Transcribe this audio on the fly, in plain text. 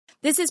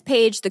This is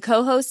Paige, the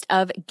co-host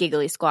of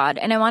Giggly Squad,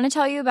 and I want to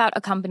tell you about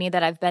a company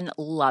that I've been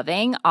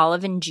loving,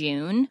 Olive &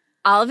 June.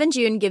 Olive &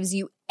 June gives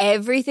you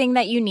everything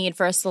that you need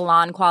for a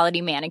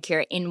salon-quality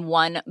manicure in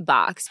one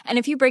box. And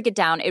if you break it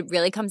down, it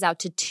really comes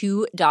out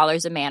to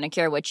 $2 a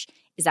manicure, which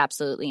is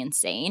absolutely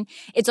insane.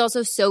 It's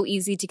also so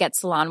easy to get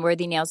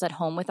salon-worthy nails at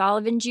home with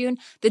Olive & June.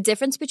 The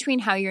difference between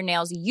how your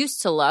nails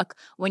used to look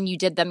when you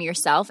did them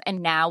yourself and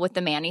now with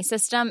the Mani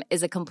system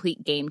is a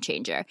complete game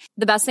changer.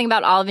 The best thing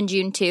about Olive &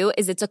 June, too,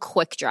 is it's a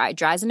quick dry.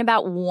 Dries in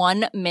about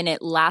 1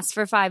 minute, lasts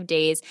for 5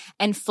 days,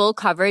 and full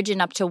coverage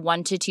in up to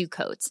 1 to 2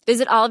 coats.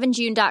 Visit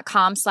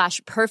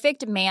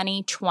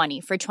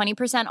oliveandjune.com/perfectmani20 for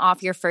 20%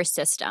 off your first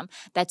system.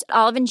 That's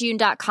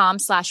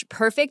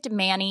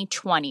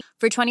oliveandjune.com/perfectmani20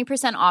 for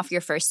 20% off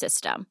your first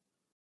system.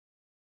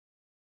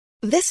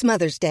 This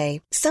Mother's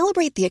Day,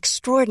 celebrate the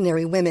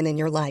extraordinary women in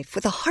your life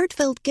with a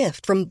heartfelt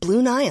gift from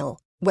Blue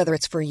Nile. Whether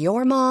it's for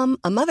your mom,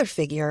 a mother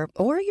figure,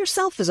 or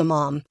yourself as a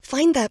mom,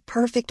 find that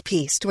perfect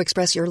piece to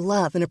express your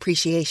love and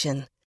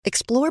appreciation.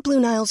 Explore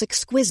Blue Nile's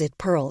exquisite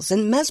pearls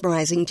and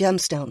mesmerizing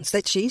gemstones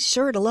that she's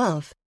sure to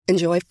love.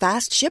 Enjoy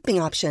fast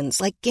shipping options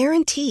like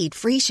guaranteed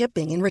free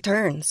shipping and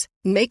returns.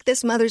 Make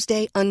this Mother's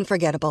Day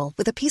unforgettable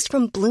with a piece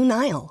from Blue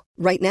Nile.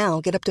 Right now,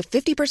 get up to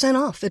 50%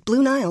 off at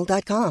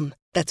BlueNile.com.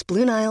 That's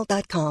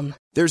BlueNile.com.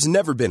 There's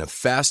never been a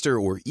faster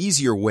or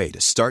easier way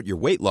to start your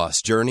weight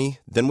loss journey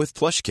than with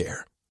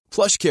PlushCare.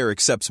 PlushCare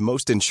accepts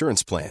most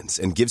insurance plans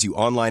and gives you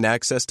online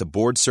access to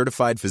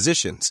board-certified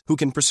physicians who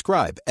can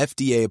prescribe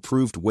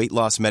FDA-approved weight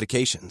loss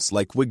medications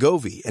like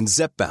Wegovy and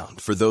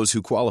Zepbound for those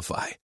who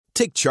qualify.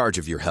 Take charge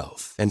of your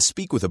health and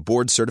speak with a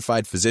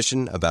board-certified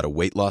physician about a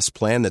weight loss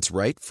plan that's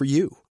right for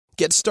you.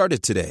 Get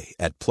started today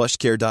at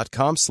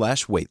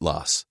plushcare.com/weight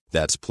loss.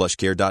 That's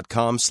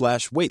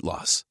plushcare.com/weight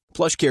loss.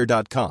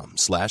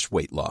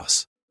 plushcare.com/weight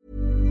loss.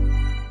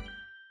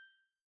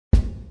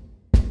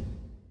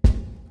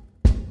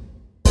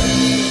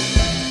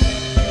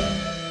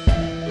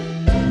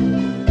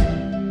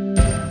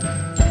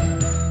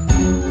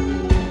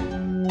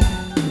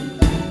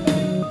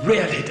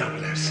 Really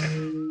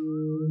 007.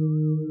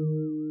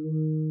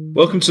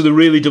 Welcome to the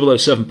Really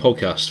 007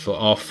 podcast for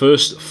our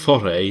first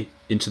foray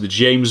into the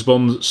James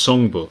Bond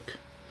songbook.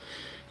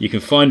 You can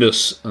find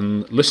us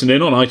and listen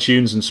in on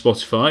iTunes and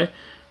Spotify,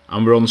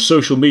 and we're on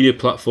social media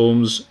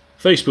platforms,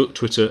 Facebook,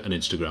 Twitter and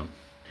Instagram.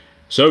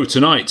 So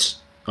tonight,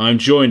 I'm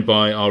joined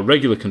by our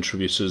regular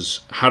contributors,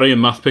 Harry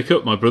and Math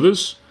Pickup, my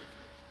brothers.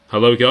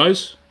 Hello,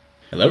 guys.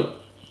 Hello.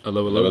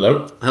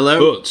 Hello.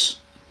 Hello. But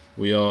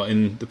we are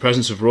in the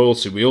presence of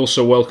royalty. We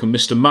also welcome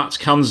Mr. Matt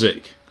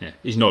Kanzik. Yeah,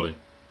 he's nodding.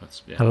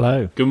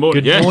 Hello. Good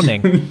morning. Good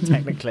morning,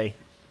 technically.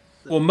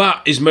 Well,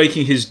 Matt is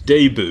making his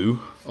debut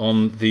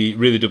on the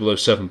Really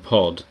 007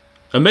 pod.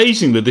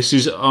 Amazingly, this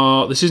isn't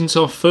our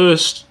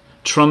first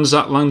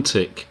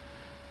transatlantic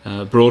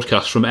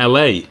broadcast from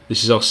LA.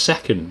 This is our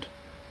second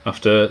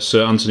after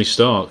Sir Anthony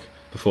Stark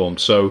performed.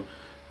 So,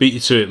 beat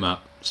you to it, Matt.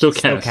 Still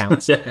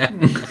counts. Yeah.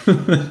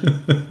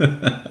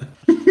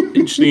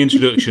 Interesting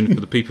introduction for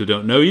the people who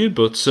don't know you,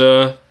 but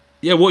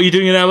yeah, what are you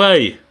doing in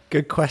LA?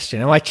 Good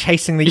question. Am I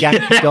chasing the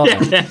Yankee dollar?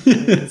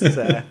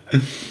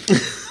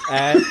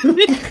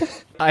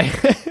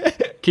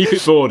 Keep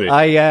it boarded.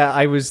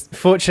 I was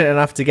fortunate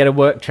enough to get a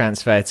work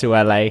transfer to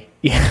LA.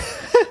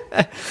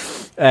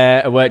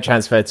 A work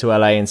transfer to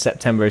LA in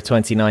September of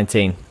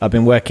 2019. I've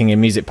been working in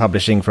music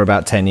publishing for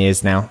about 10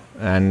 years now,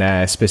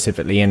 and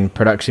specifically in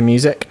production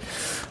music.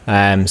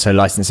 So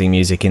licensing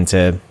music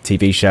into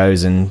TV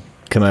shows and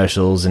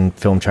commercials and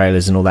film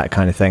trailers and all that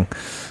kind of thing.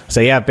 So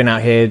yeah, I've been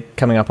out here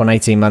coming up on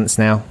 18 months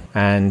now,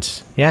 and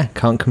yeah,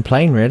 can't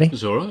complain really.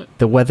 It's all right.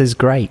 The weather's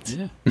great.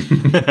 Yeah.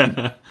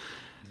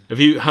 Have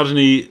you had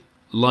any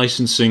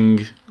license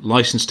to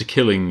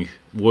killing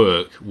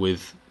work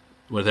with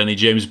any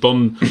James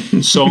Bond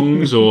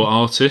songs or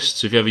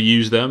artists? Have you ever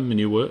used them in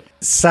your work?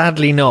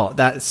 Sadly not.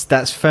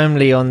 That's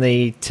firmly on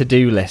the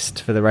to-do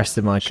list for the rest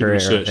of my career,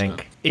 I think.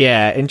 That.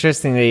 Yeah,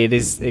 interestingly,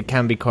 it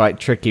can be quite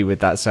tricky with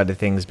that side of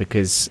things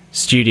because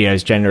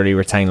studios generally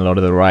retain a lot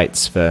of the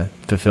rights for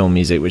film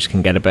music, which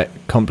can get a bit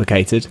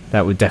complicated.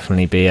 That would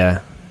definitely be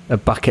a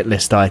bucket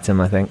list item,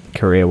 I think,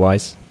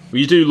 career-wise. Well,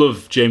 you do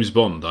love James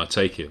Bond, I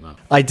take it, Matt.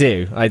 I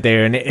do.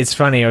 And it's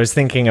funny, I was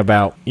thinking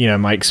about,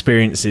 my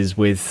experiences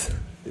with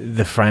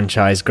the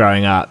franchise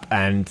growing up,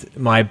 and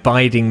my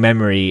abiding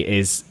memory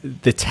is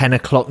the 10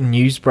 o'clock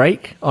news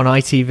break on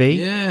ITV.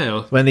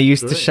 Yeah. When they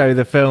used to show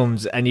the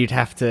films, and you'd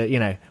have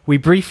to, we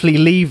briefly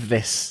leave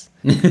this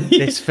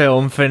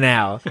film for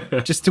now,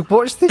 just to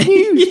watch the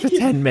news for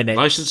 10 minutes.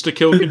 License to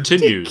Kill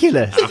continues.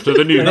 Ridiculous. After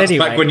the news. That's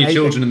anyway, back when you're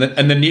children,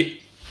 and the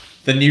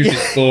news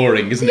is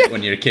boring, isn't it,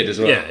 when you're a kid as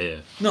well?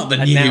 Yeah. Not the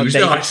news.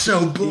 It's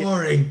so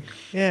boring.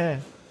 Yeah.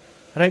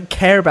 I don't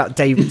care about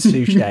David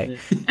Suchet,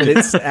 but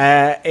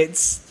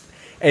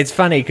it's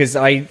funny because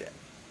I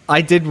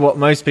did what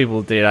most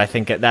people did, I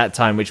think, at that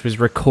time, which was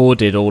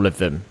recorded all of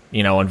them,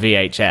 on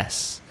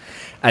VHS,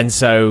 and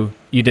so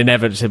you'd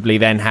inevitably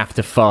then have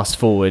to fast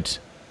forward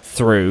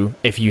through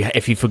if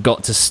you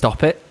forgot to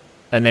stop it.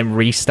 and then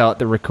restart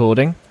the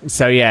recording.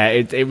 So yeah,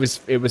 it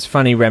was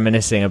funny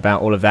reminiscing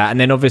about all of that. And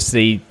then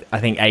obviously, I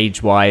think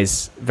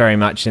age-wise, very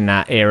much in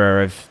that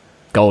era of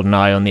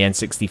GoldenEye on the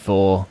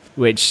N64,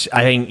 which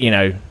I think, you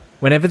know,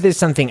 whenever there's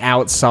something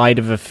outside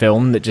of a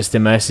film that just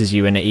immerses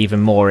you in it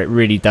even more, it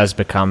really does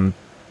become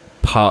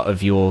part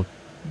of your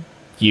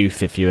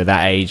youth if you were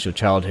that age, or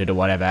childhood or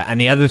whatever.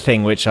 And the other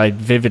thing which I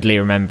vividly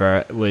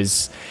remember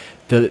was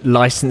the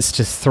License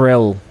to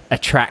Thrill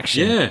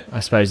attraction,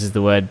 I suppose is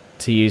the word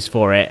to use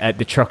for it, at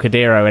the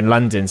Trocadero in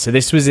London. So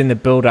this was in the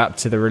build-up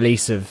to the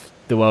release of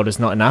The World Is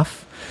Not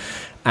Enough.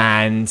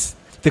 And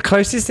the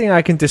closest thing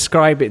I can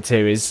describe it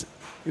to is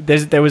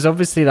there was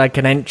obviously like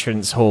an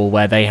entrance hall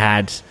where they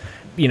had,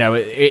 you know,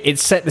 it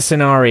set the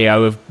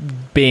scenario of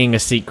being a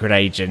secret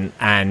agent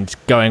and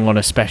going on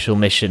a special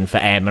mission for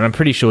M. And I'm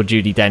pretty sure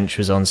Judi Dench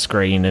was on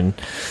screen and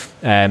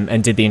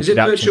did the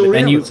introduction. Is it virtual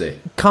reality?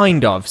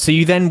 Kind of. So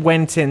you then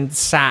went and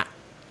sat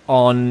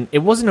on. It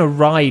wasn't a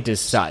ride as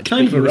such,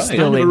 Kind but of you a were ride. still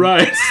Kind of a in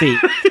ride. seat.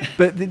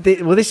 But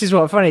well, this is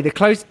what funny. The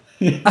close.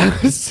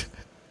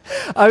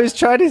 I was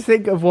trying to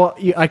think of what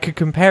I could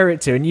compare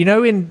it to, and you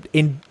know, in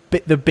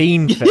the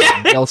Bean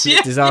film, the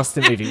Ultimate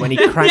Disaster movie, when he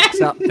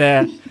cranks up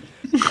there,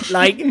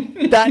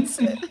 like that's.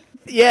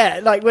 Yeah,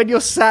 like when you're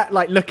sat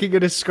like looking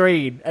at a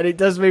screen and it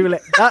does move,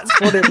 like,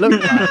 that's what it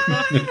looked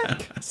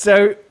like.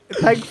 So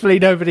thankfully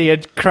nobody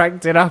had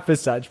cranked it up as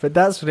such, but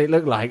that's what it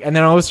looked like. And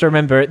then I also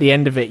remember at the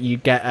end of it you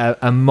get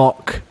a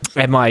mock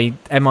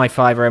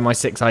MI5 or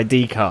MI6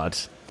 ID card,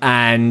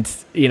 and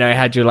you know, it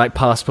had your like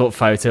passport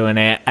photo in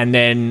it, and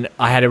then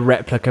I had a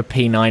replica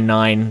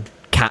P99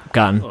 cap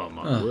gun. Oh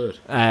my word.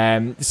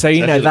 So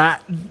you know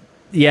that,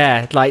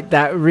 yeah, like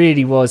that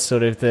really was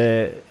sort of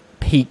the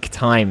peak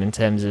time in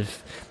terms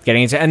of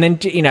getting into it. And then,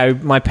 you know,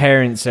 my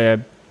parents are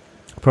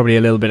probably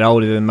a little bit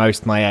older than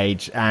most my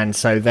age, and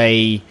so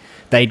they'd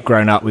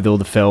grown up with all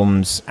the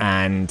films,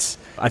 and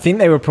I think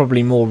they were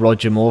probably more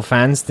Roger Moore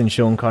fans than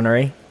Sean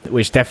Connery,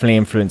 which definitely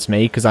influenced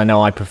me because I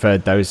know I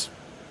preferred those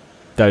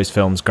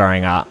films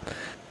growing up.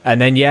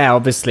 And then, yeah,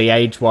 obviously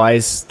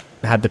age-wise,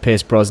 had the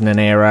Pierce Brosnan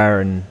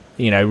era, and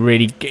you know,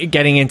 really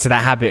getting into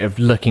that habit of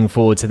looking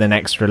forward to the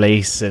next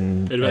release,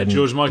 and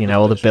George Michael, you know,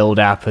 all the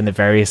build-up and the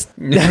various.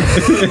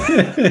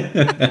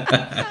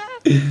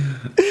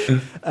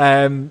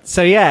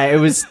 So yeah, it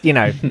was, you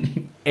know,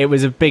 it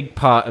was a big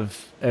part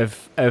of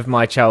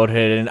my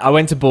childhood, and I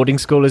went to boarding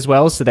school as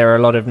well, so there were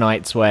a lot of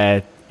nights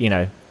where, you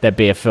know, there'd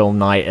be a film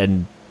night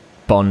and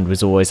Bond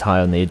was always high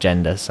on the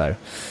agenda. So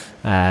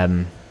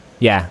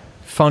yeah,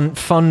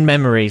 fun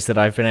memories that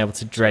I've been able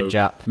to dredge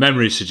up.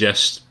 Memories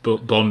suggest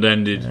Bond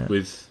ended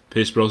with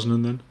Pierce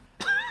Brosnan then?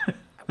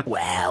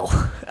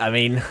 Well, I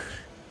mean,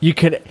 you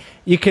could.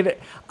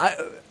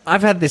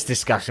 I've had this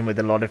discussion with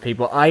a lot of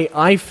people.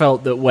 I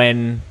felt that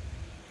when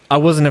I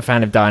wasn't a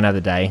fan of Die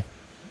Another Day,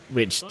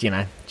 which, you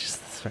know,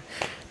 just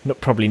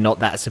probably not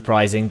that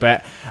surprising,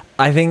 but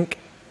I think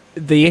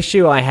the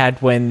issue I had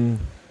when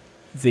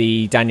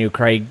the Daniel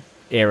Craig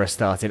era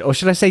started, or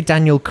should I say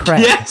Daniel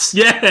Craig? Yes,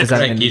 yes.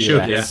 Craig, you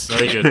should, Yes,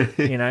 very good.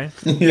 You know,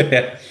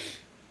 Yeah.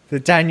 the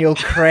Daniel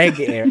Craig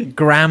era,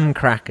 graham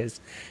crackers.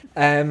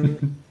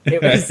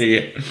 It was.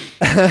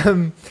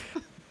 Yeah.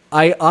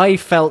 I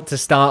felt to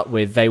start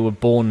with they were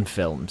Bourne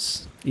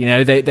films. You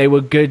know, they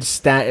were good.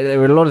 There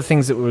were a lot of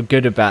things that were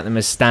good about them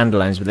as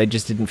standalones, but they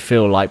just didn't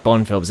feel like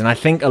Bond films. And I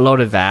think a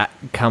lot of that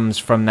comes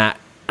from that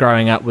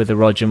growing up with the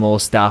Roger Moore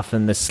stuff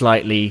and the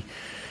slightly,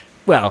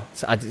 well,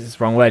 it's the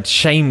wrong word,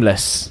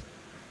 shameless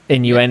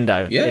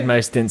innuendo in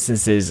most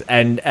instances.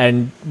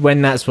 And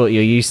when that's what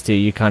you're used to,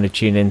 you kind of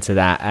tune into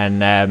that.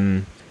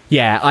 And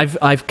yeah,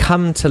 I've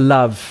come to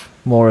love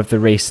more of the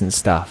recent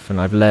stuff,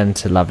 and I've learned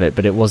to love it,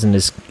 but it wasn't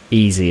as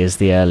easy as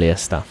the earlier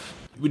stuff.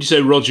 Would you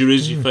say Roger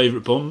is your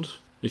favourite Bond,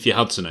 if you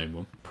had to name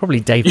one? Probably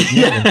David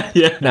Niven.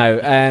 Yeah.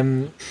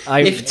 No,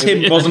 If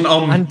Tim wasn't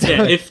on...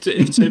 If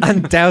Tim...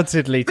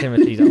 undoubtedly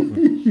Timothy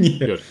Dalton.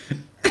 Good.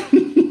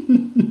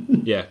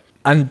 Yeah.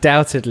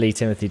 Undoubtedly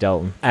Timothy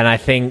Dalton. And I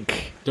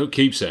think... Don't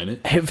keep saying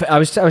it. I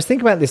was thinking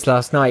about this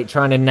last night,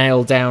 trying to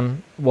nail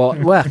down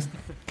well,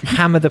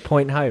 hammer the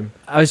point home.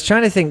 I was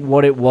trying to think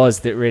what it was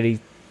that really,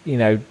 you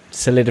know,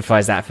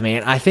 solidifies that for me.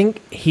 And I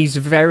think he's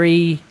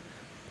very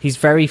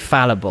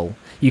fallible.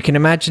 You can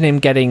imagine him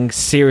getting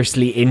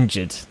seriously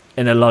injured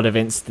in a lot of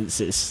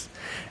instances.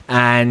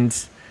 And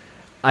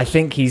I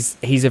think he's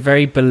a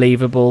very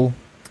believable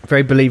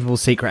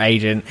secret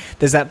agent.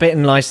 There's that bit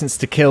in License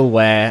to Kill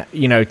where,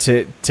 you know,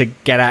 to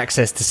get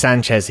access to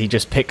Sanchez, he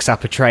just picks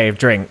up a tray of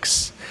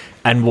drinks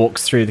and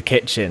walks through the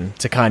kitchen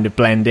to kind of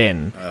blend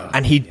in.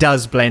 And he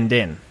does blend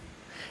in.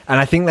 And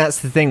I think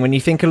that's the thing. When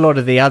you think a lot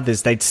of the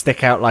others, they'd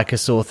stick out like a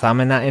sore thumb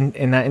in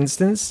that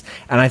instance.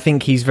 And I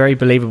think he's very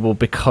believable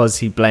because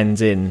he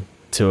blends in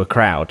to a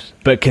crowd,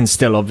 but can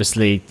still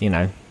obviously, you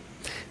know,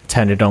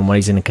 turn it on when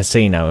he's in a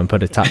casino and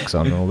put a tux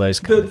on and all those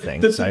kind of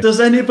things. Does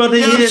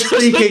anybody here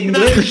speak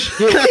English?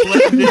 He's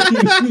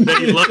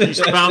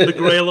found the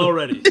Grail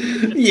already.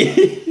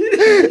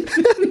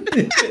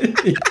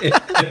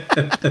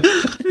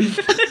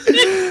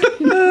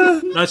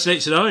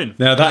 1989.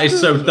 No, that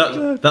is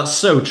that's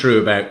so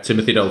true about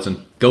Timothy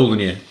Dalton. Golden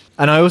year.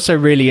 And I also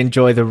really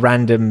enjoy the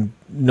random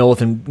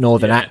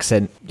northern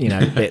accent,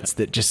 bits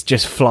that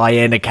just fly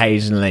in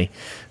occasionally,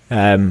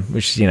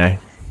 which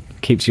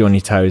keeps you on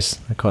your toes.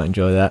 I quite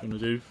enjoy that.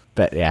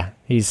 But yeah,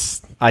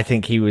 I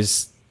think it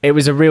was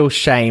a real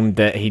shame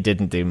that he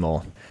didn't do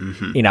more.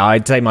 Mm-hmm.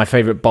 I'd say my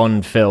favourite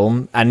Bond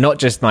film, and not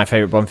just my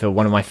favourite Bond film,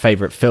 one of my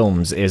favourite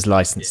films is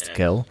Licence to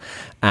Kill.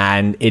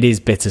 And it is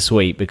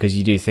bittersweet because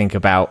you do think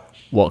about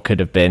what could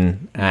have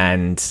been.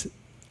 And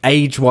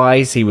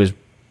age-wise, he was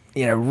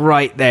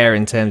right there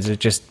in terms of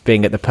just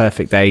being at the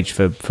perfect age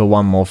for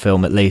one more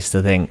film at least,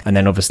 I think. And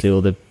then obviously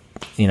all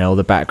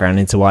the background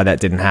into why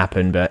that didn't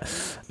happen. But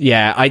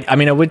yeah, I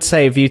mean, I would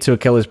say A View to a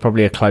Kill is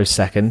probably a close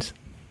second.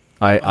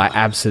 I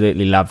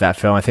absolutely love that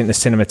film. I think the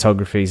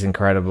cinematography is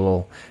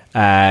incredible.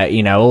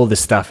 All the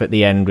stuff at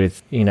the end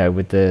with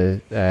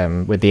the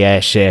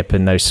airship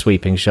and those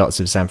sweeping shots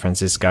of San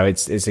Francisco,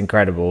 it's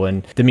incredible.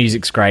 And the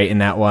music's great in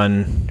that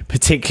one,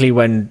 particularly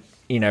when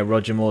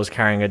Roger Moore's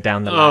carrying her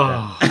down the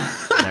ladder.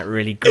 That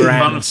really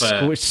grand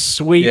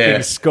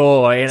sweeping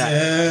score,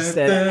 just,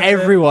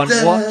 everyone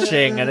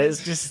watching, and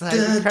it's just like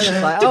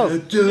incredible.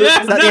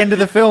 Is that the end of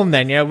the film?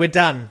 Then we're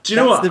done. Do you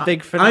know what? The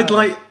big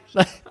finale.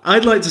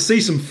 I'd like to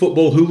see some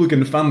football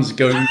hooligan fans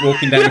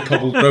walking down a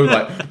cobbled road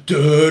like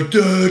da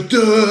da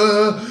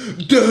da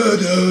da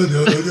da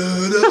da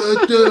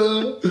da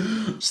da.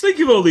 Just think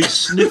of all these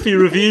sniffy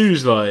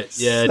reviews,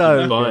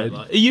 didn't buy it.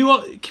 Can you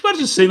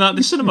imagine seeing that in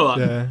the cinema?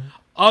 Like,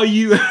 are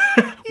you?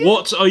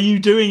 What are you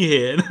doing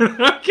here?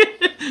 Are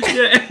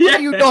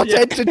you not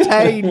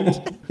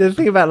entertained? The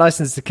thing about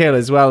Licence to Kill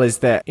as well is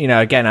that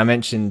again, I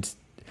mentioned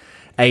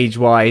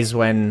age-wise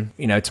when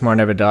Tomorrow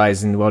Never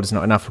Dies and The World Is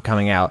Not Enough were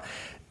coming out.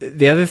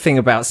 The other thing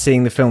about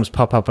seeing the films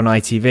pop up on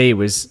ITV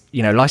was,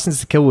 Licence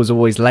to Kill was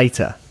always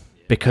later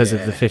because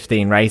of the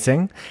 15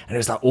 rating. And it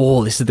was like,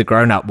 this is the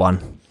grown-up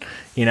one,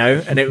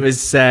 And it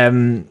was,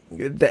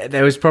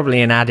 there was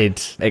probably an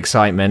added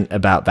excitement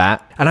about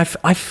that. And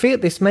I feel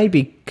this may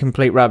be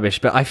complete rubbish,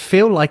 but I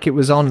feel like it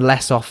was on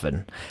less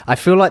often. I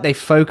feel like they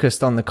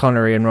focused on the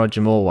Connery and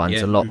Roger Moore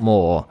ones a lot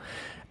more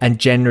and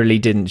generally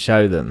didn't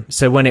show them.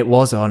 So when it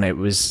was on, it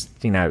was,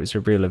 it was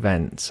a real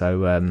event.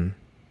 So,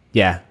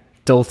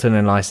 Dalton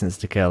and Licence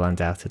to Kill,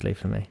 undoubtedly,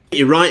 for me.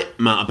 You're right,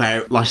 Matt,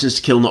 about Licence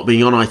to Kill not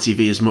being on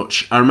ITV as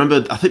much. I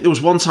remember, I think there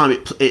was one time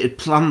it had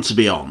planned to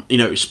be on.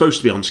 It was supposed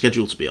to be on,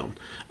 scheduled to be on.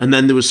 And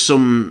then there was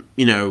some,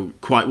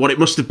 quite what it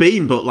must have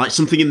been, but like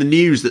something in the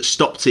news that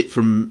stopped it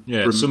from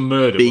some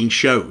murder being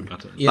shown.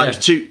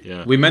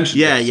 We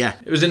mentioned this. Yeah.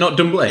 Was it not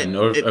Dunblane,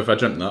 or have I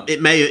dreamt that? It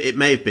may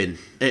have been.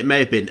 It may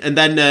have been. And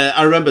then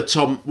I remember,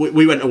 Tom,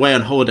 we went away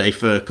on holiday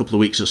for a couple of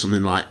weeks or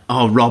something like,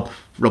 Rob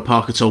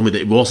Parker told me that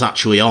it was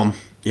actually on.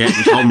 Yeah,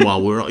 it was on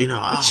while we were,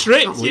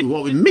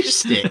 we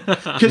missed it.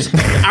 Because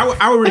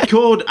our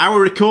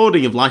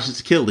recording of Licence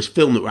to Kill, this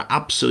film that we're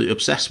absolutely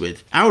obsessed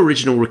with, our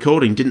original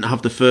recording didn't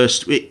have the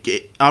first.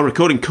 Our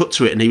recording cut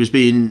to it,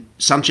 and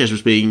Sanchez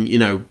was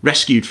being,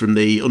 rescued from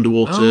the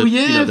underwater. Oh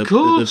yeah, of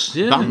course.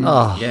 The van.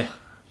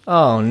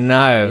 Oh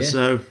no. Yeah.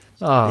 So.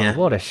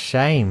 What a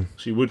shame.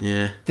 So you would.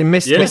 Yeah. The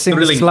missing the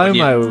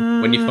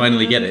slow-mo. When you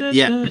finally get it.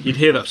 Yeah. You'd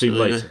hear that theme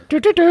later.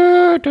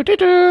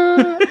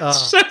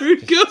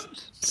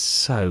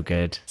 So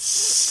good.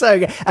 So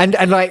good.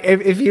 And like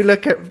if you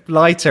look at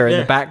Leiter in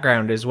the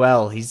background as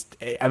well, it's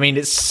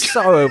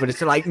so over the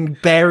top,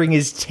 like baring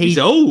his teeth. He's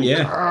old.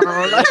 Yeah.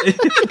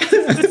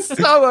 It's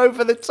so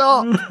over the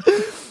top.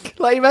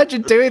 Like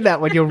imagine doing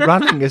that when you're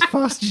running as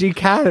fast as you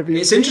can.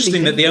 It's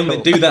interesting that they only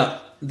do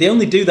that. They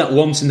only do that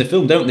once in the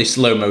film, don't they?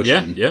 Slow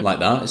motion like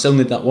that. It's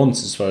only that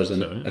once, as far as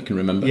I can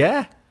remember.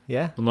 Yeah.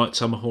 Unlike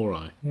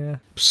Tamahorai. Yeah.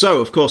 So,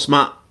 of course,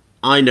 Matt,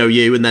 I know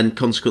you, and then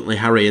consequently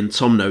Harry and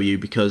Tom know you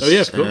because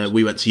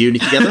we went to uni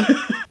together.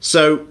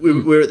 So we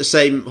were at the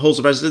same halls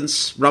of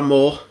residence,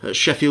 Ranmore at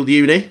Sheffield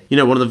Uni.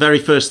 One of the very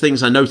first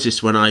things I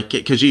noticed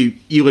because you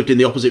lived in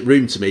the opposite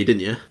room to me,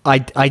 didn't you?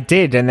 I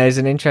did, and there's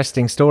an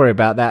interesting story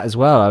about that as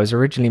well. I was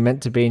originally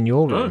meant to be in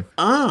your room.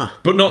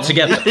 But not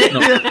together.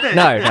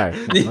 No.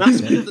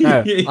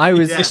 I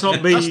was. It's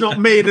not me. That's not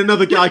me and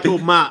another guy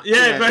called Matt.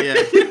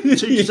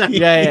 Two seconds.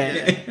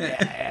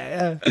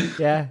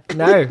 Yeah.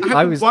 No,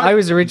 I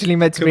was originally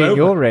meant to be in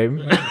your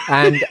room,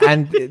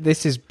 and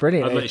this is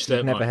brilliant.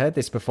 I've never heard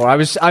this before. I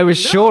was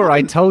sure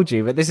I told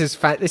you, but this is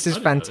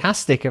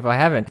fantastic. If I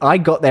haven't, I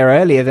got there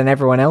earlier than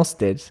everyone else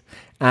did,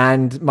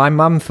 and my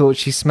mum thought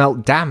she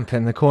smelt damp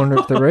in the corner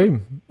of the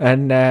room,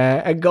 and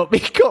got me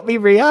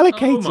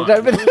reallocated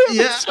over there.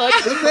 Yeah.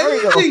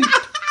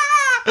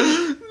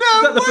 No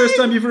that the first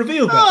time you've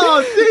revealed that?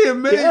 Oh dear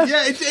me! Yeah,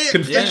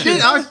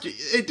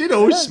 it did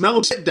always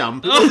smell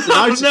damp.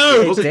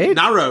 It wasn't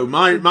narrow.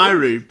 My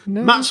room.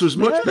 Matt's was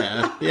much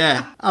better.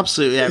 Yeah,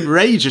 absolutely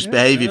outrageous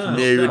behaviour from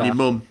you and your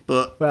mum.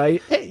 But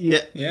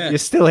you're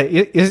still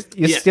here.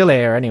 You're still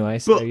here anyway.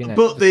 So,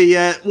 but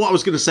the what I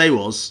was going to say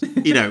was,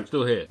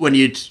 still here. when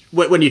you'd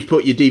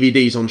put your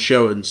DVDs on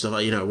show and stuff,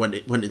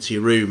 went into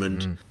your room,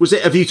 and was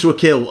it A View to a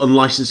Kill and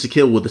License to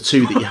Kill were the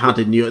two that you had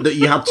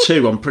you had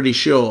two, I'm pretty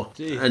sure.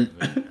 And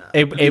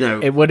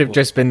it would have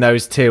just been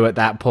those two at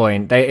that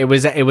point. It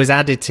was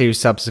added to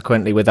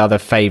subsequently with other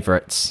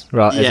favourites,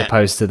 right? As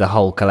opposed to the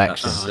whole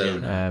collection.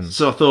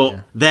 So I thought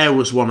there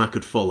was one I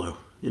could follow.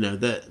 This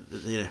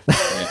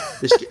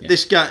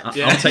guy. I'll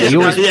take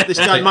this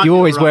guy might you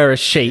always be right. wear a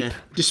sheep. Yeah.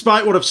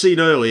 Despite what I've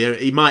seen earlier,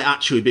 he might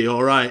actually be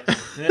all right.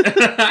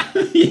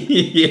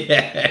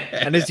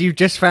 And as you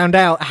just found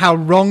out, how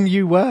wrong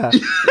you were.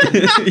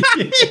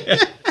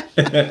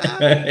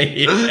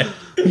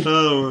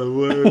 Oh my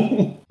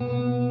word.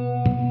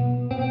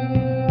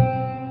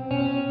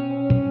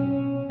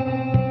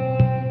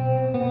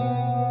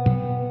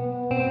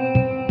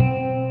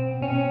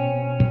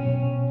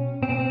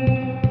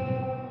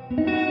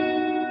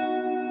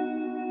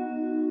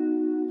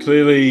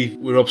 Clearly,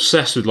 we're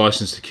obsessed with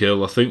License to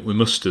Kill. I think we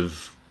must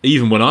have,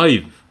 even when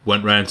I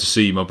went round to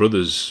see my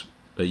brothers,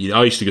 I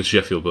used to go to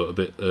Sheffield, but a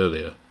bit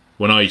earlier.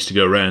 When I used to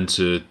go round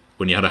to,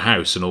 when you had a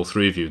house and all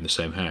three of you in the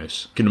same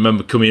house. I can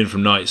remember coming in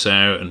from nights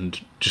out and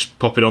just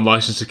popping on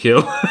License to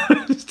Kill.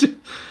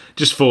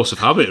 Just force of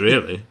habit,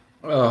 really.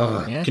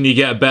 Can you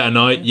get a better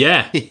night?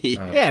 Yeah.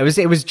 Yeah,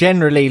 it was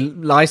generally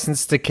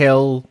License to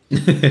Kill.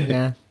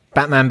 Yeah.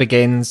 Batman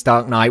Begins,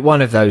 Dark Knight,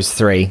 one of those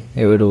three.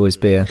 It would always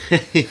be a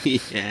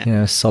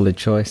solid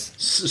choice.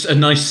 It's a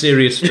nice,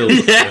 serious film.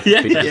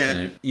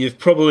 Yeah. You've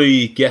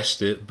probably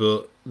guessed it,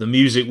 but the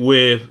music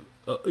we're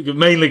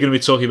mainly going to be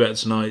talking about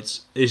tonight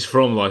is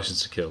from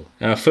License to Kill.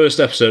 Our first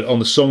episode on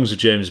the songs of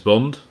James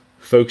Bond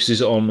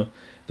focuses on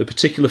the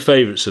particular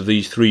favourites of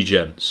these three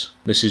gents.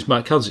 This is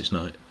Matt Kadzic's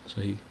night, so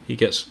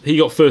he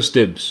got first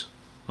dibs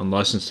on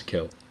License to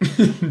Kill.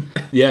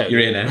 Yeah,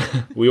 you're here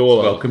now. We all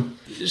are. Welcome.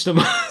 It's not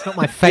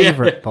my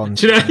favourite Bond.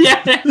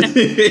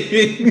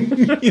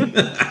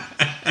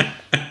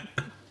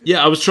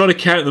 Yeah, I was trying to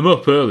count them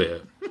up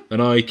earlier,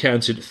 and I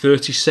counted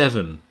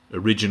 37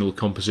 original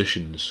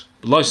compositions.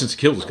 License to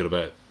Kill's got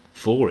about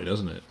 4 in,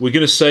 hasn't it? We're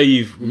going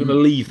to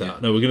leave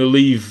that. No, we're going to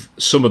leave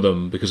some of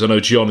them because I know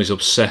John is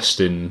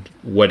obsessed in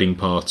Wedding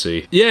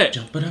Party. Yeah,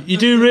 you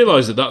do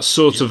realise that that's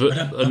sort of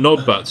a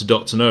nod back to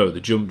Dr. No,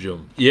 the jump.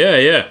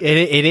 Yeah.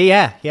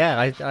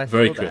 I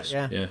Very thought crisp.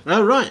 that, Yeah.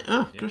 Oh right.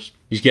 Oh, crisp.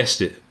 He's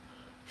guessed it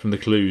from the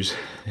clues.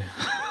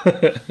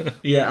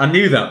 Yeah, I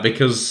knew that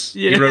because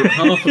he wrote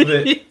half of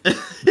it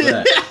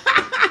there.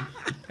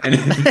 And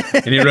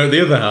he wrote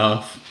the other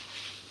half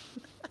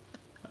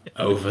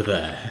over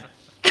there.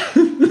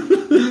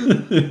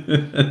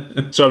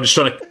 So I'm just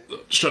trying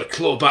to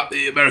claw back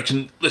the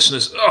American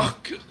listeners. Oh,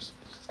 God.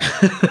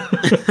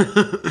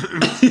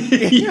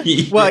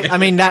 Well, I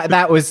mean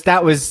that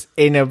was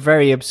in a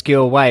very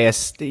obscure way.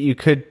 You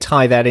could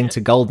tie that into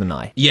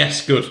GoldenEye.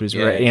 Yes, good. Which was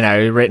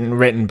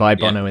written by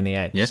Bono in the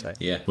end. Yeah, so.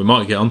 yeah. We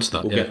might get onto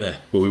that. We'll get there.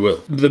 Well, we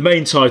will. The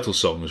main title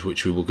songs,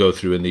 which we will go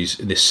through in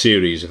this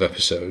series of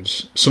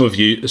episodes, some of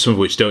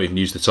which don't even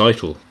use the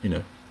title.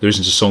 There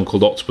isn't a song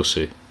called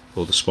Octopussy,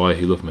 or The Spy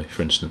Who Loved Me,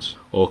 for instance,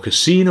 or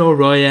Casino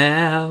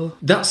Royale.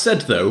 That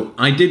said, though,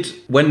 I did,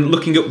 when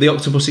looking up the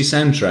Octopussy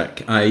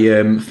soundtrack,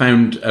 I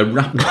found a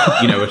rapper,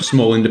 a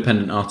small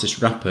independent artist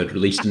rapper had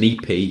released an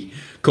EP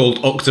called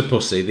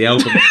Octopussy. The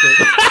album is called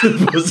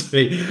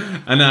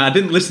Octopussy, and I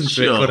didn't listen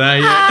to it, but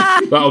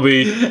that'll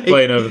be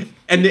playing over.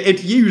 And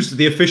it used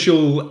the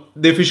official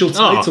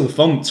title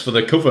font for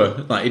the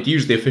cover. Like it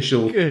used the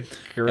official. Good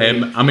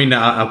grief. I mean,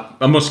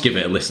 I must give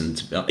it a listen.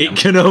 It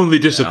can only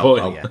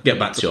disappoint. I'll get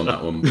back to you on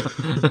that one.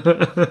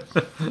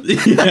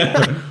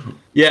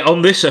 Yeah,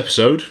 on this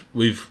episode,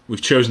 we've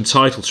chosen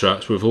title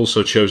tracks. We've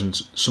also chosen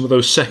some of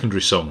those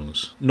secondary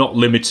songs, not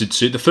limited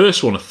to. The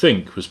first one, I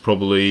think, was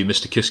probably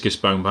Mr. Kiss Kiss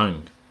Bang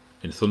Bang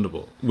in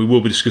Thunderball. We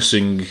will be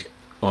discussing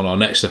on our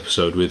next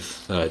episode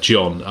with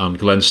John and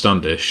Glenn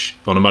Standish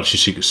on A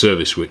Majesty's Secret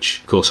Service, which,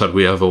 of course, had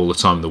We Have All the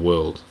Time in the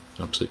World.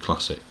 An absolute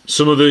classic.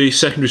 Some of the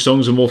secondary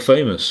songs are more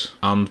famous,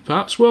 and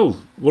perhaps, one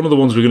of the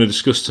ones we're going to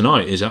discuss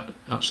tonight is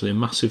actually a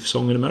massive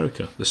song in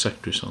America, the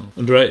secondary song.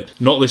 Underrated.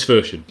 Not this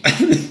version.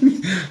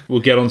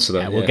 We'll get onto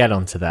that. Yeah, we'll get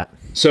onto that.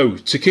 So,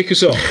 to kick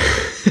us off...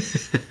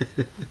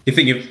 You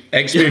think of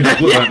Experience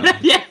Blood?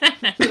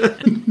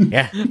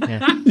 Yeah.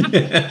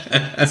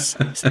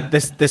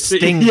 The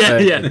Sting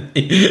version.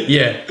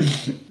 Yeah.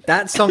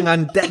 That song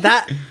and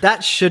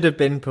that should have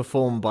been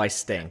performed by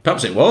Sting.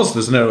 Perhaps it was.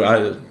 There's no.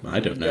 I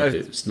don't know.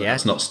 It's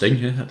not Sting.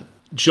 Yeah.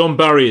 John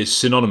Barry is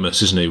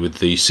synonymous, isn't he, with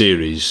the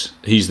series?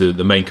 He's the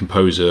main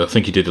composer. I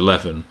think he did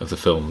 11 of the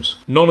films.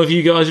 None of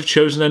you guys have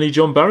chosen any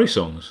John Barry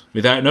songs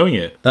without knowing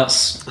it.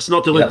 That's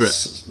not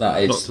deliberate.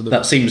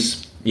 That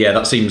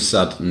seems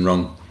sad and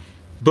wrong.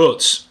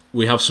 But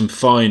we have some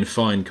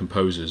fine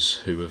composers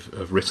who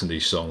have written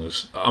these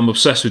songs. I'm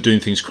obsessed with doing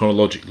things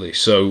chronologically,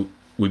 so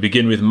we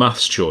begin with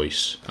Math's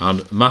choice,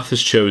 and Math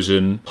has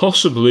chosen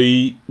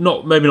possibly,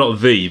 maybe not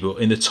the, but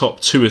in the top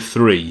 2 or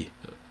 3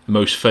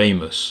 most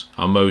famous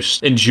and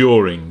most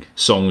enduring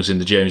songs in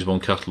the James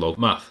Bond catalogue.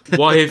 Math,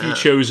 why have you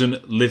chosen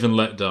Live and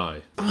Let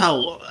Die?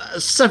 Well,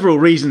 several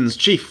reasons,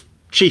 chief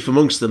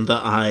amongst them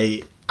that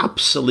I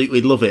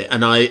absolutely love it,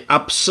 and I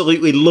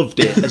absolutely loved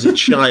it as a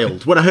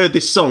child. When I heard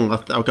this song,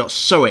 I got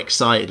so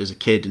excited as a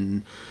kid,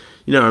 and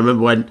I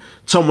remember when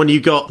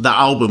you got that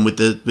album with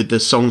the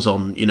songs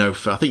on,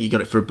 I think you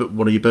got it for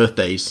one of your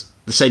birthdays,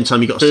 the same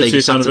time you got a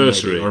Sega Saturn,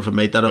 anniversary, or have I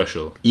made that up?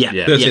 Special. Yeah.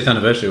 30th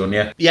anniversary one,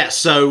 yeah. Yeah,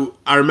 so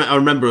I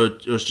remember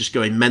I was just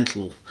going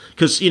mental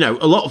because a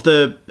lot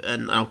of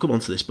and I'll come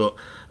on to this, but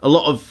a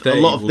lot of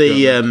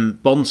the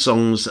Bond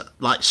songs,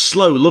 like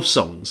slow love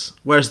songs,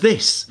 whereas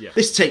this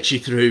takes you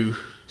through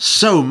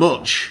so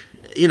much.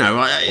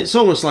 It's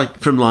almost like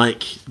from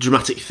like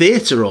dramatic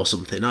theatre or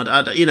something.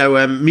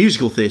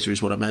 Musical theatre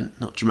is what I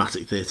meant, not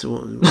dramatic theatre.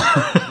 Well,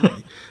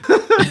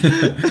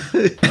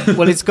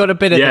 it's got a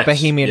bit of the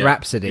Bohemian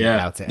Rhapsody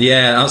about it.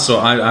 Yeah, that's what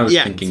I was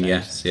thinking.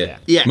 Yes,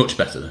 yeah, much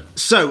better than.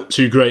 So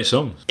 2 great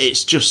songs.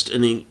 It's just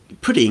a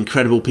pretty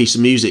incredible piece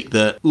of music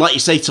that, like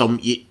you say, Tom,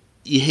 you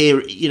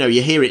hear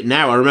it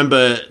now. I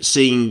remember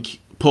seeing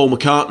Paul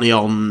McCartney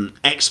on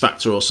X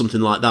Factor or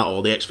something like that,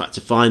 or the X Factor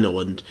final,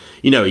 and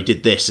he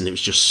did this, and it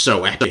was just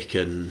so epic.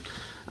 And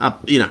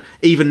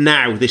even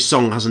now, this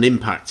song has an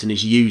impact and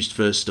is used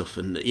for stuff.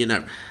 And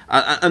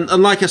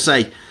and like I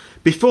say,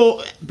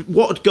 before,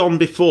 what had gone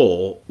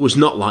before was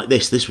not like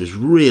this. This was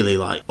really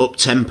like up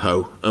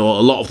tempo, or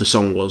a lot of the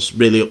song was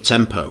really up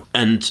tempo,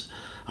 and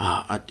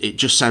it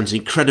just sounds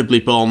incredibly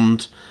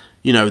Bond.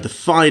 The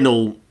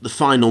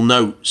final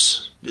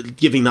notes,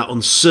 giving that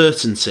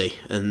uncertainty,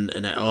 and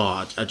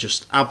I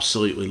just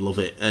absolutely love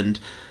it. And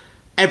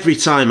every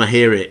time I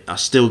hear it, I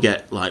still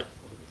get like,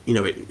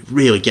 it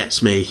really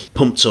gets me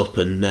pumped up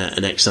and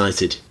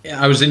excited.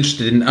 Yeah, I was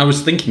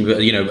thinking,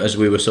 as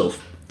we were sort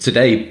of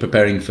today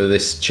preparing for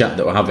this chat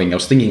that we're having, I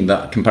was thinking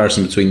that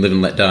comparison between Live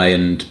and Let Die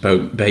and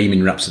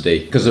Bohemian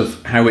Rhapsody, because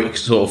of how it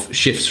sort of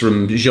shifts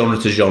from genre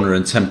to genre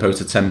and tempo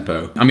to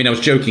tempo. I mean, I was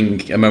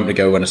joking a moment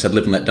ago when I said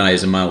Live and Let Die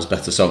is a miles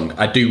better song.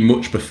 I do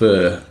much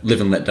prefer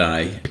Live and Let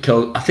Die,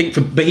 because I think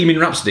for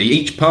Bohemian Rhapsody,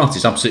 each part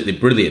is absolutely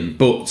brilliant,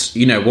 but,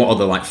 what are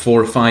there, like 4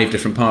 or 5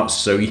 different parts,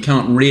 so you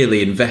can't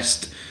really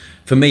invest.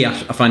 For me, I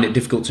find it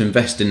difficult to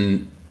invest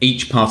in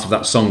each part of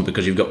that song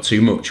because you've got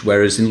too much,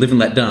 whereas in Live and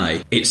Let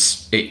Die,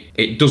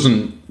 it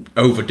doesn't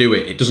overdo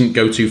it, it doesn't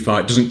go too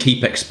far, it doesn't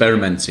keep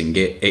experimenting,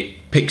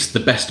 it picks the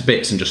best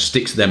bits and just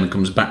sticks to them and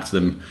comes back to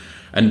them.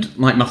 And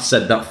like Matt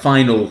said, that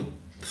final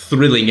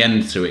thrilling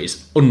end to it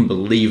is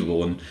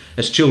unbelievable, and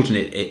as children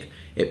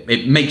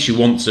it makes you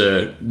want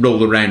to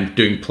roll around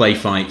doing play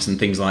fights and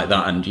things like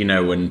that, and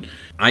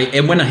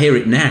and when I hear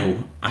it now,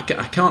 I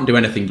can't do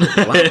anything but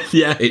laugh.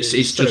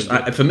 It's just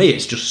for me,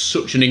 it's just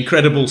such an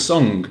incredible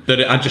song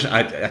that I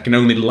can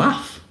only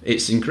laugh.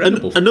 It's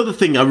incredible. Another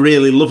thing I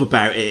really love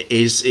about it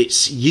is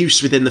its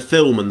use within the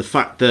film, and the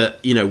fact that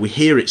we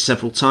hear it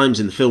several times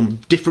in the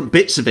film, different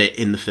bits of it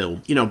in the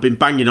film. I've been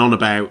banging on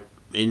about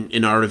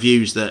in our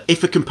reviews that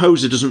if a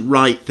composer doesn't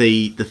write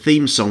the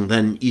theme song,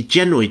 then you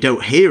generally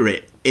don't hear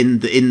it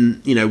in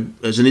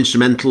as an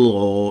instrumental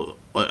or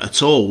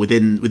at all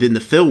within the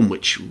film,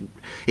 which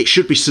it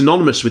should be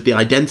synonymous with the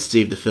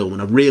identity of the film,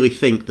 and I really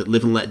think that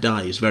Live and Let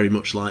Die is very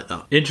much like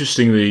that.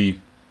 Interestingly,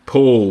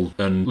 Paul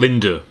and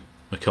Linda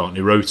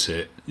McCartney wrote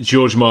it.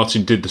 George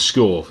Martin did the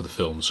score for the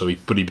film,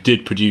 but he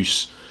did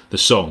produce the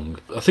song.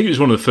 I think it was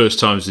one of the first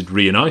times they'd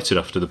reunited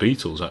after the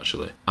Beatles,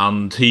 actually,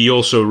 and he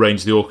also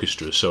arranged the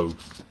orchestra, so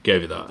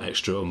gave it that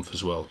extra oomph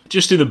as well.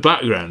 Just in the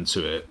background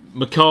to it,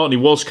 McCartney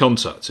was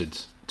contacted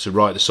to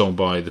write the song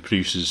by the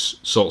producers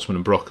Saltzman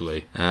and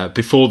Broccoli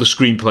before the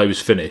screenplay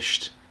was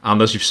finished. And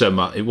as you've said,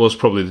 Matt, it was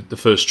probably the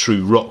first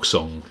true rock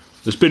song.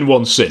 There's been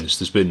one since.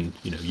 There's been,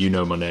 You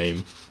Know My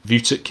Name, View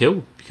to Kill,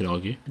 you can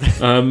argue.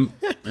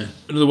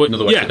 Another Way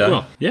to Die.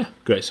 Well, yeah,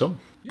 great song.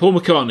 Paul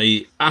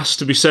McCartney asked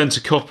to be sent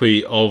a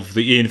copy of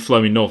the Ian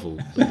Fleming novel,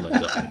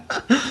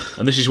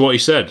 and this is what he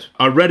said.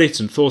 I read it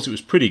and thought it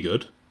was pretty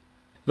good.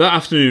 That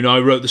afternoon I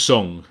wrote the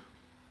song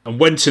and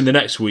went in the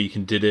next week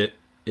and did it.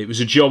 It was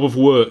a job of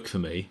work for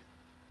me,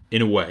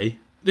 in a way.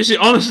 This is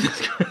honestly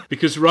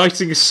because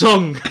writing a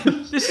song.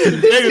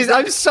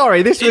 I'm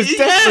sorry. This was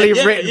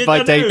definitely written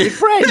by David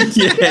Brent.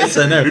 Yes,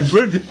 I know.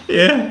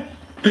 Yeah,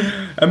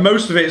 and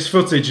most of it is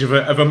footage of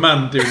a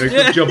man doing a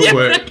good job of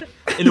work.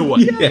 In a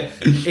way.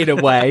 In a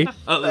way.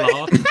 At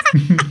last.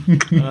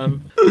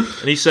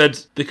 And he said,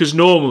 because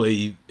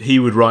normally he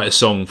would write a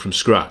song from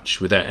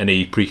scratch without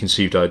any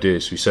preconceived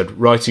ideas. So he said,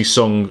 writing a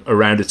song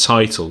around a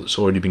title that's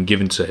already been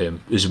given to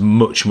him is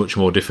much, much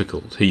more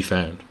difficult, he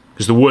found.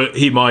 Because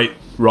he might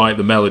write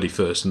the melody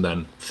first and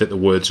then fit the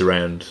words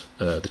around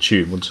the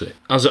tune, wouldn't it?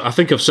 As I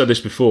think I've said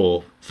this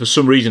before, for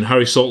some reason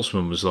Harry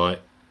Saltzman was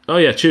like, oh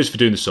yeah, cheers for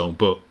doing the song,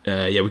 but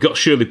we got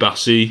Shirley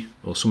Bassey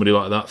or somebody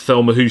like that,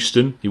 Thelma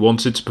Houston, he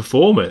wanted to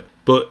perform it.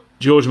 But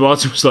George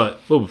Martin was like,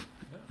 well,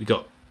 we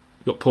got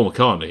Paul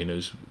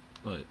McCartney,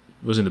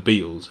 was in the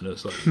Beatles, and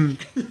it's like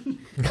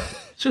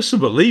it's just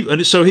unbelievable.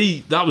 And so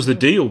that was the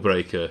deal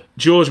breaker.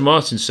 George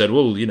Martin said,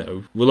 well,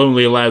 we'll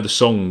only allow the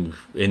song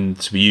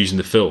to be used in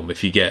the film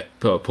if you get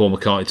Paul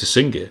McCartney to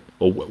sing it,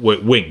 or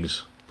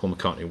Wings, Paul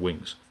McCartney and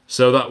Wings.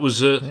 So that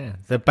was the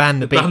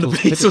band, the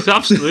Beatles.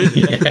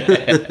 Absolutely.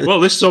 Yeah. Well,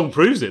 this song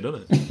proves it,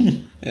 doesn't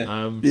it?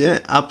 Yeah,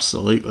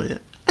 absolutely. Yeah.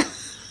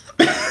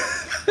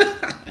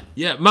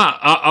 Yeah, Matt,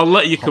 I'll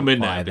let you come in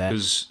now,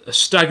 because a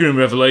staggering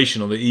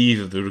revelation on the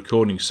eve of the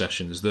recording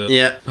session is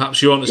that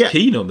perhaps you aren't as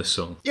keen on this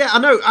song. Yeah, I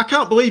know. I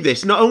can't believe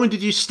this. Not only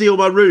did you steal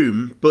my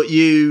room, but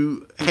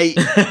you hate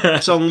the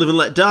song "Live and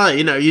Let Die."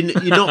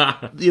 You're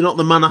not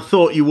the man I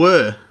thought you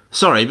were.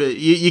 Sorry, but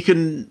you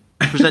can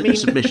present your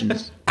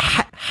submissions.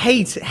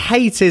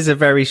 Hate is a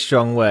very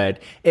strong word.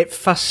 It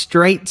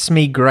frustrates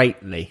me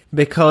greatly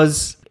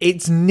because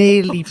it's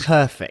nearly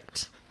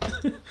perfect.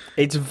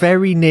 It's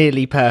very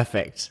nearly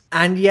perfect.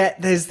 And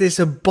yet there's this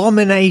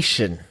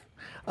abomination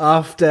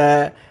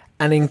after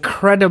an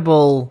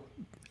incredible,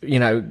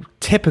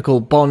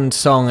 typical Bond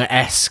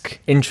song-esque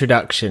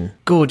introduction.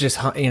 Gorgeous,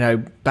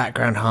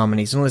 background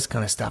harmonies and all this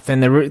kind of stuff. Then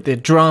the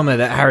drama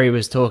that Harry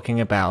was talking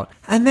about.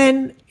 And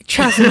then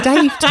Chaz and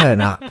Dave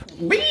turn up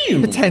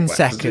for 10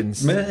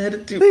 seconds.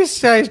 This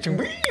says...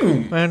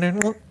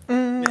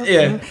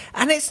 Yeah.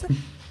 And it's...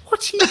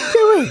 What are you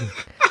doing?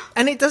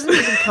 And it doesn't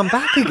even come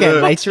back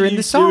again later in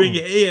the song. What are you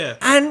doing here?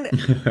 And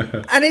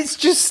it's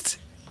just...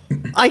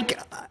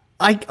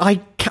 I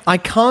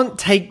can't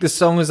take the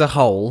song as a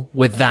whole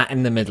with that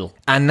in the middle,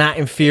 and that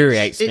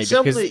infuriates me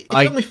because it's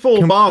only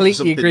 4 bars.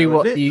 Completely agree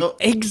what you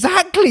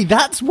exactly.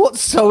 That's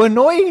what's so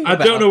annoying. I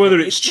don't know whether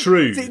it's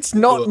true. It's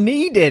not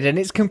needed, and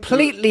it's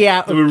completely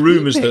out. There were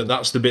rumours that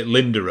that's the bit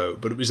Linda wrote,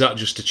 but was that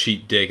just a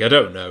cheap dig? I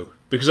don't know,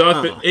 because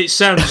it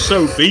sounds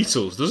so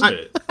Beatles, doesn't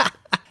it?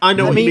 I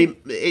know what you mean.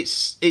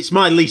 It's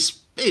my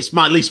least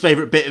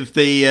favourite bit of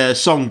the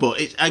song,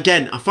 but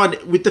I find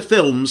it with the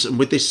films and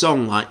with this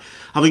song, like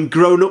having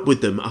grown up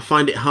with them, I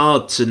find it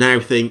hard to now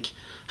think,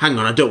 hang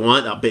on, I don't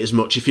like that bit as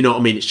much, if you know what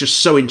I mean. It's just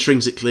so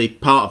intrinsically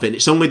part of it.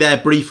 It's only there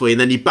briefly, and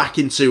then you're back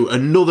into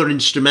another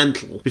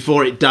instrumental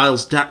before it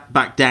dials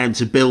back down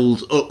to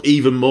build up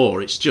even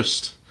more. It's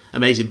just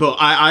amazing. But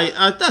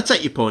I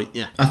take your point,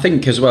 yeah. I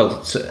think as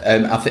well,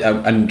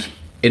 and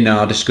in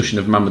our discussion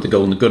of Man with the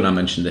Golden Gun, I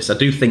mentioned this. I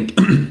do think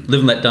Live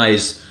and Let Die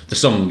the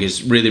song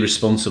is really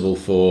responsible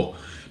for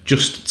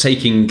just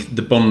taking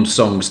the Bond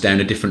songs down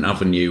a different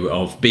avenue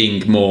of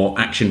being more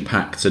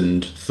action-packed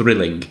and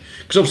thrilling.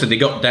 Because obviously they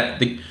got that,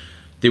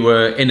 they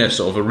were in a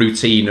sort of a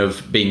routine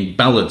of being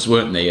ballads,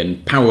 weren't they?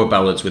 And power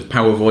ballads with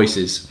power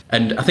voices.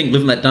 And I think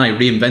Live and Let Die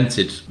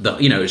reinvented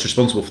that. It's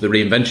responsible for the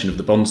reinvention of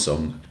the Bond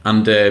song.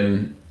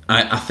 And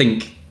I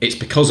think it's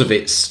because of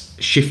its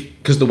shift,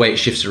 because of the way it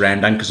shifts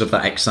around and because of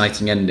that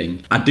exciting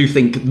ending. I do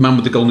think Man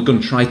with the Golden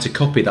Gun tried to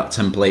copy that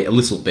template a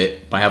little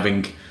bit by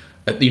having,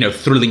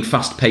 thrilling,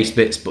 fast-paced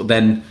bits, but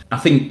then I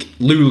think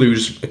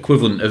Lulu's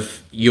equivalent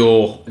of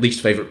your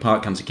least favourite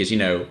part, Cantic, is,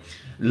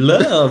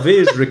 love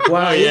is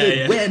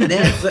required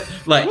whenever.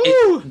 Like,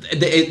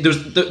 there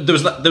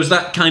was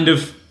that kind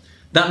of,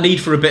 that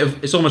need for a bit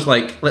of, it's almost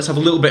like, let's have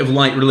a little bit of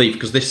light relief,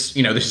 because this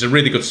is a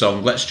really good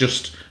song, let's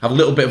just have a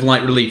little bit of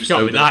light relief.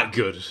 Can't be that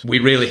good. We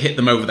really hit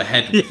them over the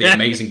head with the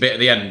amazing bit at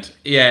the end.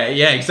 Yeah,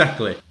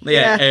 exactly.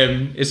 Yeah.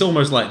 It's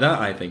almost like that,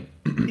 I think.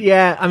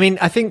 Yeah, I mean,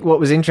 I think what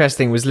was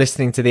interesting was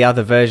listening to the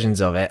other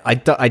versions of it. I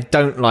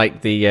don't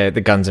like the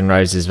Guns N'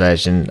 Roses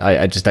version.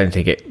 I just don't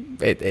think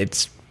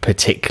it's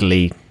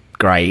particularly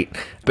great.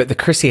 But the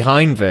Chrissie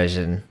Hynde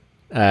version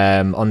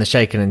on the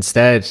Shaken and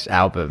Stirred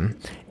album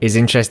is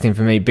interesting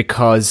for me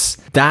because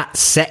that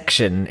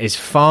section is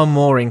far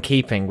more in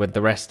keeping with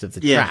the rest of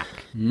the track.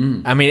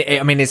 I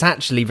mean, it's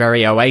actually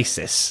very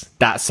Oasis,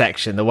 that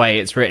section, the way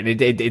it's written.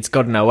 It's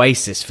got an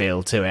Oasis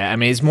feel to it. I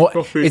mean, it's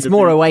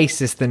more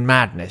Oasis than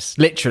Madness,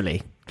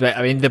 literally. But,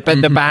 I mean, the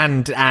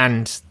band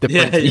and the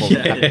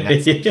principal having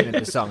that section in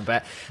the song,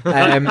 but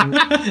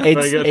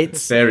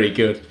it's very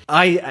good.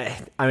 I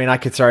mean, I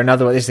could throw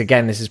another one. This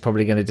is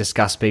probably going to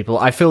disgust people.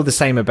 I feel the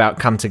same about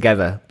 "Come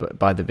Together"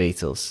 by the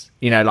Beatles.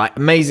 Like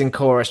amazing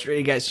chorus,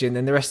 really gets you, and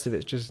then the rest of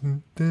it's just.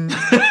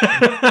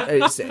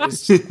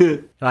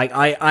 it's like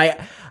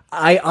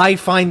I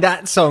find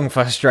that song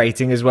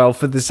frustrating as well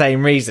for the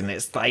same reason.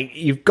 It's like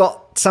you've got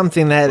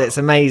something there that's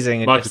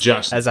amazing. Michael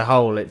Jackson, as a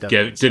whole, it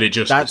doesn't. Did it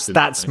just?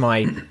 That's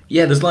my.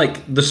 Yeah, there's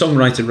like the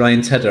songwriter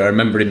Ryan Tedder. I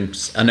remember him.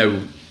 I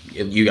know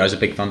you guys are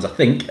big fans. I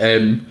think I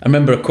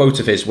remember a quote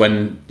of his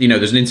when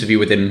there's an interview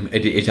with him.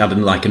 It had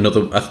like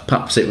another.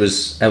 Perhaps it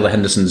was Ella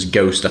Henderson's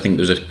Ghost. I think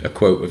there's a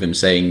quote of him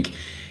saying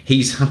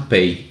he's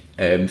happy.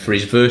 For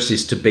his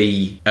verses to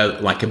be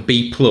like a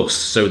B+,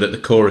 so that the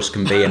chorus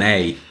can be an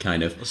A,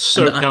 kind of.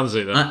 So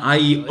canzy, though.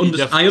 I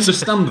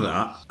understand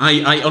that.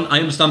 I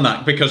understand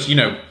that because you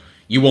do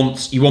want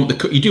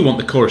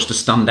the chorus to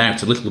stand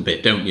out a little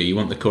bit, don't you? You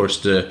want the chorus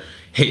to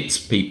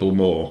hit people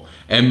more,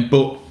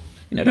 but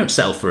don't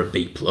settle for a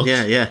B+.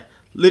 Yeah.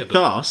 Live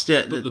fast,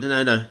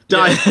 no.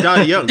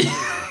 Die young.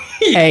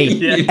 A, I'm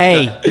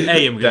going to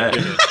give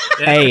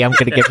it. I'm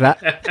going to give that.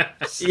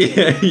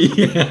 Yeah.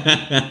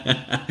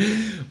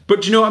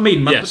 But do you know what I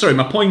mean? Sorry,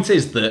 my point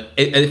is that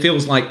it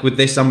feels like with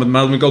this and with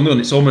Marilyn Golden,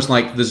 it's almost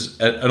like there's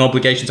an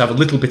obligation to have a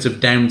little bit of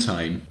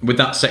downtime with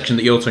that section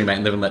that you're talking about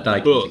in Live and Let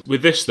Die. But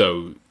with this,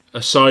 though,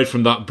 aside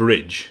from that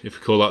bridge, if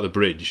we call that the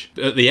bridge,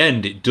 at the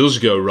end it does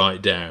go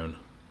right down,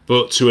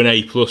 but to an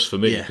A+ for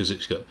me, because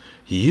it's got,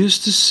 he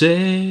used to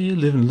say,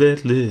 live and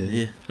let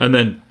live, and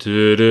then,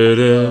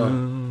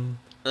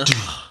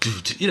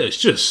 you know,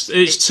 it's too.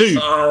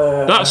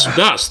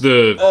 That's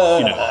the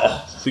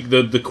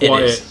the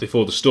quiet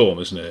before the storm,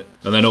 isn't it?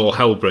 And then all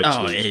hell breaks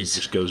loose. It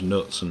just goes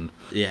nuts, and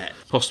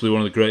possibly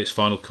one of the greatest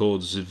final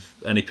chords of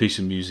any piece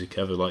of music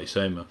ever, like you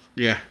say, Matt.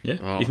 Yeah.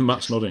 Even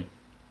Matt's nodding.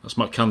 That's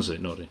Matt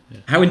Kanzit nodding. Yeah.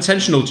 How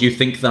intentional do you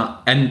think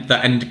that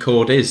end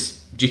chord is?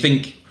 Do you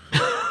think?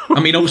 I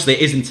mean, obviously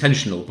it is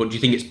intentional, but do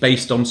you think it's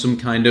based on some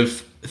kind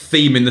of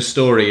theme in the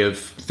story of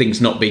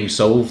things not being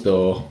solved,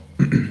 or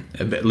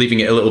leaving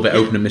it a little bit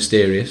open and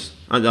mysterious?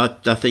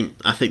 I think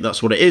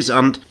that's what it is.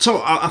 And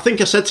Tom, I think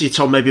I said to you,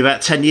 Tom, maybe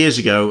about 10 years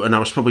ago, and I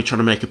was probably trying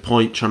to make a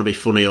point, trying to be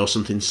funny or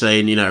something,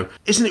 saying, you know,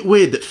 isn't it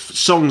weird that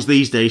songs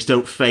these days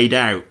don't fade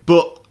out?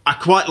 But I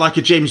quite like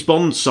a James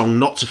Bond song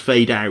not to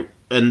fade out.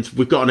 And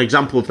we've got an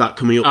example of that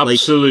coming up later.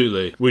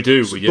 Absolutely. We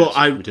do. We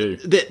do.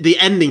 The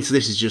ending to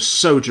this is just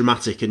so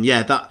dramatic. And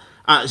that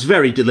it's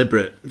very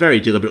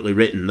deliberately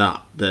written,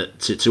 that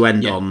to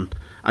end on.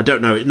 I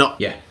don't know.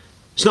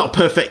 It's not a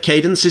perfect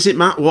cadence, is it,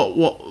 Matt? What,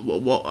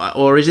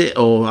 or is it?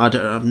 Or I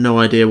have no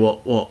idea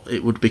what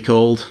it would be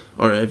called.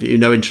 Or have you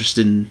no interest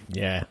in?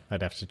 Yeah,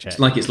 I'd have to check. It's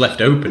like it's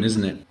left open,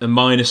 isn't it? A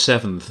minor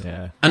seventh.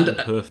 Yeah. And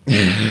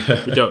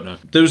we don't know.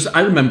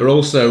 I remember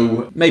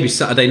also maybe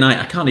Saturday night.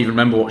 I can't even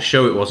remember what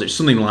show it was. It's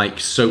something like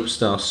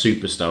Soapstar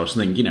Superstar or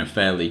something. You know,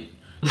 fairly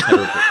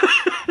terrible.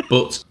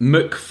 But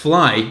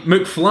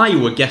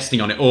McFly were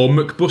guesting on it, or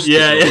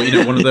McBusters, or, you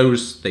know, one of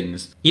those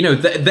things. You know,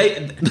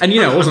 they and, you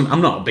know,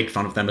 I'm not a big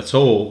fan of them at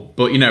all,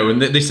 but, you know,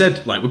 and they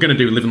said, like, we're going to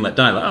do Live and Let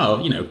Die. Like,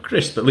 oh, you know,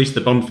 crisp, at least the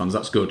Bond fans,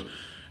 that's good.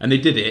 And they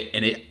did it,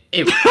 and it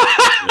was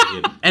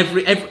brilliant.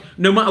 Every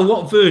no matter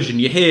what version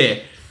you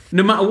hear,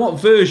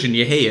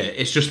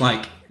 it's just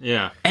like,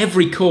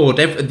 every chord,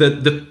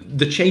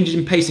 the changes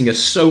in pacing are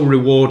so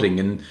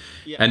rewarding,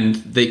 and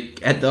they,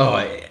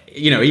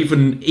 you know,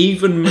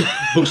 even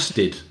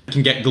Busted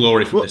can get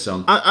glory from this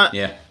song.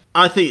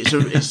 I think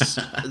it's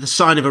the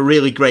sign of a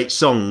really great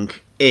song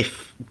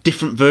if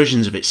different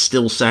versions of it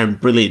still sound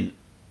brilliant.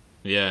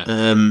 Yeah.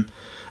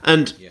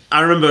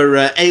 I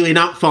remember Alien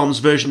Ant Farm's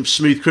version of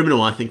Smooth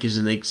Criminal, I think, is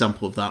an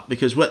example of that,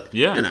 because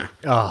you know,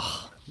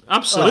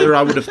 absolutely,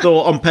 I would have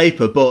thought on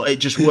paper, but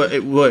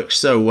it works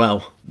so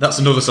well. That's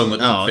another song that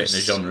doesn't fit in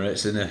a genre.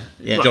 It's in a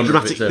genre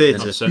dramatic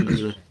theatre.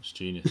 It's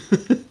genius.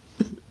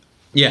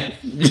 Yeah,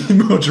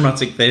 more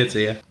dramatic theatre,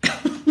 yeah.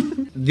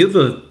 The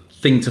other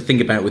thing to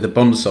think about with a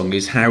Bond song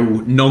is how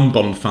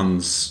non-Bond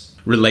fans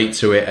relate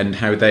to it and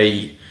how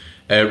they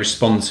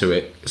respond to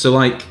it. So,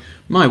 like,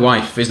 my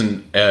wife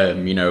isn't,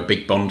 you know, a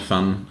big Bond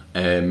fan,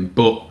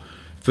 but,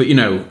 for, you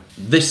know,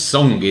 this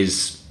song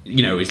is,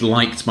 you know, is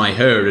liked by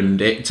her, and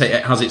it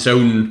has its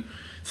own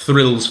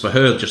thrills for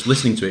her just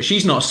listening to it.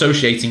 She's not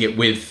associating it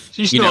with,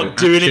 she's not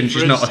doing action. It.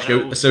 She's not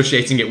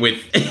associating it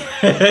with.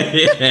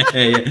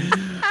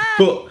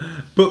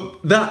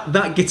 But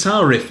that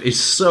guitar riff is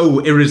so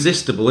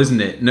irresistible, isn't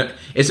it? No,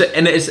 it's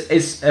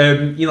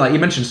you know, like you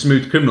mentioned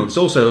Smooth Criminal. It's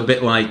also a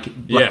bit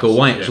like Black or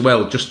White as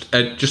well. Just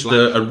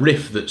a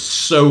riff that's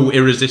so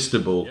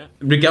irresistible,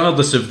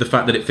 regardless of the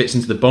fact that it fits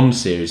into the Bond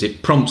series.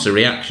 It prompts a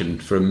reaction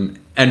from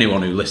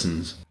anyone who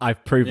listens.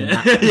 I've proven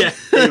that.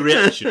 A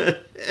reaction.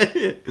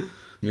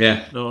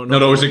 Yeah,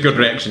 not always a good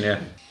reaction. Yeah,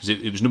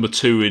 it was number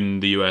 2 in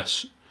the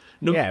US.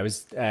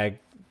 It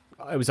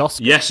was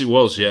Oscar. Yes, it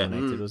was. Yeah,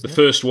 the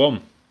first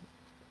one.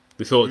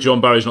 We thought John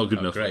Barry's not good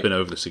enough. I've been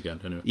over this again.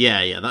 Anyway.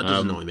 Yeah, that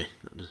does annoy me.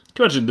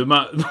 Can you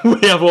imagine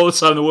we have all the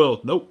time in the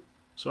world? Nope.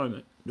 Sorry,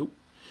 mate. Nope.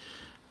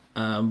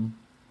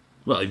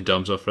 Well, even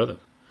Damn's Off Forever.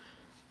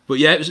 But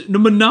yeah, it was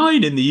number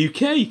 9 in the UK.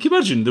 Can you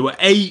imagine? There were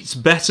 8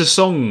 better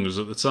songs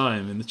at the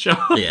time in the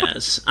chart. Yeah,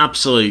 it's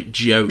absolute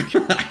joke.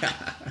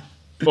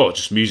 Well,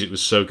 just music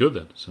was so good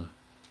then. So,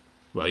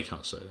 well, you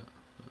can't say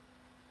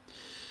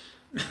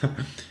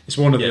that. It's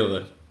one or the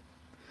other.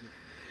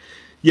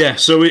 Yeah,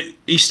 so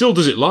he still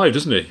does it live,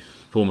 doesn't he,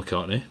 Paul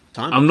McCartney?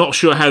 I'm not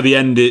sure how they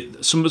end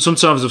it.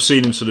 Sometimes I've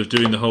seen him sort of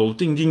doing the whole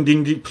ding, ding,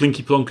 ding, ding,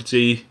 plinky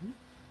plonkety,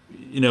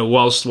 you know,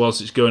 whilst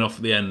it's going off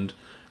at the end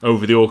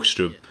over the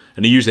orchestra.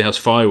 And he usually has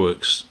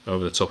fireworks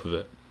over the top of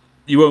it.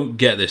 You won't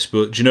get this,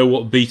 but do you know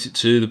what beat it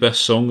to the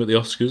best song at the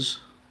Oscars?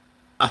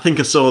 I think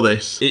I saw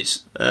this.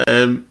 It's...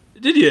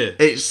 did you?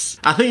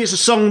 I think it's a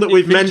song that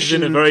we've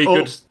mentioned. In a very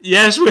good...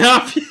 Yes, we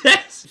have,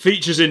 yes!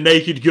 Features in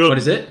Naked Gun. What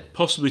is it?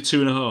 Possibly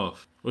 2.5.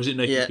 Or is it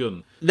Naked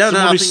Gun? No,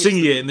 Somebody's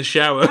singing it in the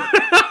shower.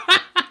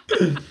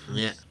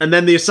 Yeah. And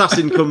then the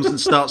assassin comes and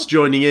starts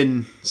joining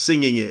in,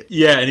 singing it.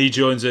 Yeah, and he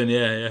joins in,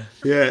 yeah.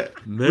 With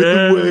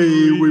the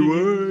way we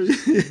were.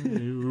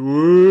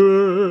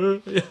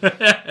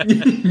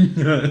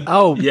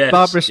 Oh, Yes,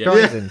 Barbara yeah.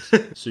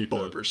 Streisand. Super.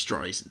 Barbara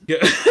Streisand.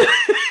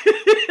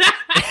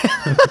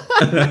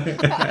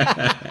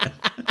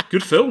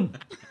 Good film.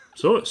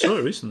 Saw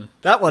it recently.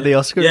 That won the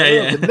Oscar. Yeah, as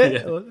well, yeah,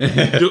 didn't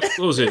it? Duck,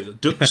 what was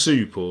it? Duck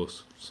soup or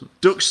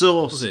Duck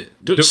sauce. was it?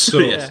 Duck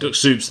sauce. Yeah, Duck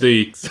soup's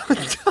the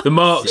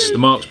Marx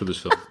Brothers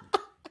film.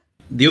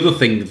 The other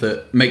thing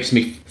that makes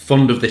me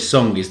fond of this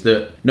song is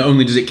that not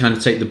only does it kind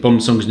of take the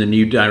Bond songs in a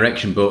new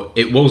direction, but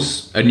it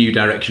was a new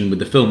direction with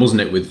the film,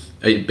 wasn't it? With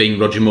it being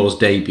Roger Moore's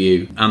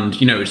debut, and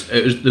there was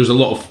a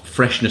lot of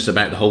freshness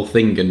about the whole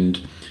thing,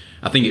 and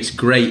I think it's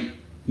great.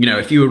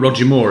 If you were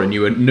Roger Moore and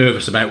you were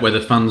nervous about whether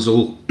fans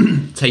will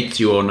take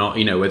to you or not,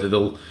 whether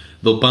they'll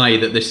buy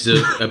that this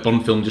is a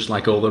Bond film just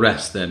like all the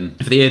rest, then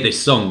if they hear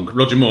this song,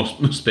 Roger Moore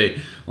must be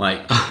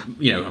like,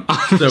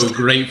 I'm so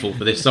grateful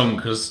for this song,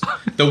 because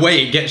the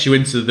way it gets you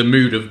into the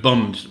mood of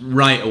Bond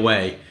right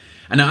away.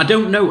 And I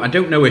don't know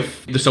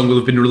if the song will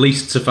have been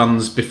released to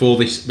fans before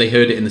they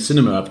heard it in the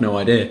cinema. I've no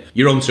idea.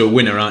 You're onto a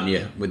winner, aren't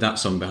you, with that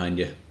song behind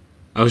you?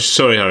 I was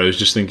sorry, Harry. I was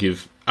just thinking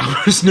of.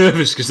 I was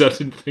nervous because I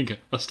didn't think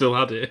I still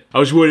had it. I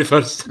was worried if I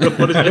still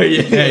wanted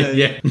it.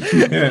 Yeah.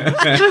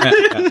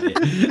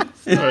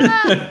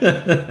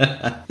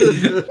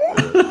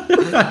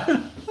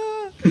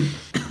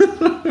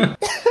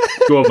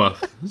 Go on,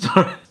 Matt.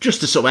 Sorry.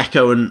 Just to sort of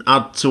echo and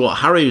add to what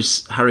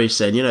Harry's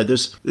saying,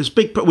 there's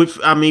big.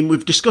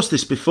 We've discussed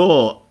this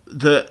before.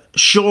 That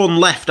Sean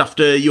left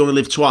after You Only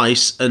Live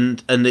Twice,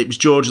 and it was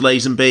George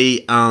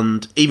Lazenby,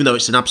 and even though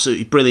it's an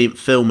absolutely brilliant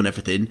film and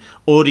everything,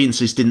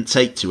 audiences didn't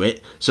take to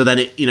it. So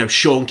then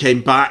Sean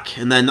came back,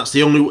 and then that's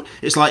the only.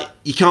 It's like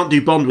you can't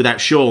do Bond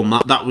without Sean.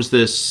 That was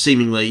the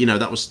seemingly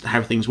that was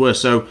how things were.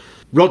 So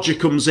Roger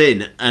comes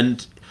in,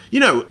 and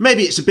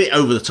maybe it's a bit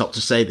over the top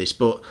to say this,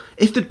 but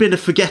if there'd been a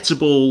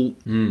forgettable.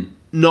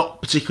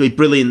 Not particularly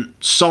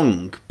brilliant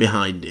song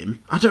behind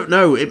him. I don't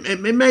know.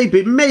 It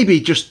maybe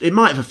just it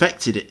might have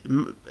affected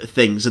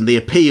things and the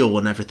appeal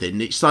and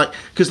everything. It's like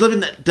because Live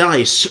and Let Die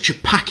is such a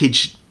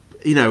package.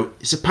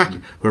 It's a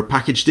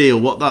package deal.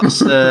 What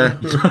that's is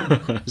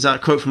that a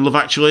quote from Love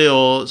Actually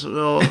or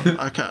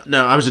I can't.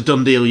 No, I was a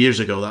done deal years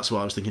ago. That's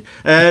what I was thinking.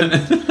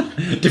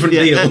 Different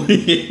deal.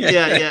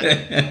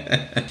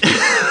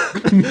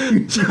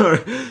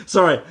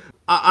 Sorry.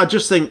 I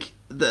just think.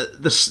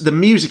 The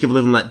music of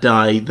Live and Let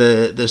Die,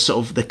 the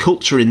sort of the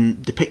culture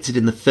depicted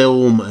in the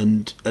film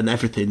and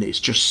everything,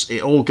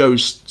 it all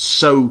goes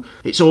so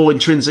it's all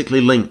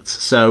intrinsically linked.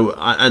 So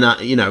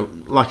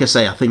like I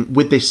say, I think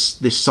with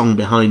this song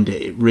behind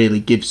it, it really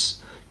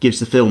gives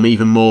the film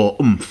even more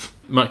oomph.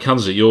 Matt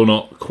Kansas, you're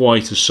not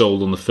quite as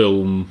sold on the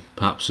film,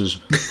 perhaps, as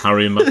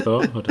Harry and Matt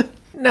are.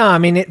 No, I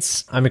mean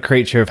I'm a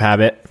creature of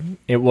habit.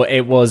 It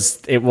was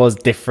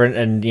different,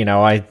 and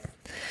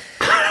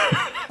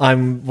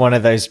I'm one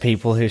of those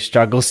people who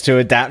struggles to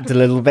adapt a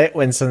little bit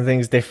when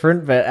something's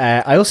different, but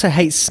I also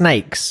hate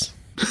snakes.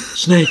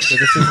 Snakes. So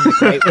this isn't a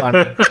great one.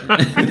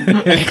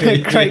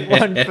 A great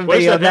one for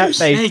me on that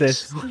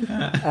basis. I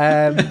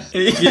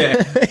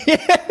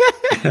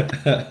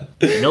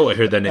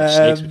heard that name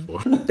snakes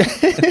before.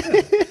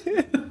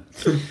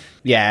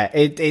 Yeah,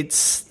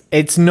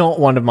 it's not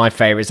one of my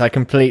favourites. I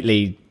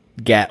completely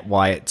get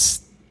why it's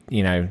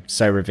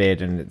so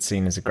revered and it's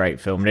seen as a great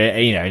film. It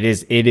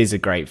is a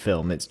great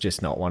film. It's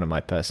just not one of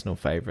my personal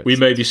favourites. We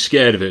may be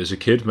scared of it as a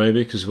kid,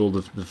 maybe because of all the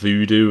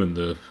voodoo and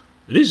it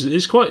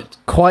is quite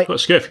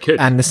scary for kids.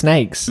 And the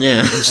snakes.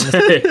 Yeah.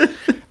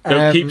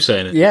 Don't keep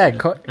saying it. Yeah,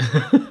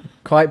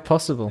 quite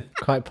possible.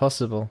 Quite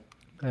possible.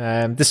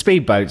 The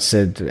speedboats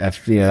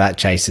that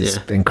chase is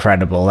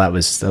incredible. I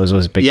was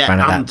always a big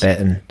fan of that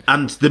bit,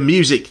 and the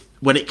music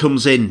when it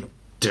comes in,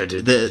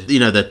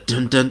 the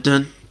dun dun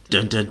dun.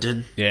 Dun, dun,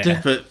 dun.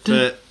 Yeah.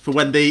 For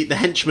when the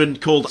henchman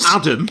called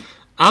Adam,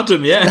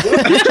 yeah,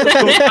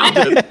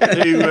 Adam,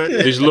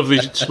 his lovely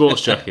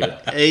sports jacket.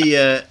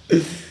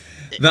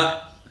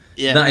 That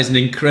is an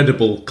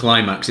incredible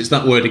climax. It's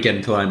that word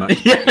again,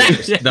 climax.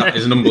 That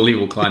is an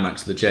unbelievable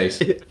climax to the chase.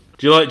 Do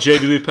you like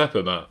J.B. Blue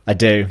Pepper, Matt? I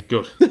do.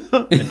 Good.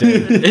 I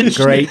do.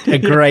 A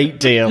great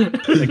deal.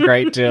 A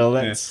great deal.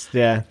 That's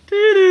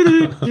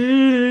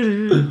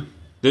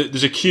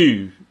There's a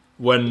cue.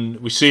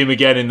 When we see him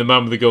again in The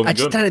Man with the Golden Gun. I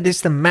just don't know, this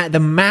the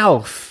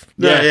mouth.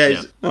 Yeah.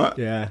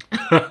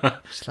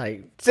 It's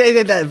like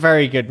that's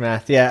very good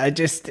math. Yeah,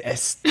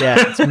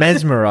 it's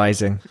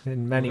mesmerizing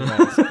in many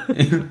ways.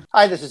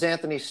 Hi, this is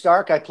Anthony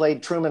Stark. I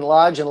played Truman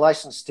Lodge in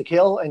License to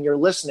Kill, and you're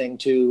listening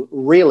to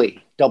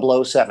Really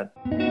 007.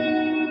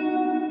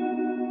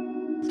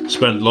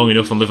 Spent long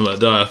enough on Live and Let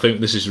Die. I think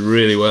this is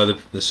really where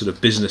the sort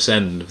of business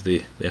end of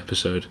the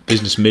episode,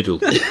 business middle,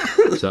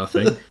 is that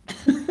thing.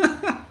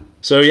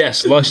 So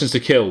yes, License to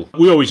Kill.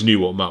 We always knew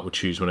what Matt would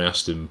choose when I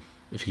asked him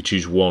if he could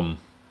choose one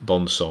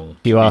Bond song.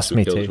 You asked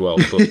me to. As well,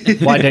 but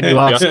why don't you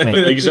ask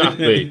me?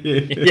 Exactly.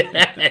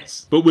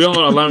 Yes. But we are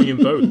allowing him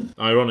both.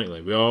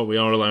 Ironically, we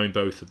are allowing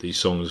both of these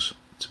songs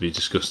to be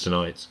discussed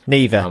tonight.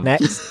 Neither.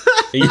 Next. So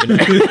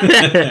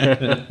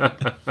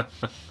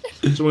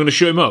we're going to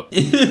shut him up.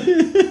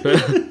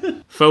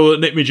 Fellow that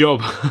nicked me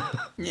job.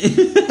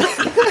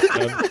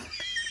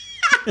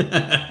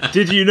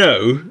 Did you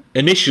know,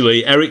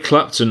 initially, Eric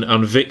Clapton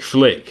and Vic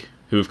Flick,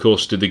 who of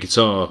course did the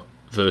guitar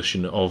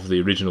version of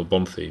the original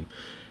Bond theme,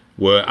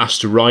 were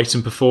asked to write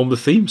and perform the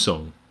theme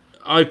song?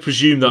 I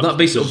presume that... Would that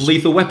be sort of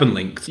Lethal Weapon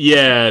linked?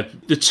 Yeah.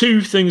 The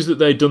two things that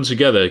they'd done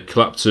together,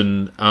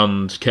 Clapton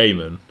and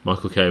Kamen,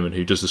 Michael Kamen,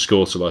 who does the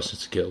score to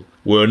License to Kill,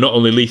 were not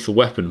only Lethal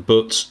Weapon,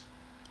 but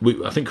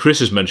I think Chris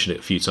has mentioned it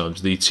a few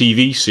times, the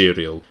TV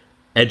serial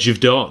Edge of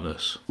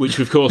Darkness, which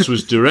of course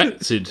was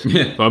directed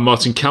by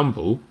Martin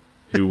Campbell,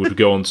 who would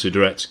go on to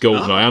direct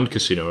GoldenEye and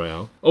Casino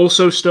Royale,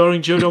 also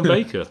starring Joe Don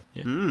Baker.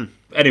 Yeah.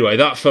 Anyway,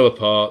 that fell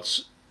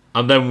apart,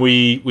 and then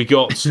we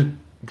got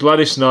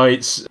Gladys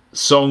Knight's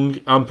song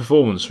and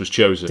performance was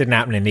chosen. Didn't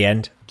happen in the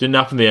end. Didn't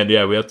happen in the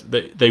end, yeah.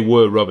 They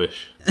were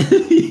rubbish.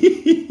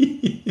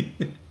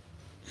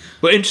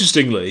 But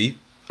interestingly,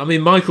 I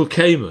mean, Michael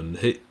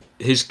Kamen,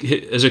 his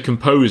as a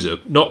composer,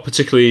 not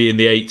particularly in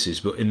the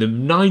 80s, but in the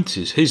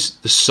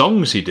 90s, the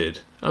songs he did.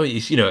 I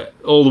mean,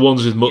 all the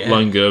ones with Mutt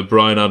Lange,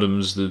 Bryan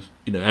Adams,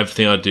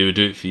 Everything I Do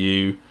It For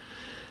You,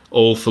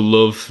 All for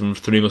Love from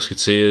Three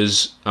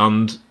Musketeers,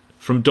 and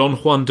from Don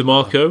Juan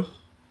DeMarco,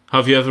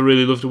 Have You Ever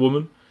Really Loved a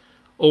Woman?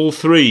 All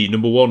three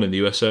 #1 in the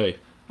USA.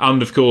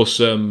 And, of course,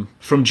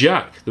 from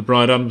Jack, the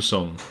Bryan Adams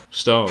song,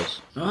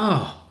 Stars.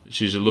 Oh.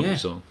 Which is a lovely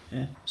song.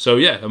 Yeah. So,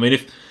 yeah, I mean,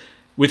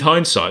 with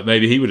hindsight,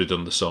 maybe he would have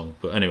done the song.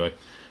 But anyway,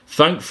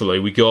 thankfully,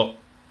 we got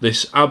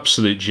this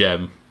absolute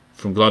gem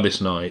from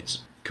Gladys Knight,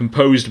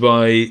 composed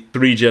by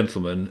three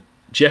gentlemen.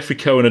 Jeffrey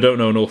Cohen, I don't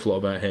know an awful lot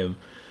about him.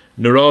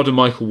 Narada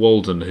Michael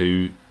Walden,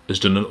 who has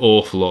done an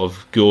awful lot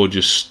of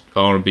gorgeous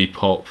R&B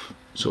pop,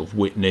 sort of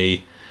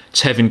Whitney.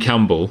 Tevin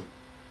Campbell,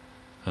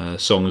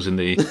 songs in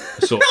the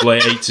sort of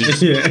late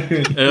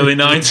 80s, early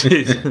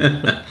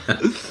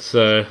 90s.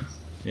 So,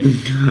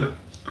 yeah.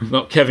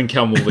 Not Kevin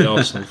Campbell,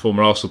 the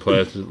former Arsenal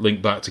player, to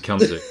link back to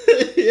Kansas.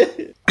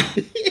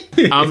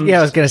 I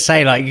was going to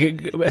say,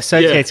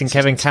 associating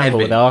Kevin Campbell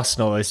with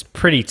Arsenal is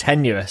pretty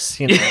tenuous.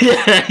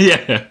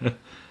 Yeah.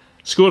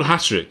 Scored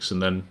hat-tricks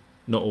and then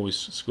not always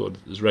scored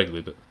as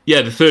regularly. But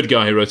yeah, the third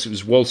guy who wrote it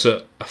was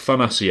Walter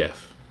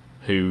Afanasieff,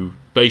 who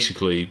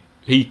basically,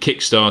 he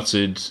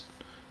kick-started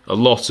a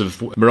lot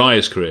of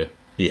Mariah's career.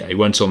 Yeah, he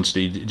went on to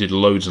he did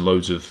loads and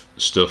loads of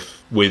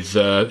stuff with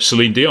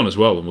Celine Dion as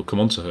well, and we'll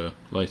come on to her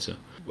later.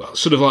 Well,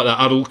 sort of like that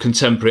adult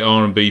contemporary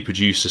R&B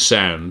producer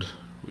sound,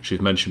 which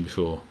we've mentioned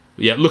before.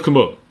 But yeah, look them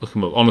up,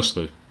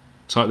 honestly.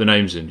 Type the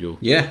names in, you'll...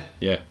 Yeah,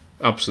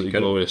 absolutely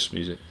glorious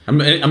music.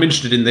 I'm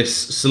interested in this.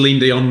 Celine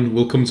Dion,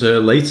 we'll come to her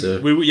later.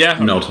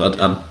 No,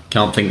 I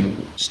can't think...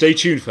 Stay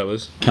tuned,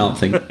 fellas. Can't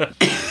think.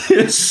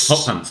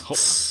 Hot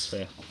pants.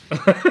 Yeah.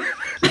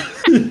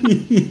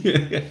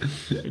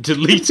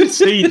 Deleted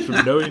scene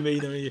from Knowing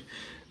Me.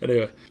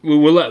 Anyway,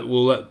 we'll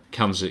let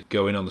Kanzik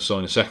go in on the song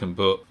in a second,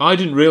 but I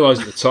didn't realise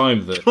at the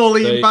time that...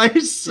 Calling him by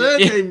his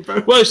surname,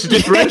 bro. Well, it's to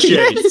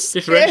differentiate.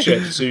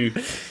 Differentiate to...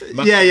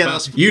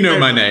 That's... You know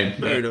my name.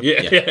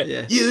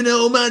 Yeah. You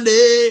know my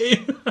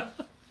name.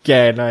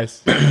 Yeah, nice.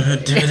 They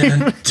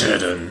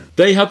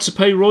had to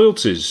pay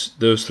royalties,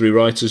 those three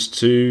writers,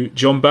 to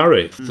John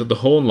Barry for the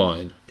horn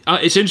line.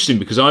 It's interesting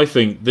because I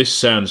think this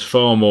sounds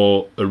far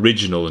more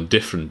original and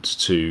different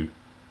to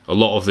a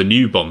lot of the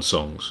new Bond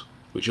songs,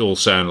 which all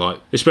sound like,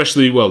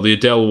 especially, the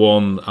Adele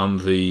one and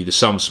the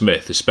Sam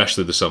Smith,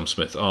 especially the Sam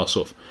Smith, are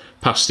sort of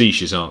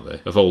pastiches, aren't they,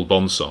 of old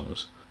Bond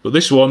songs. But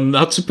this one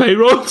had to pay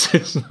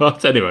royalties.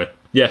 Anyway,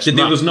 yes. Did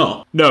the others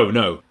not?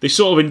 No. They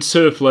sort of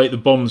interpolate the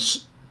Bond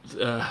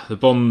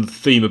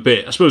theme a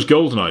bit. I suppose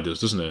GoldenEye does,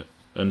 doesn't it?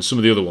 And some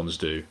of the other ones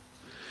do.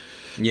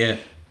 Yeah.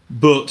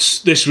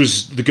 But this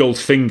was the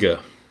Goldfinger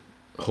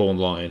horn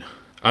line.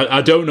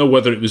 I don't know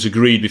whether it was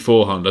agreed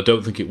beforehand. I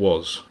don't think it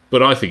was.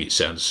 But I think it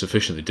sounds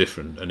sufficiently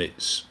different, and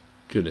it's,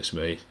 goodness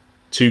me,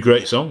 two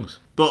great songs.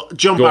 But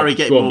John Barry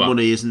getting more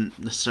money isn't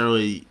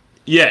necessarily...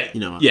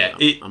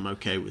 I'm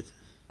okay with.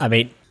 I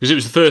mean... Because it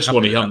was the first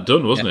one he hadn't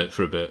done, wasn't it,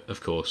 for a bit,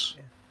 of course,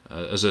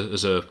 as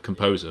a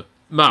composer.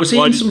 Matt, was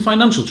he in some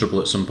financial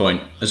trouble at some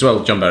point as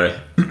well, John Barry?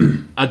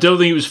 I don't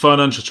think it was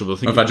financial trouble. I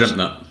think I dreamt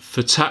that.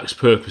 For tax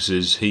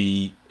purposes,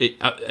 this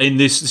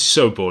is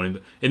so boring,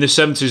 but in the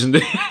 70s and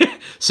the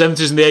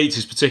 70s and the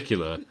 80s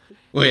particular,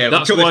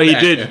 that's why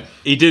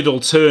he did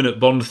alternate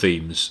Bond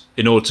themes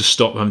in order to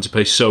stop having to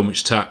pay so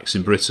much tax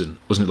in Britain.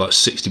 Wasn't it like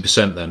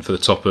 60% then for the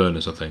top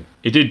earners, I think?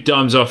 He did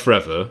Diamonds Are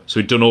Forever, so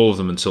he'd done all of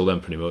them until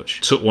then pretty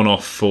much. Took one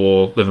off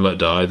for Live and Let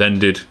Die, then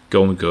did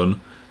Golden Gun,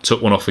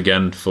 took one off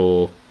again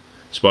for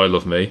Spy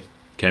Love Me,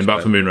 came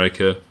back for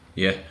Moonraker,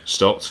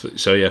 stopped.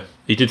 So yeah,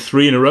 he did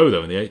 3 in a row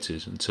though in the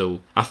 80s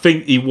until I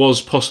think he was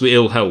possibly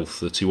ill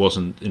health that he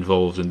wasn't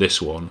involved in this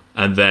one,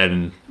 and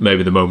then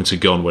maybe the moment had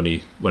gone when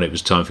it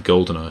was time for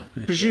GoldenEye.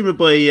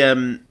 Presumably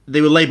they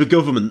were Labour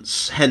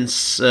governments,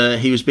 hence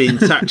he was being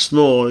taxed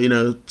more,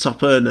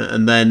 top earner,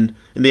 and then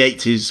in the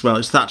 80s,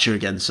 it's Thatcher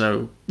again.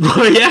 So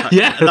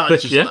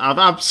that's just, I've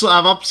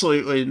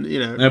absolutely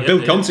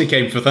Bill Conti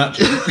came for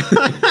Thatcher.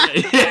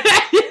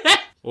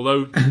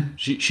 Although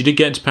she did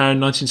get into power in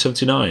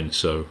 1979,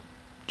 so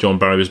John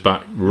Barry was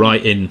back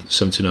right in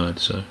 79.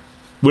 So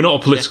we're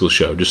not a political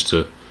show, just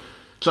to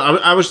So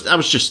I was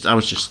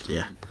just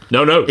yeah.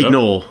 No.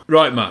 Ignore.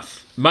 Right, Matt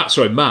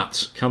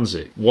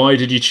Kanzik. Why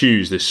did you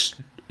choose this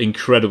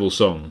incredible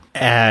song?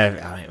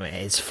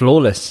 It's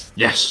flawless.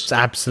 Yes. It's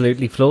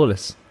absolutely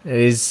flawless. It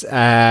is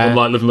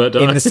Unlike Live and Let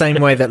Die. in the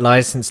same way that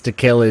License to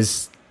Kill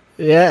is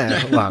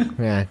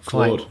quite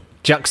Flawed.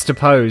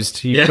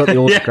 juxtaposed. You've got the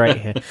order great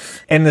here.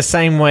 In the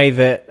same way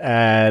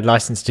that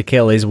License to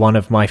Kill is one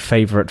of my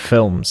favourite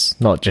films,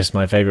 not just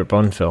my favourite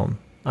Bond film.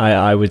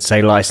 I would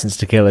say License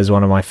to Kill is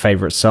one of my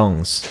favourite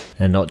songs,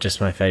 and not just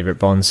my favourite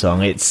Bond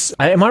song.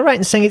 Am I right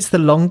in saying it's the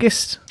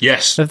longest?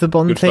 Yes. Of the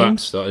Bond Good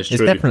themes? facts, that is It's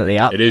true. definitely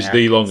up It is there.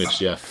 the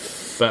longest, yeah.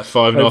 About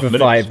 5.5 minutes. Over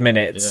 5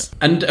 minutes.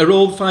 And are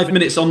all 5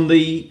 minutes on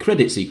the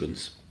credit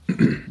sequence?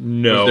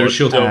 No, Is there a I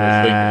short-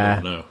 don't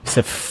think no. It's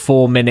a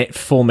 4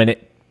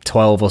 minute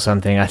 12 or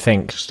something, I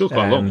think. Still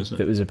quite long, isn't it?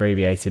 That was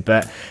abbreviated,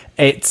 but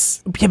but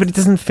it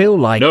doesn't feel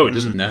like No, it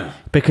doesn't. No.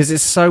 because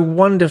it's so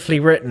wonderfully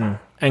written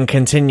and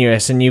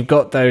continuous, and you've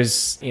got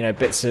those,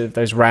 bits of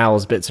those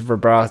rows, bits of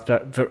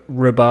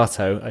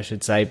rubato, I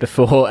should say,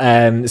 before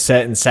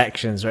certain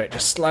sections where it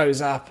just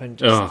slows up and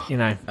just,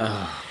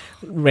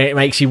 it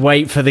makes you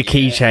wait for the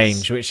key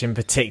change, which in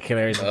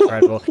particular is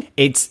incredible.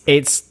 It's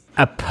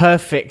a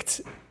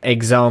perfect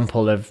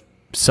example of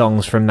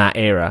songs from that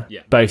era,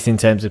 both in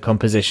terms of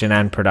composition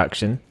and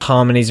production.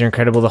 Harmonies are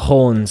incredible. The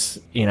horns,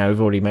 we've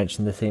already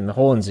mentioned the theme. The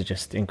horns are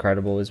just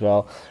incredible as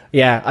well.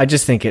 Yeah, I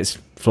just think it's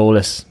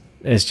flawless.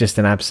 It's just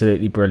an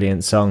absolutely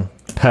brilliant song.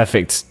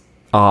 Perfect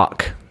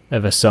arc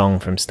of a song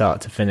from start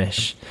to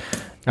finish.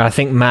 And I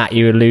think, Matt,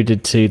 you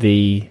alluded to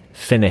the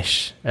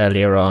finish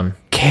earlier on.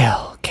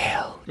 Kill.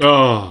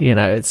 Oh.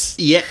 It's...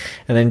 Yeah.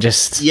 And then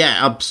just...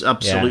 Yeah,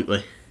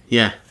 absolutely.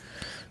 Yeah.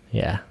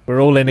 Yeah. We're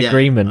all in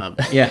agreement.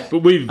 Yeah. But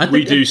we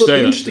do say the that.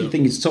 interesting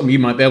thing is, Tom, you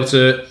might be able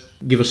to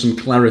give us some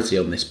clarity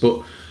on this,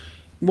 but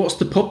what's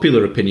the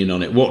popular opinion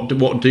on it? What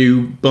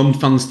do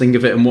Bond fans think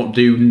of it, and what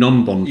do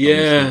non-Bond fans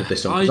think of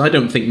this song? 'Cause I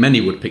don't think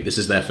many would pick this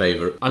as their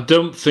favourite. I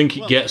don't think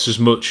it gets as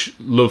much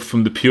love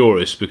from the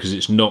purists because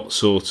it's not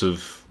sort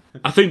of...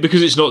 I think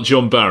because it's not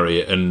John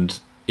Barry and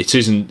it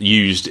isn't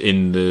used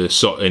in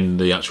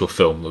the actual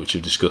film, which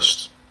we've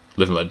discussed.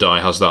 Live and Let Die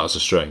has that as a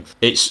strength.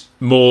 It's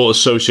more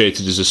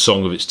associated as a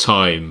song of its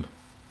time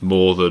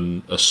more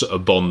than a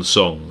Bond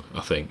song,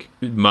 I think.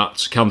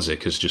 Matt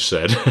Kanzik has just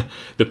said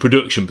the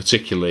production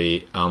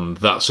particularly, and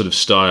that sort of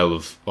style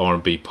of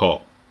R&B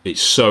pop,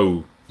 it's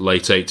so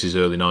late 80s,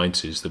 early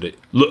 90s that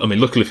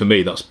luckily for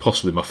me, that's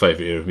possibly my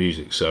favourite era of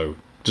music, so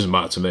it doesn't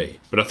matter to me.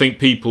 But I think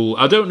people,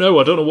 I don't know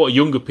what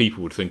younger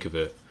people would think of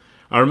it.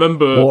 I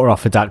remember... Water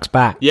off a duck's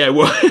back. Yeah,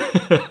 well...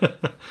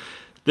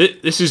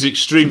 This is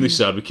extremely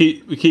sad. We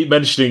keep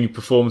mentioning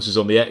performances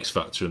on the X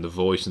Factor and The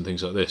Voice and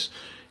things like this.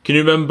 Can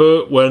you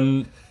remember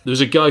when there was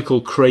a guy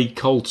called Craig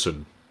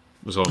Colton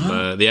was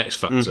on the X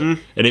Factor,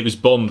 and it was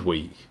Bond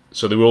week,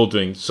 so they were all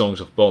doing songs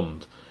off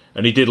Bond,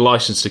 and he did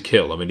License to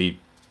Kill.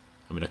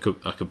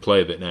 I could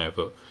play a bit now,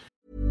 but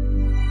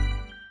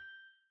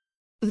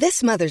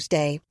This Mother's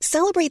Day,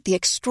 celebrate the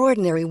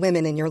extraordinary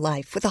women in your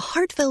life with a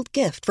heartfelt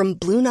gift from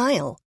Blue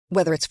Nile.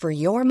 Whether it's for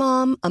your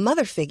mom, a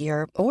mother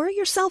figure, or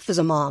yourself as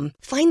a mom,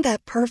 find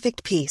that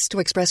perfect piece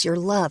to express your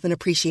love and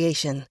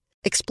appreciation.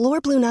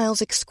 Explore Blue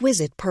Nile's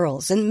exquisite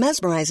pearls and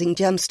mesmerizing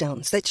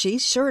gemstones that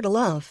she's sure to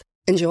love.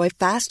 Enjoy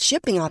fast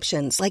shipping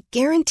options like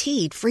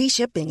guaranteed free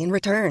shipping and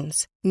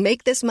returns.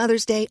 Make this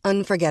Mother's Day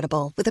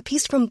unforgettable with a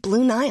piece from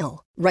Blue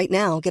Nile. Right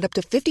now, get up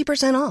to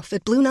 50% off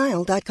at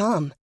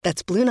BlueNile.com.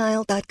 That's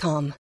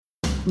BlueNile.com.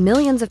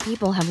 Millions of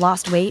people have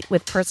lost weight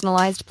with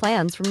personalized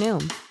plans from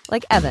Noom.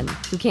 Like Evan,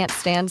 who can't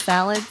stand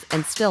salads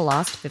and still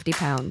lost 50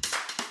 pounds.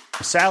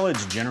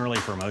 Salads generally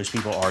for most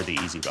people are the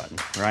easy button,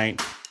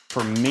 right?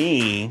 For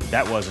me,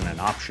 that wasn't an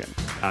option.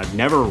 I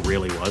never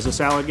really was a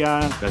salad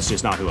guy. That's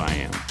just not who I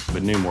am.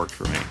 But Noom worked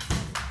for me.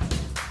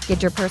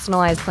 Get your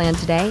personalized plan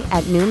today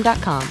at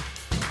Noom.com.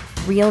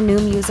 Real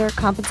Noom user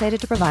compensated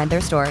to provide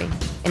their story.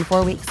 In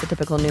 4 weeks, the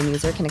typical Noom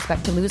user can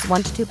expect to lose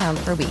 1 to 2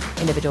 pounds per week.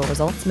 Individual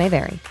results may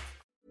vary.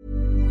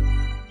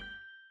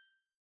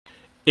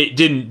 it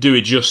didn't do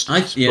it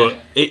justice. But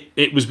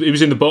it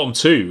was in the bottom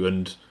two,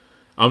 and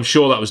I'm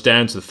sure that was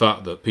down to the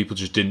fact that people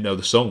just didn't know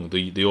the song.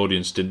 The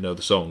audience didn't know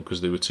the song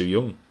because they were too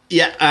young.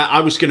 Yeah,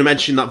 I was going to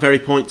mention that very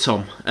point,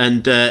 Tom,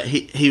 and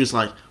he was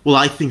like, "Well,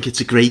 I think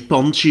it's a great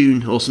Bond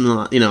tune," or something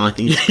like that. I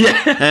think.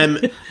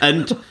 Yeah.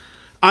 And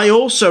I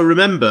also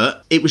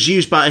remember it was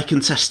used by a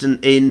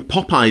contestant in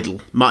Pop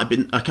Idol. I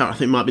think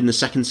it might have been the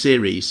second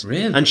series.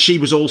 Really? And she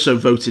was also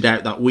voted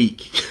out that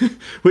week,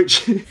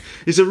 which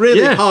is a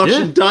really harsh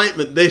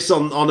indictment. This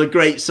on a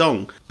great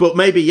song, but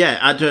maybe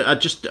I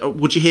just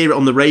would you hear it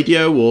on the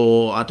radio,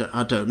 or I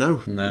don't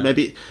know. No.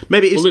 Maybe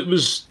it's, Well, it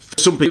was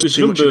something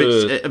too much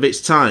of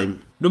its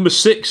time. Number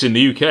 6 in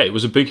the UK. It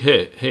was a big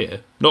hit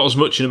here. Not as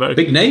much in America.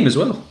 Big name as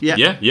well.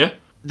 Yeah.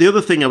 The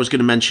other thing I was going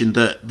to mention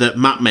that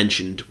Matt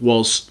mentioned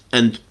was,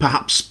 and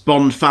perhaps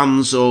Bond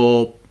fans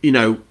or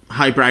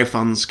highbrow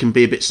fans can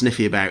be a bit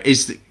sniffy about,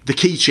 is the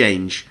key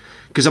change.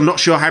 because I'm not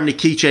sure how many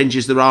key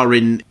changes there are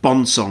in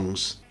Bond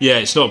songs. Yeah,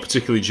 it's not a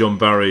particularly John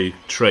Barry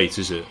trait,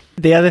 is it?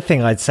 The other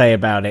thing I'd say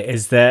about it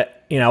is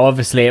that,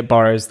 obviously it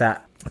borrows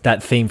that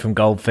theme from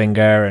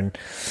Goldfinger, and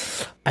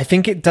I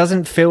think it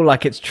doesn't feel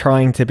like it's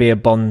trying to be a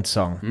Bond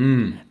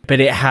song,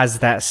 but it has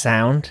that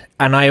sound.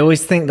 And I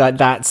always think that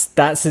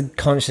that's a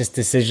conscious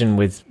decision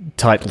with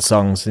title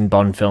songs in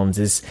Bond films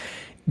is,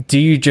 do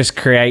you just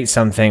create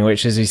something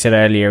which, as we said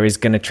earlier, is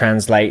going to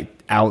translate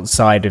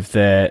outside of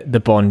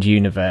the Bond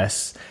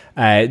universe?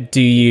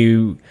 Do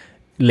you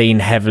lean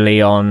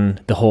heavily on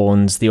the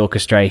horns, the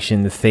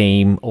orchestration, the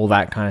theme, all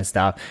that kind of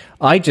stuff?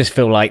 I just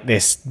feel like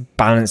this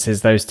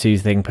balances those two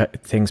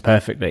things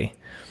perfectly.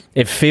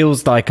 It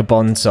feels like a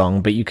Bond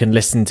song, but you can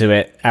listen to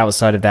it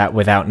outside of that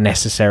without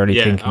necessarily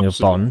thinking of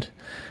Bond.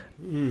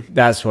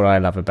 That's what I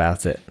love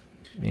about it.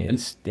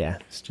 It's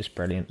just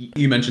brilliant.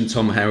 You mentioned,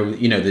 Tom, how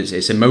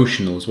it's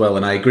emotional as well,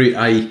 and I agree.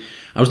 I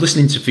was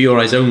listening to For Your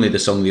Eyes Only, the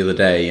song, the other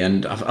day,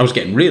 and I was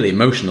getting really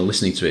emotional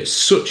listening to it. It's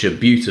such a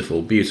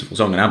beautiful, beautiful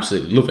song, and I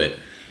absolutely love it.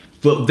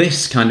 But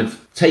this kind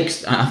of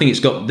takes, I think it's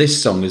got,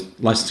 this song,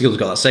 License to Kill, has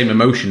got that same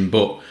emotion,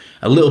 but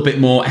a little bit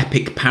more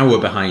epic power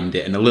behind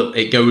it, and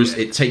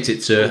it takes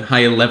it to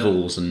higher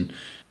levels, and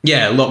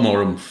a lot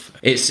more oomph.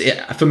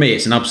 For me,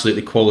 it's an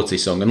absolutely quality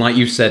song, and like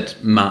you said,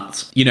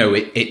 Matt,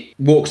 it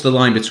walks the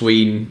line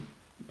between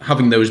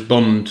having those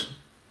Bond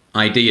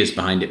ideas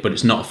behind it, but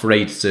it's not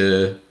afraid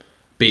to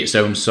be its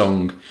own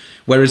song.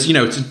 Whereas,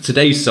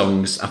 today's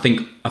songs, I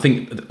think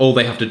all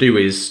they have to do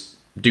is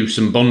do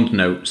some Bond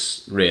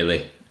notes,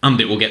 really, and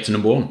it will get to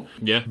number one.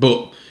 Yeah.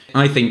 But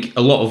I think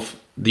a lot of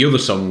the other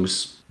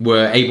songs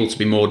were able to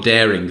be more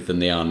daring than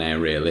they are now,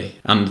 really.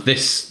 And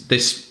this,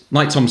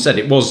 like Tom said,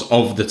 it was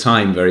of the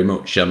time very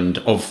much, and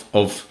of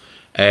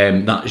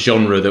that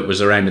genre that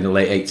was around in the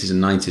late 80s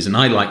and 90s, and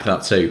I like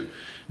that too.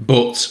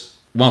 But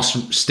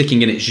whilst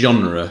sticking in its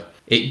genre,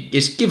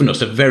 it's given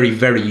us a very,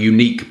 very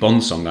unique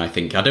Bond song, I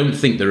think. I don't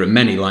think there are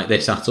many like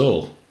this at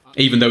all.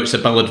 Even though it's a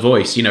ballad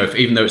voice,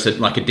 even though it's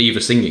like a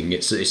diva singing,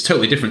 it's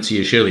totally different to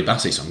your Shirley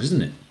Bassey songs,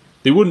 isn't it?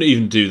 They wouldn't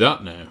even do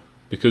that now,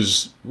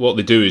 because what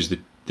they do is they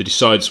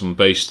decide someone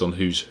based on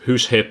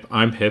who's hip,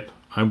 I'm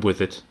with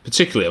it.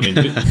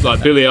 Particularly,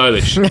 like Billie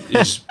Eilish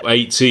is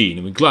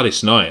 18.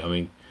 Gladys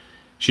Knight,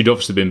 she'd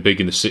obviously been big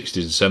in the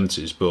 60s and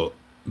 70s, but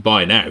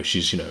by now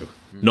she's, she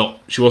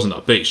wasn't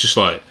that big. It's just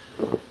like,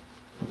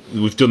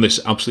 we've done this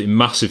absolutely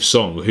massive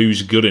song,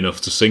 who's good enough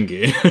to sing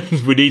it?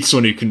 We need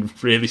someone who can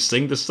really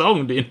sing the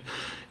song. A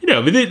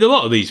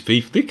lot of these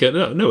people, they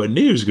can't nowhere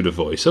near as good a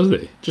voice, have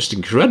they? Just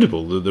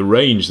incredible, the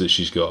range that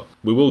she's got.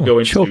 We will go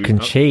into... Chalk and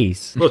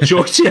cheese. Well,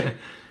 chalk, yeah.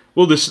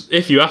 Well,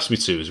 if you ask me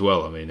to as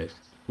well,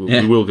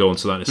 we will go on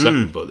to that in a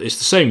second, but it's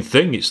the same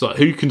thing. It's like,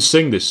 who can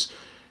sing this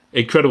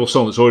incredible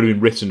song that's already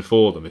been written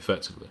for them,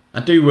 effectively?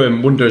 I do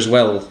wonder as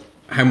well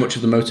how much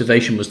of the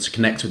motivation was to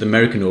connect with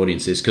American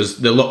audiences, because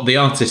the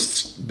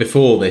artists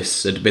before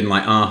this had been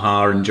like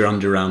a-ha and Duran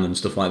Duran and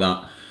stuff like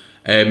that.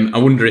 I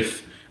wonder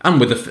if, and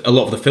with a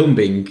lot of the film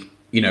being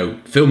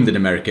filmed in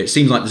America, it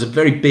seems like there's a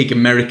very big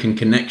American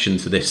connection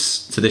to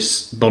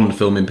this Bond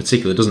film in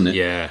particular, doesn't it?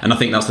 Yeah. And I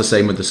think that's the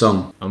same with the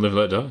song. I'll never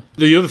let it die.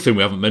 The other thing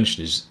we haven't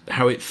mentioned is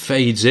how it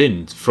fades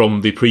in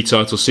from the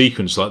pre-title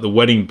sequence, like the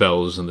wedding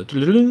bells and the...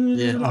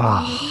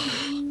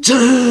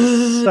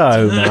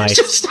 So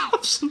nice.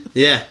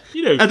 Yeah.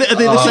 Are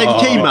they the same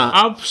key, Matt?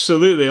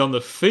 Absolutely on the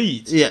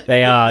feet. Yeah.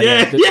 They are,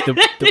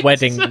 the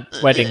wedding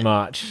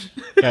march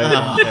goes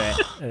into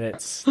it, and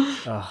it's...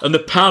 And the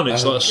pan,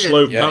 it's like a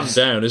slow pan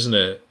down, isn't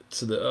it?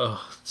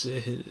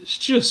 It's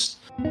just...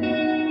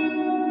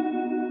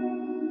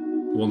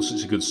 Once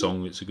it's a good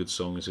song, it's a good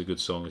song, it's a good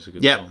song, it's a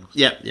good song.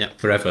 Yeah.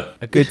 Forever.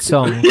 A good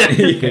song.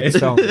 Good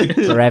song.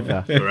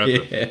 Forever.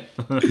 Yeah.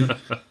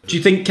 Do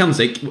you think,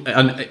 Kanzik,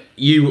 and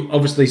you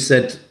obviously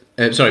said...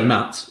 sorry,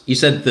 Matt, you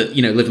said that,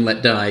 Live and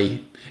Let Die...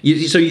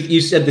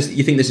 You said this.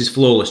 You think this is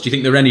flawless. Do you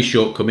think there are any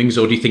shortcomings,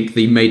 or do you think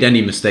they made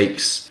any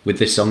mistakes with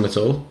this song at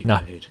all? No.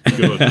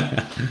 Good.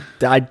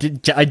 I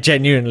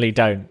genuinely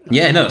don't.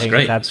 Yeah, no, that's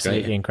great. It's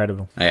absolutely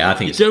incredible. I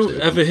think you don't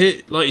ever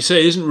hit, like you say,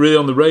 it isn't really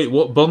on the radio.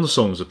 What Bond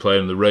songs are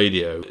playing on the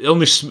radio?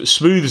 Only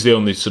Smooth is the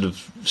only sort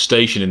of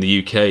station in the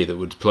UK that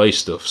would play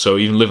stuff. So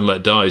even Live and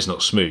Let Die is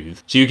not Smooth.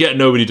 So you get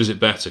Nobody Does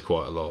It Better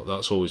quite a lot.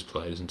 That's always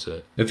played, isn't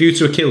it? A View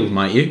to a Kill,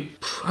 might you?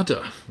 I'm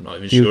not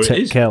even sure it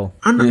is. Kill.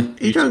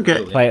 You don't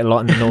get... Play it a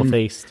lot in the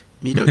northeast.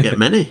 You don't get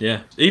many.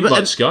 Yeah, even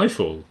like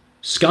Skyfall.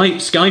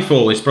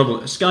 Skyfall is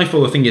probably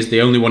Skyfall. I think is the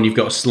only one you've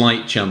got a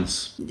slight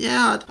chance.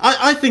 Yeah,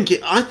 I think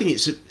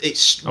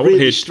it's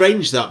really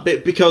strange that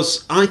bit,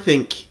 because I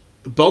think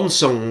Bond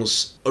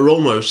songs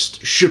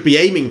should be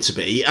aiming to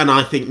be, and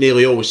I think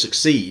nearly always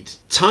succeed,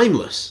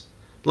 timeless.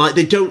 Like,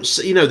 they don't,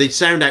 they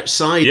sound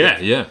outside.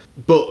 Yeah.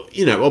 But,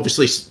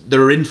 obviously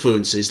there are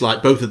influences,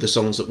 like both of the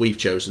songs that we've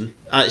chosen.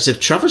 It's a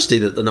travesty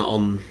that they're not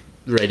on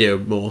the radio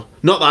more.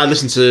 Not that I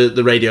listen to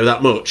the radio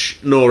that much,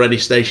 nor any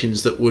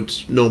stations that would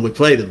normally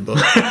play them, but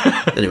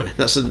anyway,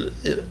 that's...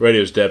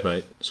 Radio's dead,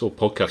 mate. It's all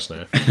podcast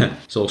now.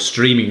 It's all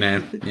streaming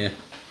now, yeah.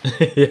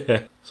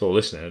 Yeah. It's all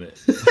listening,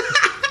 isn't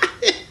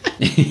it?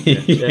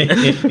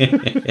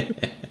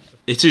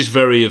 It is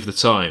very of the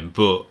time,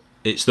 but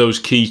it's those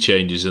key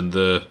changes and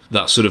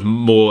that sort of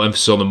more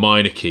emphasis on the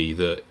minor key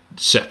that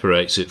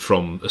separates it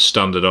from a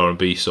standard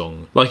R&B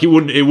song. Like it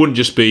wouldn't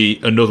just be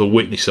another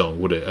Whitney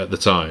song, would it? At the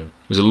time,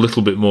 there's a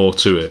little bit more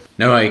to it.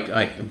 No,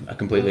 I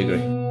completely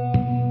agree.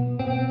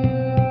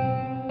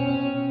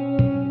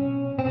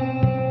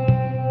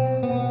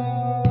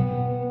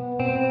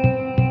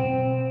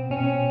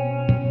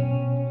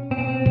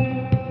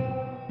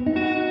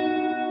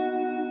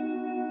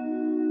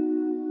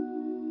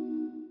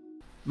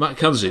 Matt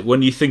Kansy,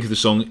 when you think of the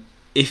song,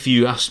 If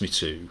You Asked Me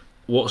To,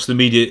 what's the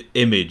immediate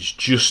image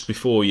just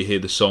before you hear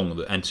the song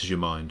that enters your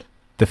mind?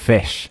 The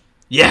fish.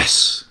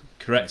 Yes!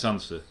 Correct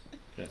answer.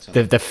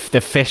 The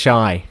fish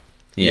eye.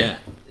 Yeah.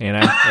 You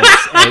know,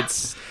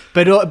 it's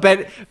but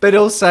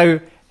also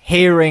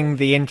hearing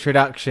the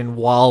introduction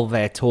while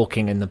they're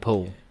talking in the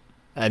pool,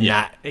 and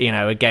that, you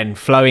know, again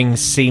flowing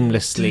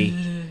seamlessly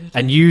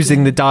and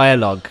using the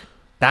dialogue.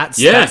 That's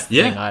the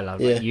thing I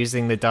love. Like,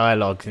 using the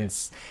dialogue.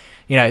 It's,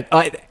 you know,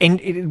 I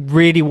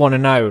really want to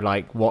know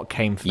like what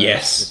came first.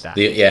 Yes.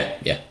 With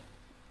that.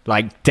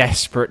 Like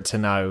desperate to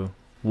know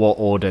what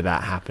order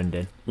that happened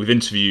in. We've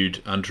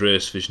interviewed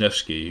Andreas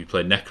Wisniewski, who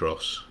played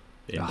Necros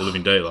in The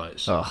Living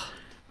Daylights.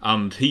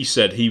 And he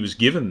said he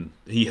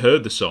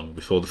heard the song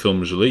before the film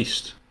was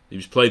released. He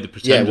was played the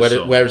Pretender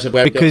song.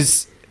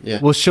 Because,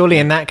 well, surely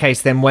in that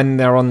case, then when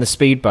they're on the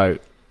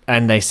speedboat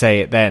and they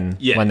say it then,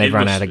 when they've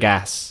run out of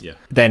gas,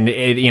 then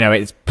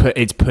it's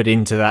put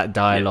into that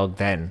dialogue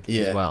then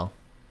as well.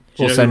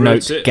 Also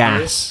note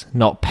gas,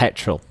 not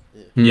petrol.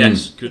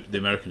 Yes, good, the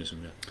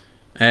Americanism,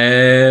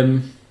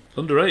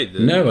 underrated.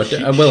 No,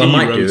 I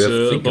might do.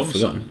 I think I've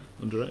forgotten.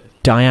 Underrated.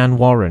 Diane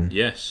Warren.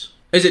 Yes.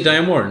 Is it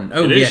Diane Warren?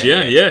 Oh, it is,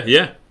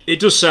 yeah. It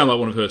does sound like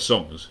one of her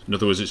songs. In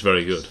other words, it's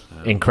very good.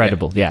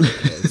 Incredible,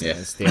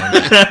 it's the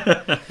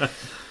answer.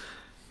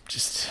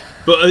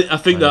 But I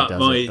think that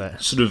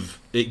might sort of,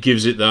 it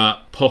gives it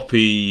that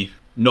poppy,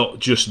 not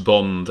just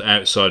Bond,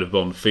 outside of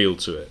Bond feel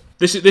to it.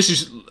 This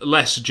is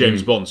less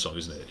James Bond song,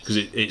 isn't it? Because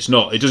it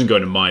doesn't go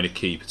in a minor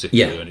key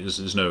particularly, and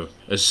there's no,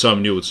 as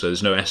Simon Newell would say,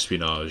 there's no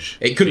espionage.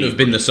 It couldn't have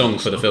been the song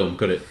for the film,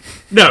 could it?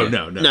 No.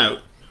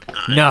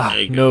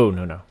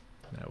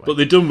 But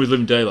they've done with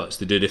Living Daylights.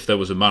 They did If There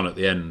Was a Man at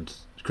the end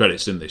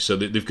credits, didn't they? So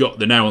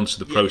they're now onto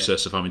the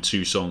process of having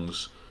two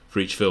songs for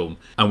each film,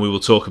 and we will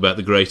talk about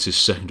the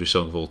greatest secondary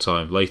song of all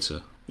time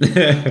later.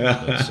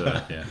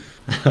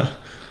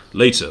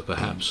 Later,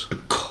 perhaps.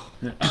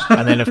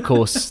 And then, of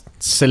course,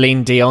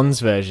 Celine Dion's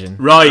version.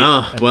 Right.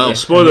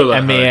 Spoiler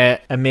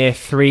alert. A mere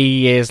 3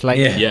 years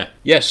later.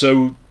 Yeah.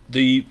 So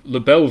the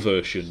LaBelle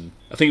version,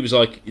 I think it was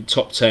like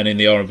top 10 in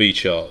the R&B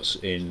charts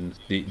in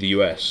the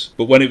US.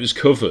 But when it was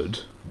covered,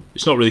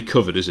 it's not really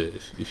covered, is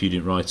it? If you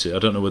didn't write it, I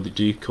don't know whether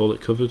do you call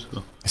it covered?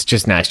 Or? It's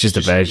just a version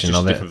of it. It's just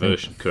a different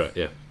version, correct?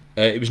 Yeah.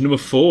 It was number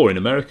 4 in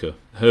America.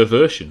 Her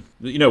version,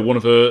 one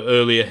of her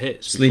earlier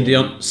hits. Celine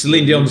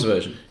Dion's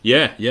version.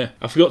 Yeah.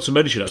 I forgot to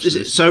mention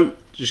actually.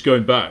 Just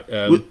going back,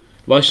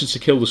 "License to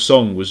Kill" the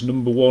song was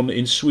number 1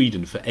 in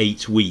Sweden for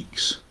 8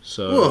 weeks.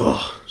 So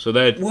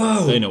they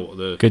know what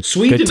the good.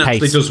 Sweden good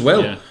actually does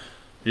well.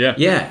 Yeah.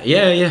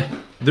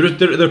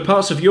 There are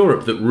parts of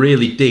Europe that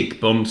really dig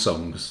Bond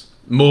songs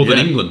more than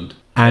England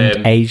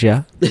and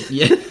Asia.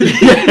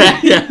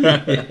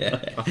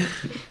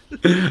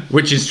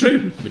 Which is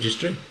true.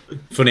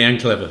 Funny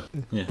and clever.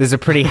 Yeah. There's a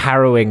pretty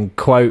harrowing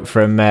quote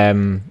from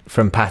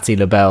Patti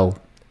LaBelle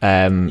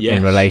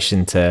in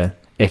relation to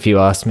If You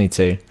Asked Me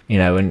To.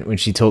 When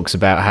she talks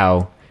about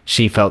how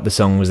she felt the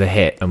song was a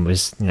hit and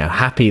was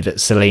happy that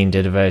Celine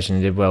did a version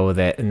and did well with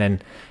it, and then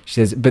she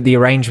says, but the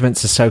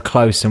arrangements are so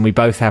close and we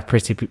both have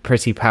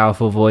pretty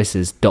powerful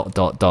voices ...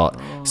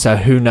 So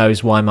who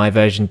knows why my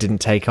version didn't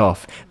take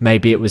off?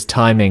 Maybe it was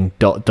timing ...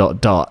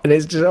 And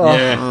it's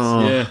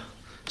just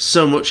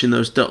so much in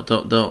those ...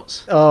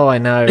 Oh, I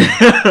know.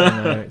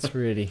 It's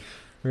really,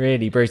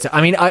 really brutal.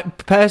 I mean, I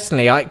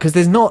personally, because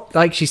there's not,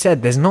 like she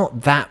said, there's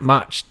not that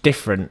much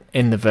different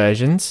in the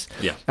versions.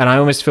 Yeah. And I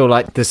almost feel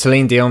like the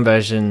Celine Dion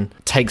version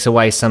takes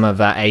away some of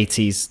that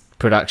 80s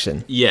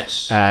production.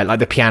 Yes. Like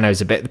the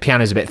piano's a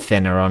bit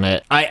thinner on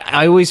it.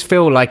 I always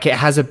feel like it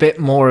has a bit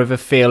more of a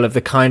feel of the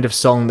kind of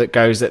song that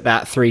goes at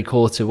that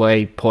 3/4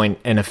 way point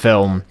in a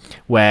film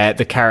where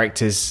the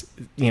characters,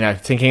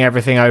 thinking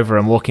everything over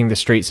and walking the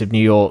streets of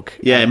New York.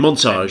 Yeah,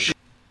 montage.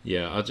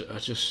 Yeah, I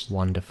just...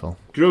 Wonderful.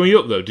 Growing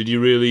up, though, did you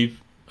really...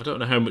 I don't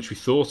know how much we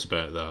thought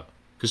about that.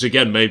 Because,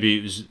 again, maybe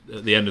it was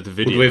at the end of the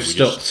video. Would we have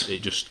stopped?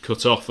 It just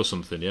cut off or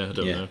something, I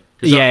don't know.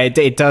 Yeah,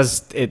 it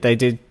does. They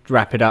did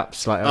wrap it up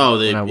slightly.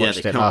 When I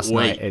watched it last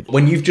night.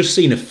 When you've just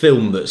seen a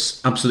film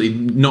that's absolutely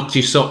knocked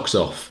your socks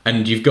off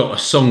and you've got a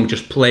song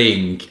just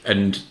playing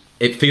and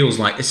it feels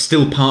like it's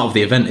still part of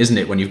the event, isn't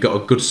it? When you've got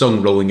a good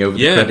song rolling over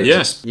the credits.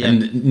 Yes.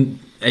 And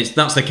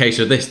that's the case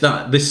with this.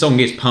 This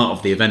song is part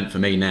of the event for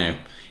me now.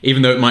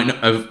 even though it might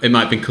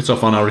have been cut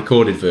off on our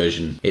recorded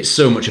version, it's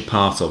so much a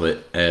part of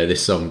it.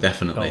 This song,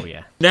 definitely. Oh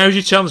yeah. Now's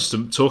your chance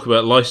to talk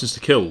about License to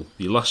Kill.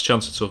 Your last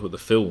chance to talk about the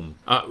film.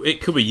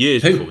 It could be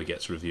years before we get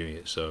to reviewing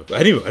it. So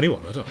anyone,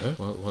 I don't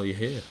know. While you're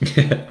here,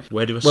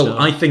 where do I start? Well,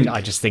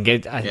 I just think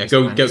it.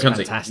 Go,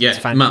 fantastic.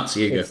 Yeah, Matt,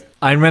 here you go.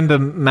 I remember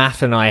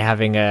Matt and I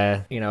having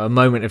a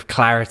moment of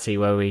clarity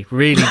where we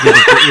really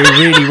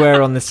we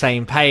were on the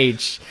same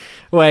page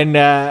when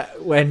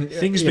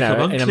things become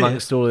unclear. in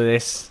amongst all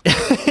this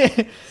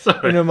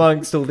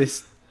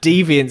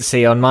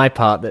deviancy on my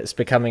part that's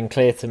becoming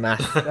clear to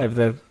Matt over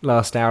the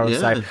last hour or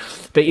so.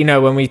 But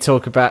when we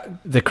talk about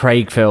the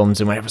Craig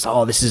films and when it was,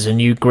 this is a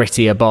new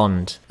grittier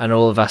Bond, and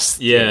all of us,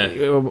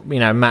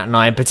 Matt and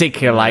I in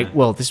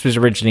particular, this was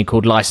originally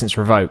called License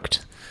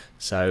Revoked,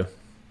 so.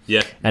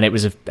 Yeah, and it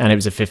was a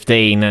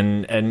 15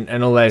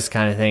 and all those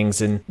kind of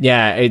things, and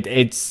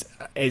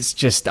it's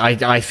just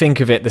I think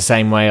of it the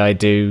same way I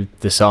do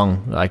the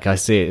song. Like, I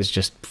see it as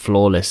just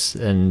flawless,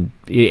 and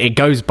it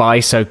goes by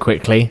so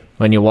quickly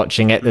when you're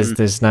watching it.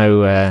 There's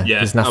no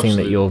there's nothing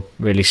that you're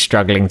really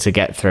struggling to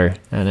get through,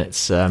 and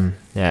it's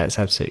it's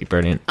absolutely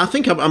brilliant. I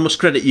think I must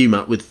credit you,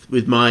 Matt,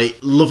 with my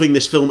loving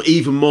this film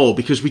even more,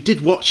 because we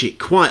did watch it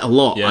quite a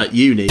lot at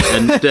uni,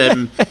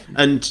 and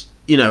and.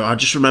 I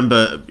just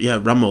remember,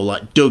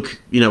 Rammo, Doug,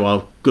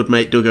 our good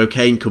mate Doug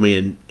O'Kane coming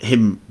in,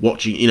 him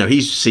watching,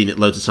 he's seen it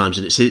loads of times,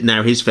 and it's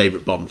now his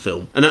favourite Bond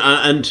film. And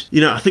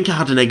I think I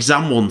had an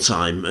exam one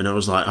time, and I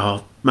was like,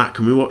 oh, Matt,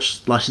 can we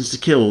watch License to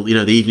Kill, the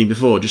evening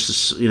before,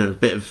 just a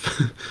bit of,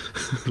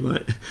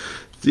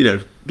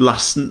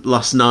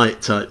 last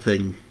night type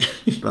thing.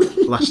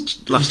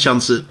 last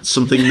chance at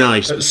something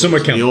nice. At summer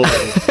camp.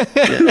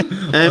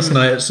 Last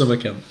night at summer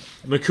camp.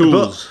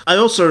 McCool's. But I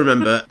also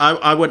remember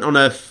I went on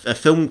a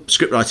film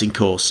scriptwriting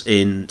course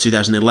in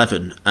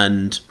 2011,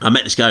 and I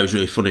met this guy who was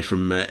really funny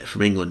from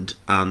England,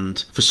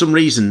 and for some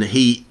reason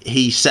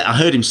he said, I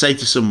heard him say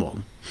to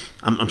someone,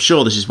 I'm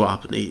sure this is what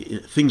happened,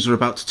 things were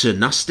about to turn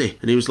nasty,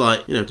 and he was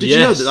like, did you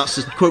know that's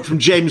a quote from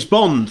James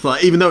Bond?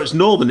 Like, even though it's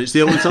Northern, it's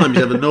the only time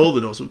he's ever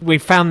Northern or something. We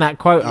found that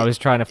quote I was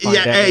trying to find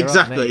out. Yeah,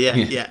 exactly.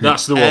 Yeah.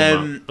 That's the one.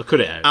 Man. I cut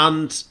it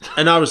out.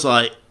 And I was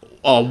like,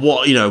 oh,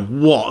 what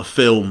a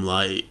film,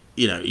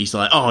 he's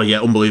like, oh yeah,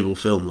 unbelievable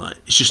film,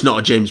 it's just not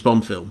a James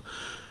Bond film,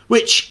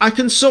 which I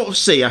can sort of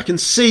see. I can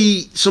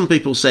see some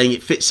people saying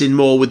it fits in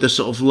more with the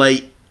sort of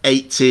late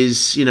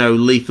 80s,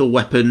 Lethal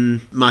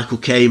Weapon, Michael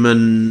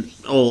Kamen,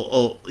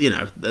 or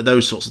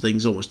those sorts of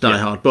things, almost Die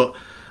Hard. But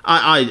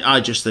I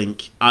just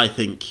think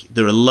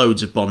there are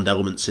loads of Bond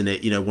elements in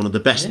it. One of the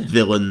best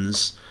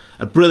villains,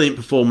 a brilliant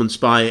performance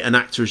by an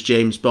actor as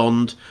James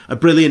Bond, a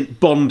brilliant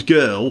Bond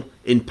girl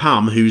in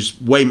Pam, who's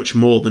way much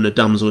more than a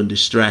damsel in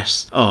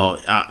distress. Oh,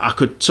 I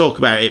could talk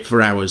about it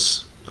for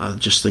hours. I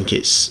just think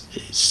it's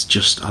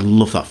just, I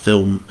love that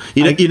film.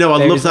 I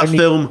love that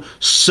film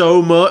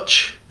so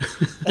much.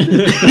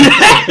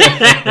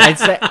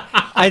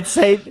 I'd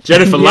say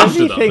Jennifer laughed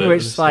at that thing bit,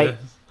 which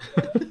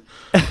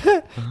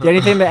the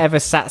only thing that ever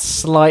sat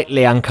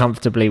slightly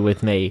uncomfortably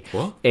with me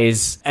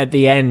is at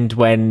the end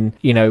when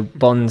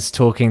Bond's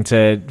talking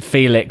to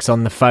Felix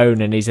on the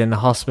phone and he's in the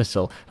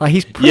hospital.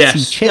 He's pretty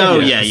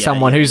chill.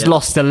 Someone who's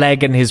lost a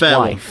leg and his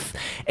wife.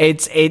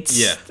 It's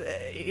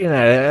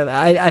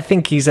I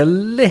think he's a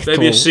little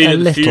maybe a scene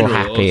at the funeral,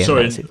 happy in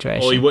that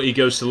situation. Or he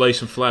goes to lay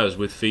some flowers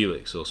with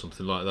Felix or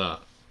something like that.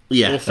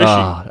 Yeah. Or fishing.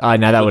 I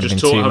know, that would have been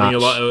too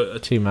much.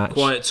 Having too much.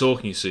 Quiet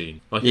talking scene,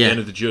 like at the end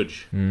of The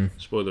Judge.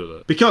 Spoiler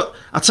alert. Because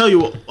I tell you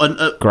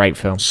what, great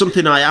film.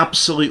 Something I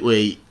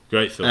absolutely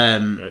great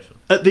film.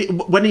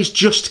 When he's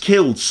just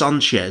killed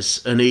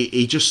Sanchez and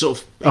he just sort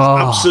of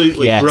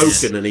absolutely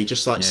broken, and he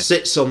just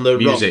sits on the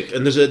music, rock,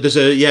 and there's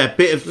a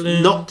bit of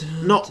not.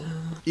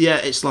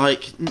 It's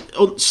like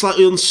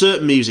slightly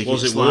uncertain music.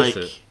 Was it worth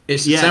it?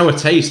 It's sour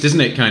taste,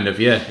 isn't it? Kind of,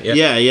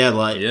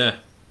 yeah.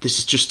 This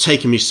is just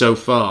taking me so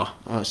far.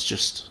 It's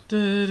just. I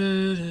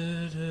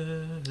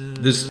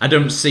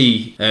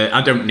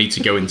don't need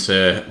to go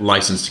into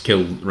License to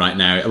Kill right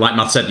now. Like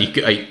Matt said,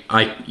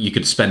 you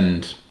could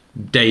spend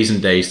days and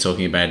days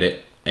talking about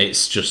it.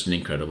 It's just an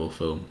incredible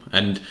film.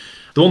 And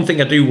the one thing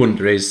I do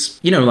wonder is,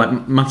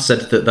 like Matt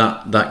said,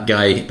 that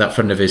guy, that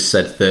friend of his,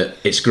 said that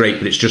it's great,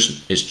 but it's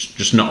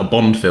just not a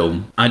Bond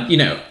film. And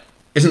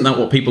isn't that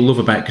what people love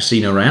about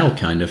Casino Royale?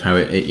 Kind of how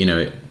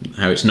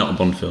how it's not a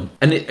Bond film.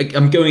 And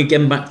I'm going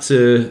again back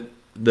to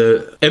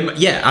the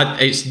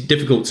it's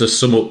difficult to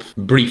sum up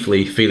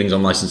briefly feelings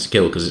on License to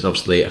Kill, because it's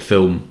obviously a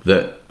film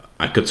that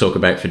I could talk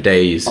about for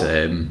days.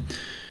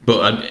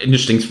 But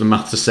interesting for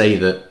Matt to say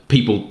that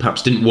people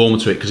perhaps didn't warm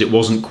to it because it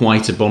wasn't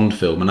quite a Bond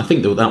film, and I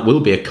think that will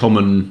be a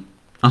common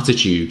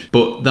attitude.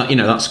 But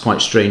that's quite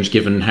strange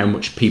given how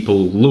much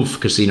people love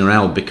Casino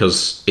Royale,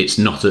 because it's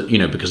not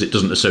because it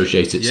doesn't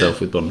associate itself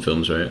with Bond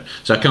films, right?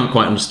 So I can't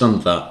quite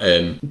understand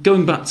that.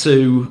 Going back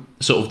to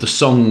sort of the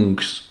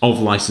songs of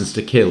License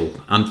to Kill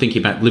and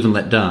thinking about Live and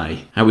Let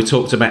Die, how we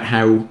talked about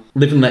how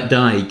Live and Let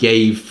Die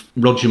gave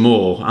Roger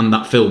Moore and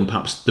that film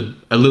perhaps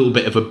a little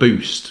bit of a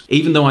boost.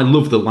 Even though I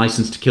love the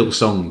License to Kill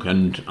song,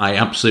 and I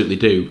absolutely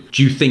do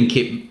you think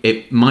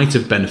it might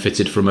have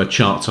benefited from a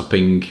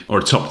chart-topping or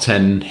a top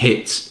 10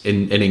 hit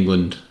in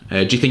England?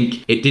 Do you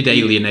think it did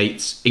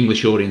alienate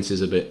English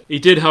audiences a bit? He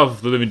did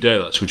have The Living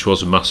Daylights, which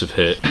was a massive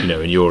hit,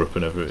 in Europe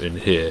and in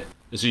here.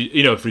 As he,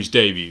 for his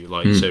debut,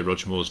 say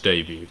Roger Moore's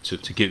debut,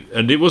 to give,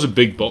 and it was a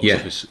big box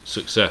office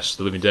success,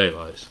 The Living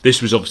Daylights.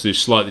 This was obviously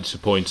slightly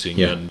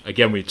disappointing, and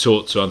again, we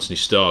talked to Anthony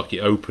Stark.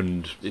 It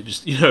was,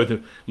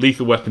 the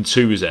Lethal Weapon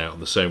 2 was out on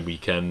the same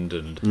weekend,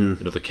 and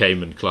another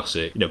Cayman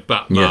classic,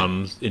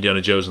 Batman, Indiana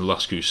Jones and the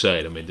Last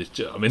Crusade. I mean,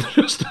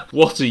 just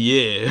what a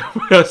year!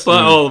 It's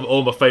like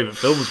all my favourite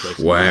films,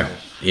 basically. Wow.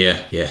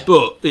 Yeah.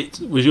 But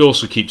we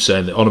also keep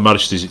saying that On Her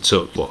Majesty's, it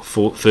took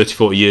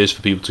 30-40 years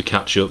for people to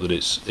catch up that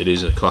it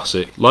is a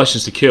classic.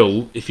 License to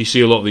Kill, if you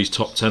see a lot of these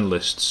top 10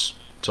 lists,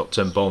 top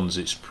 10 Bonds,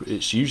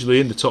 it's usually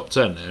in the top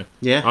 10 now.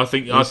 Yeah. I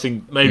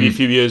think maybe a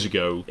few years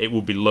ago it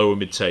would be lower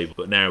mid-table,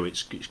 but now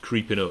it's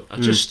creeping up.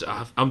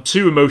 I'm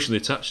too emotionally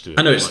attached to it.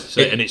 I know, it's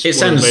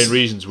one of the main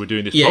reasons we're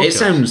doing this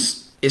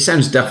podcast. It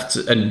sounds daft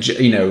and and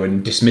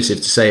dismissive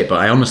to say it, but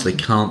I honestly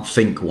can't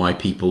think why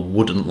people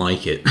wouldn't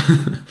like it.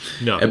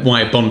 No,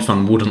 why a Bond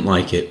fan wouldn't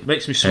like it. It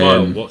makes me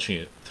smile watching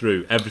it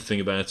through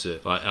everything about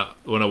it. Like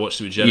when I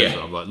watched it with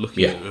Jennifer, I'm like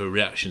looking at her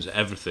reactions at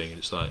everything, and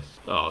it's like,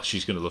 oh,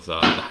 she's going to love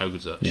that. How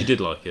good's that? She did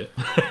like it.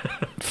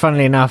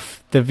 Funnily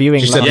enough, the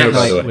viewing last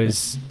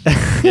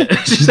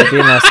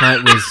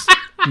night was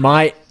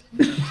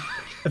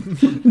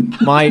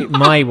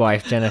my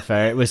wife Jennifer.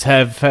 It was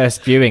her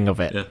first viewing of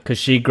it because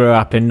she grew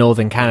up in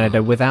northern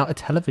Canada without a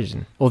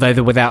television. Although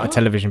the without a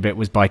television bit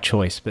was by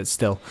choice, but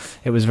still,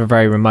 it was a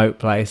very remote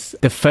place.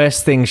 The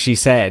first thing she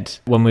said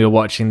when we were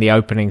watching the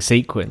opening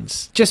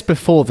sequence, just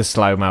before the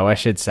slow-mo, I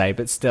should say,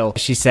 but still,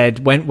 she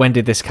said, "When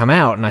did this come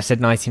out?" And I said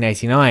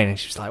 1989, and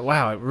she was like,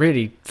 "Wow, it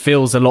really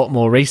feels a lot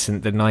more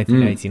recent than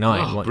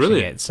 1989." Watching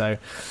brilliant. it, so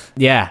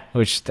yeah,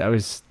 which I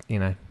was,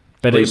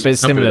 But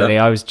similarly,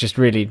 I was just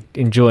really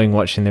enjoying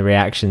watching the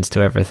reactions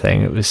to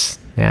everything. It was,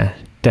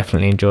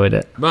 definitely enjoyed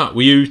it. Matt,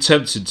 were you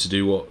tempted to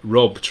do what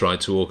Rob tried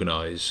to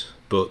organise,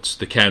 but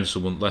the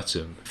council wouldn't let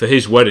him? For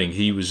his wedding,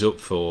 he was up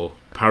for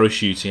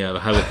parachuting out of a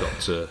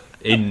helicopter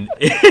in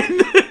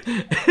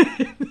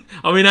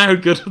I mean, how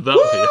good would that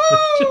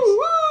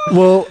be?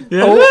 Well,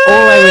 all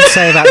I would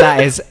say about that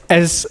is,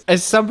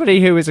 as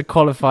somebody who is a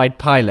qualified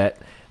pilot,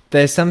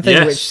 there's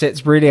something which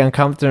sits really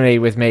uncomfortably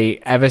with me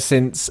ever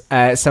since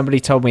somebody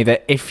told me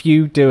that if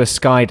you do a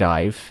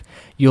skydive,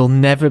 you'll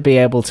never be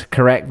able to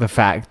correct the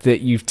fact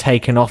that you've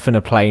taken off in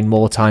a plane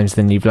more times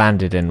than you've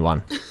landed in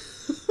one.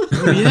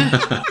 Oh,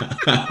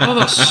 yeah. Oh,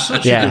 that's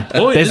such a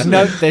good point.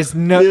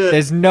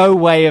 There's no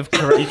way of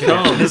correcting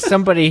it. There's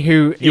somebody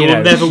who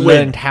never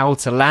learned how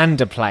to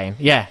land a plane.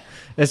 Yeah.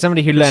 There's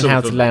somebody who learned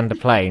how to land a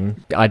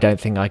plane. I don't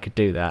think I could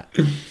do that.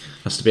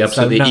 Has to be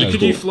absolutely equal.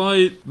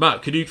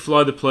 Could you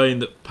fly the plane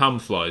that Pam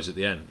flies at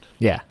the end?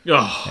 Yeah.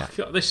 Oh,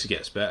 God, this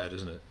gets better,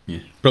 doesn't it? Yeah.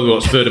 Probably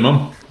what spurred him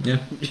on. Yeah.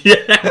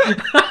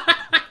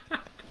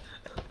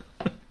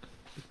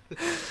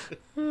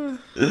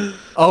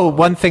 Oh,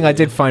 one thing I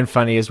did find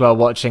funny as well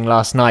watching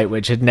last night,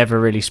 which had never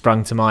really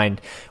sprung to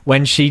mind,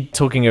 when she,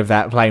 talking of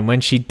that plane,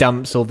 when she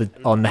dumps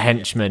on the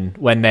henchmen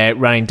when they're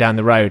running down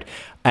the road,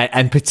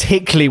 and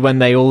particularly when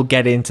they all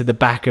get into the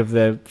back of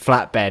the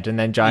flatbed and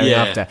then driving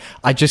after,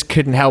 I just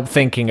couldn't help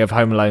thinking of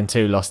Home Alone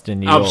 2 Lost in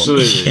New York.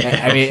 Absolutely.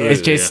 I mean,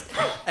 it's just,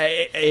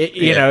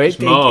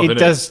 it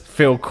does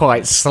feel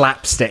quite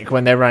slapstick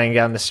when they're running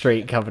down the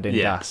street covered in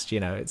dust.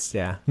 It's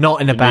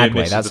not in a bad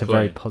way. That's a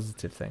very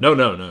positive thing. No.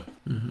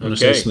 Mm-hmm. Want to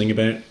say something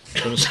about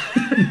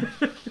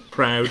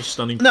proud,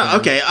 stunning. No,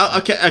 okay,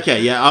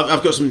 yeah.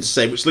 I've got something to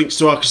say, which links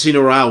to our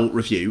Casino Royale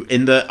review.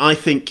 In that, I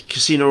think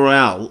Casino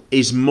Royale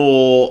is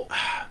more.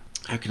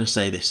 How can I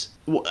say this?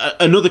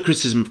 Another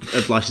criticism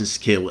of License to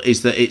Kill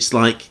is that it's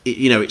like,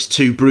 it's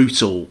too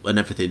brutal and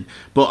everything.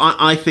 But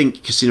I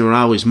think Casino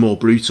Royale is more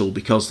brutal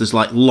because there's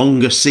like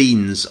longer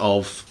scenes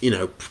of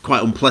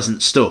quite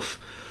unpleasant stuff.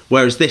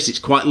 Whereas this, it's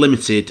quite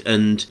limited,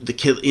 and the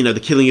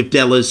killing of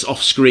Della's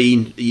off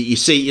screen. You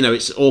see,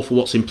 it's awful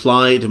what's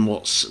implied and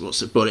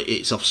but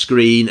it's off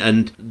screen,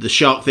 and the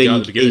shark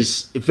thing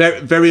is very,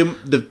 very.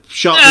 The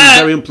shark thing is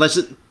very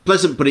unpleasant.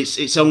 But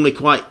it's only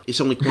quite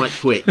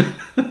quick.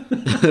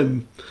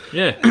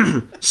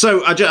 Yeah.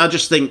 So I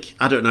just think,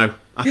 I don't know.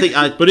 But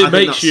it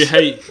makes you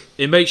hate.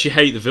 It makes you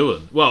hate the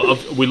villain. Well,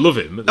 we love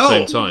him at the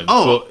same time.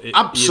 Oh, but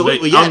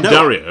absolutely.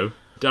 Dario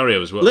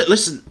as well.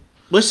 Listen.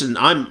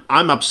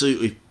 I'm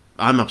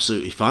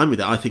absolutely fine with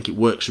it. I think it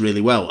works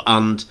really well.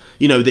 And,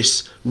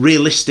 this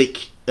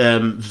realistic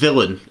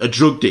villain, a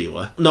drug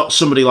dealer, not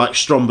somebody like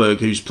Stromberg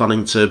who's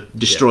planning to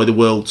destroy the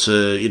world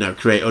to,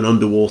 create an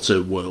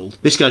underwater world.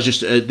 This guy's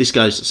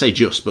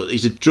but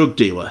he's a drug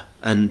dealer.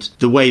 And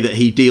the way that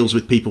he deals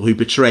with people who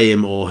betray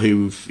him or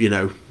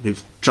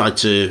who've tried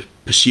to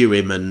pursue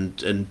him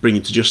and bring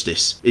him to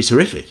justice is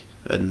horrific.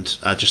 and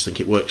I just think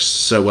it works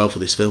so well for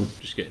this film.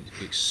 Just getting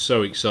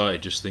so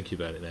excited just thinking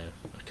about it now.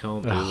 I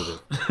can't deal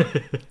with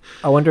it.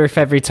 I wonder if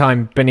every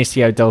time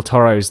Benicio del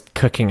Toro's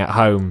cooking at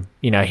home,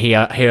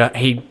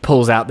 he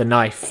pulls out the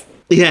knife.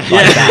 Yeah.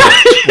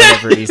 That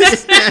whenever he's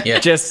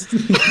just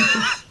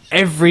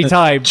every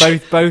time,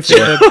 both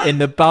in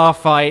the bar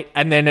fight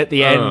and then at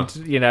the end,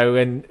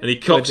 and he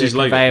cocks his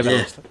leg.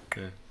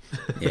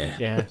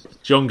 Yeah.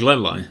 John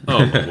Glenn line.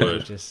 Oh my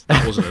word!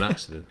 That wasn't an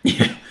accident.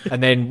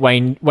 And then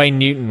Wayne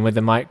Newton with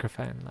the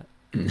microphone.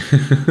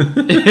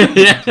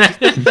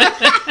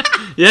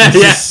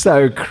 Yeah.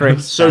 So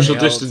crisp. Social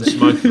distance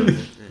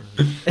microphone.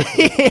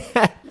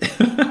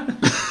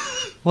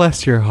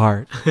 Bless your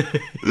heart.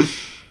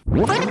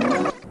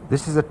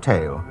 This is a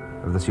tale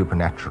of the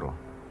supernatural.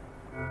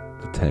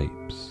 The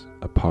Tapes,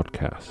 a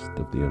podcast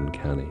of the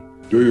uncanny.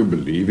 Do you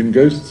believe in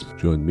ghosts?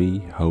 Join me,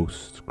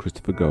 host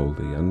Christopher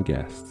Goldie, and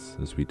guests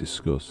as we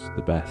discuss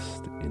the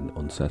best in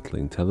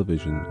unsettling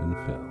television and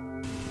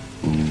film.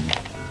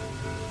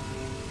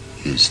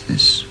 Who is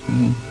this?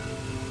 Who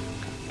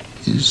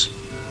is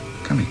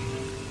coming?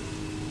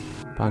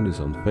 Find us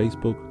on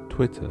Facebook,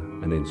 Twitter,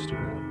 and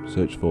Instagram.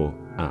 Search for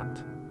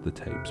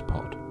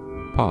 @TheTapesPod,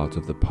 part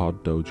of the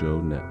Pod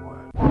Dojo network.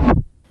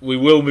 We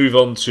will move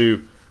on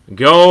to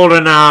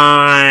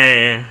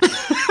GoldenEye.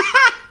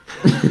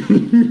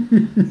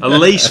 A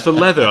lace for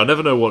leather. I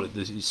never know what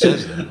it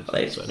says there.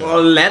 Lace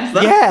for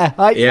leather? Yeah,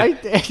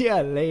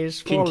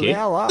 lace for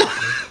leather.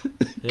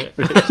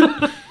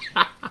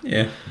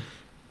 Yeah.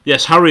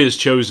 Yes, Harry has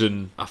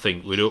chosen, I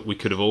think we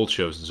could have all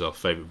chosen as our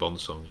favourite Bond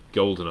song,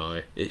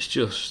 GoldenEye. It's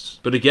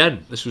just... But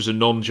again, this was a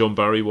non-John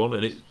Barry one,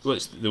 and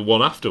it's the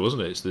one after,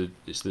 wasn't it?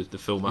 It's the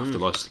film after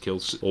License to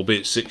Kill,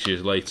 albeit 6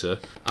 years later.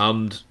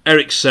 And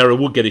Eric Serra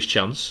would get his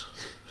chance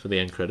for the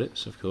end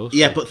credits, of course.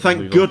 Yeah, but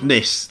thank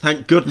goodness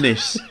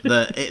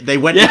that they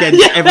went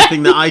against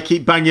everything that I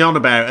keep banging on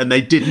about, and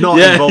they did not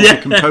involve the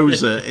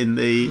composer in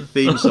the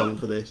theme song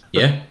for this.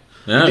 Yeah.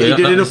 He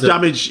did enough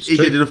damage. He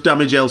did enough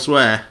damage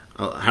elsewhere.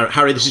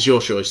 Harry, this is your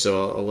choice,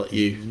 so I'll let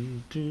you.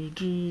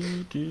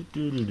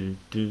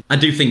 I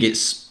do think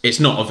it's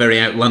not a very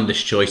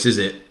outlandish choice, is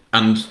it?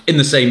 And in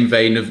the same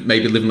vein of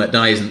maybe Live and Let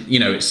Die, isn't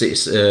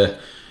it's an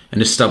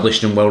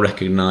established and well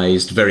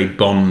recognised, very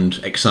Bond,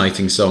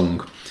 exciting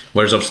song.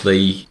 Whereas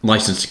obviously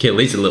License to Kill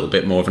is a little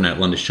bit more of an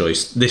outlandish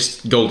choice.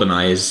 This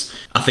GoldenEye is,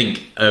 I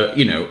think,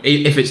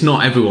 if it's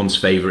not everyone's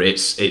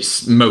favourite,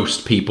 it's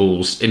most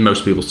people's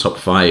top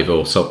 5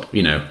 or top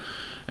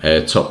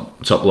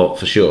lot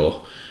for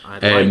sure.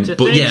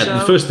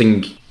 The first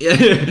thing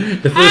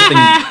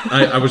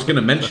I was going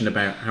to mention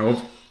about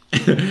how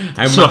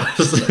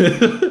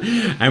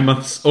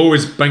Matt's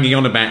always banging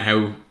on about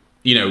how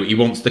he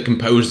wants the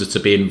composer to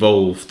be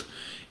involved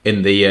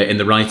in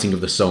the writing of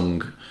the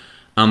song,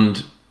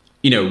 and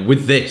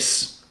with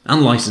this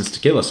and License to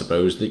Kill, I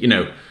suppose that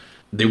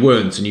they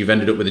weren't, and you've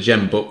ended up with a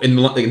gem. But in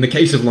the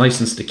case of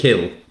License to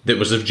Kill, that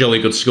was a jolly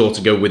good score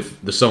to go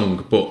with the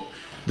song, but.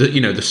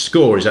 The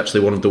score is actually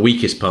one of the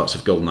weakest parts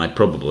of GoldenEye,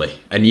 probably,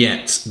 and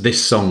yet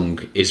this song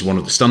is one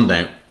of the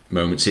standout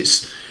moments.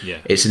 It's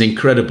an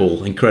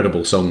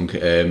incredible song,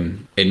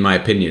 in my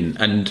opinion,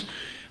 and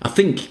I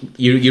think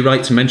you're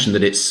right to mention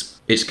that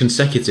it's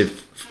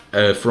consecutive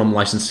from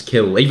License to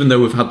Kill, even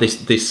though we've had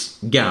this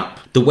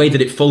gap. The way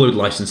that it followed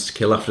License to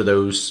Kill after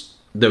those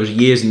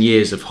years and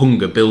years of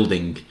hunger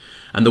building,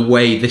 and the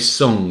way this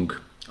song,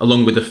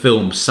 along with the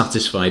film,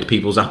 satisfied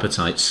people's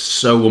appetites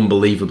so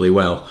unbelievably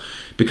well.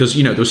 Because,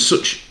 there was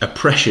such a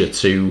pressure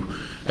to,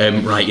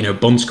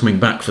 Bond's coming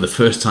back for the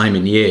first time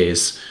in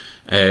years.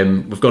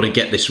 We've got to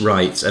get this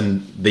right.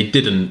 And they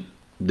didn't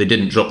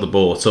drop the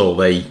ball at all.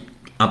 They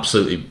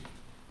absolutely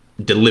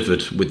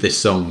delivered with this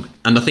song.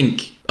 And I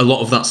think a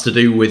lot of that's to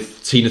do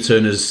with Tina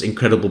Turner's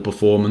incredible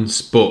performance.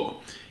 But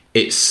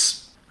I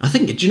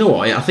think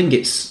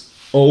it's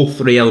all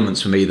three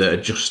elements for me that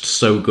are just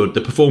so good.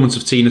 The performance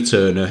of Tina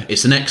Turner.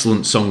 It's an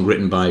excellent song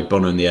written by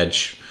Bono and the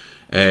Edge.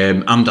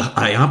 And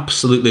I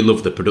absolutely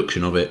love the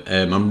production of it.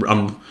 I'm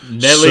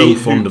so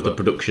fond of the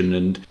production,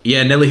 and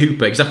Nelly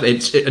Hooper, exactly.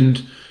 If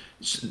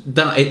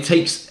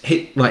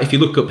you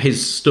look up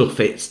his stuff,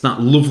 it's that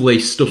lovely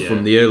stuff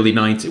from the early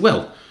 90s.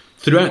 Well,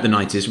 throughout the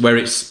 90s, where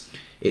it's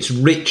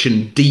rich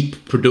and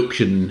deep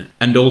production,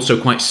 and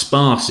also quite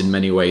sparse in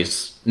many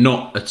ways.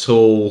 Not at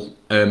all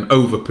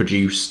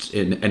overproduced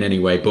in any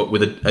way, but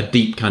with a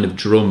deep kind of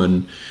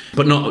drum,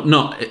 but not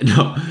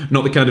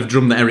the kind of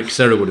drum that Eric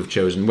Serra would have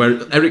chosen. Where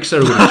Eric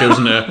Serra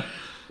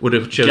would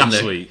have chosen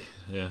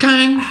a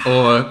kang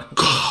or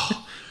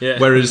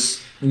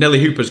whereas Nelly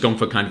Hooper's gone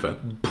for kind of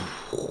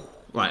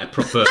a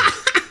proper.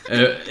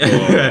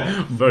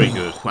 Very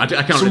good. I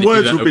can't Some really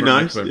words do that would be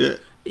nice.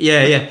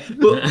 Yeah.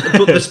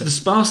 But the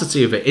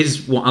sparsity of it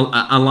is what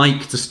I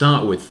like to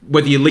start with.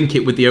 Whether you link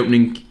it with the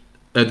opening.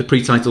 The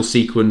pre-title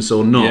sequence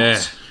or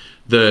not,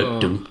 the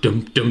dum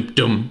dum dum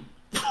dum.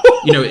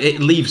 It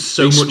leaves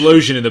so much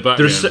explosion in the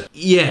background.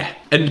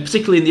 And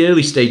particularly in the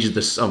early stages of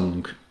the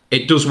song,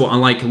 it does what I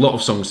like a lot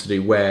of songs to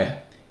do,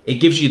 where it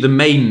gives you the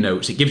main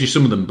notes, it gives you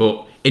some of them,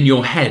 but in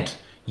your head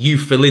you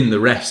fill in the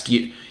rest.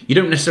 You you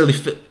don't necessarily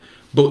fit,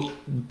 but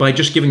by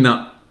just giving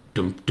that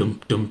dum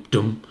dum dum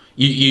dum,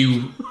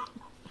 you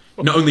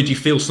not only do you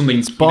feel something.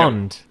 It's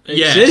Bond.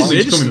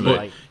 Something's coming,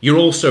 but you're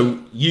also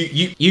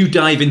you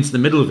dive into the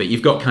middle of it.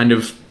 You've got kind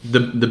of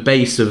the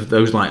base of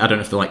those, like, I don't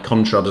know if they're like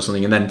Contrad or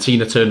something, and then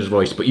Tina Turner's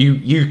voice, but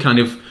you kind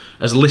of,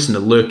 as a listener,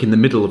 lurk in the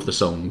middle of the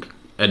song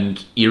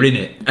and you're in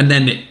it, and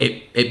then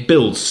it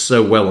builds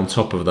so well on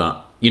top of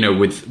that,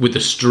 with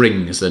the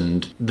strings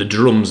and the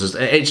drums.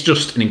 It's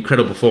just an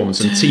incredible performance.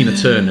 And Tina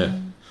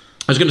Turner,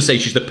 I was going to say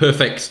she's the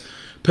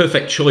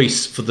perfect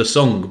choice for the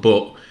song,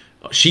 but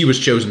she was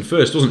chosen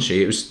first, wasn't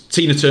she? It was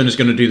Tina Turner's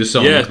going to do the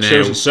song. Yeah, now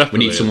chosen separately,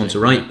 we need someone to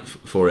write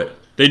for it.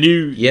 They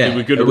knew they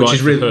were going to write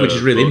for her, which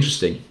is really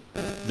interesting.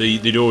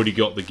 They'd already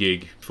got the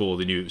gig before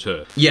they knew it was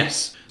her.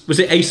 Yes. Was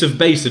it Ace of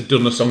Base had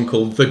done a song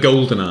called The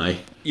GoldenEye?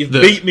 You've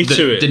beat me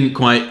to it. Didn't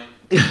quite...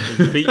 beat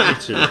me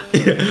to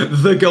it.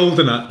 The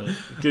GoldenEye.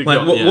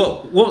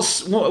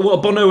 What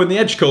are Bono and the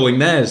Edge calling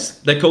theirs?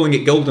 They're calling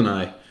it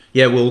GoldenEye.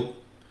 Yeah, well,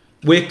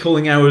 we're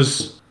calling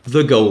ours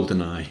The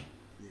GoldenEye.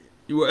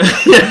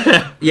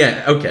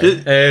 Yeah,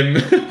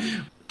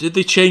 okay. Did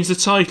they change the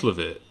title of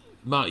it?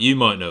 Matt, you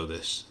might know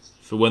this.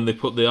 For when they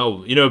put the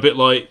album... a bit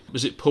like...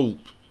 Was it Pulp?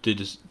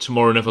 Did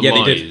Tomorrow Never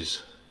Lies? They did.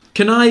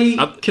 Can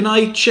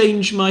I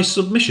change my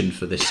submission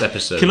for this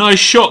episode? Can I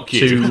shock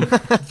you? To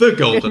The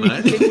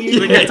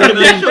GoldenEye? Can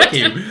I shock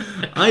you?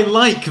 I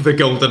like The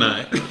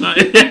GoldenEye.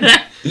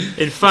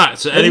 In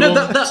fact, at any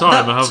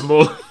time I have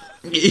more...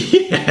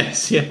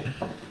 Yes, yeah.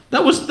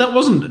 That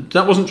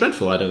wasn't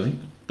dreadful, I don't think.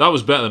 That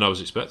was better than I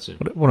was expecting.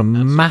 What a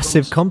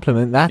massive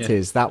compliment that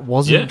is. That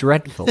wasn't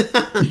dreadful.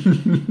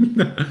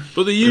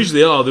 But they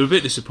usually are. They're a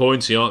bit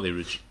disappointing, aren't they,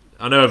 Rich?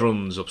 I know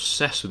everyone's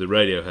obsessed with the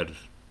Radiohead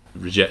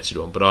rejected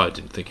one, but I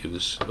didn't think it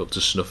was up to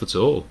snuff at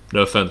all.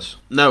 No offence.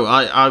 No,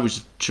 I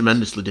was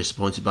tremendously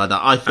disappointed by that.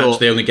 I thought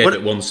they only gave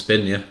it one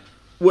spin, yeah.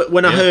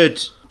 When I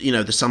heard,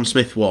 the Sam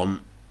Smith one,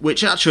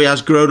 which actually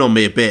has grown on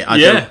me a bit.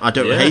 I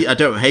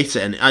don't hate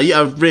it, and I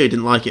really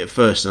didn't like it at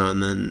first,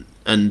 and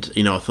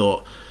I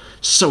thought,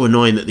 so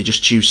annoying that they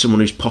just choose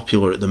someone who's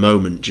popular at the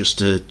moment just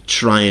to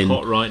try and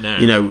hot right now.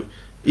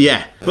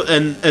 Yeah. But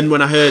and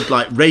when I heard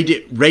like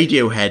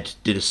Radiohead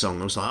did a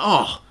song, I was like,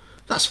 oh,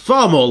 that's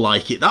far more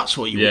like it. That's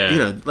what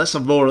let's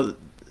have more.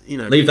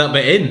 Leave that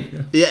bit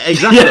in. Yeah,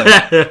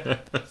 exactly.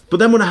 But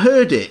then when I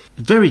heard it,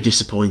 very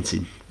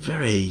disappointing.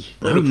 Very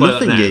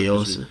nothing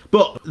here.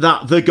 But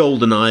that The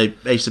GoldenEye,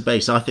 Ace of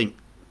Base, I think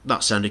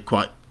that sounded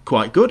quite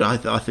good. I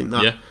think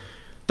that. Yeah.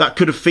 That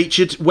could have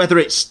featured, whether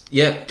it's...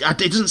 Yeah. It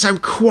doesn't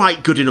sound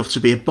quite good enough to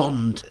be a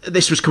Bond.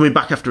 This was coming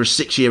back after a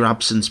 6-year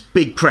absence.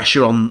 Big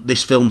pressure on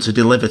this film to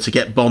deliver, to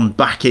get Bond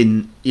back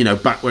in,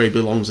 back where he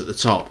belongs at the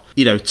top.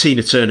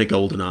 Tina Turner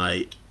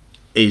GoldenEye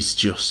is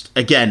just...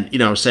 Again,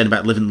 I was saying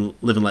about Live and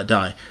Let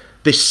Die.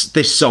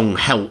 This song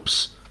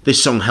helps.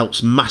 This song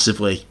helps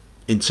massively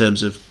in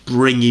terms of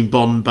bringing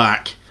Bond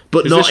back.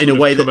 But not in a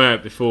way that... come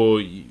out before...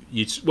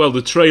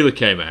 the trailer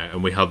came out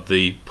and we had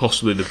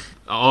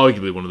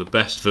arguably one of the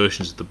best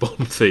versions of the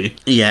Bond theme,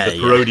 the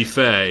Parody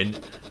Fair, and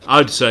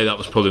I'd say that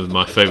was probably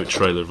my favourite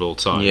trailer of all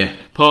time. Yeah.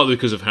 Partly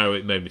because of how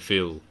it made me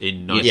feel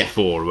in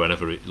 '94 or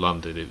whenever it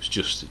landed. It was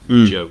just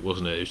a joke,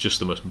 wasn't it? It was just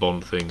the most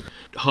Bond thing.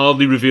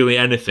 Hardly revealing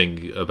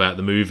anything about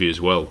the movie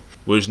as well.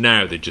 Whereas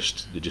now they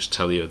just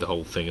tell you the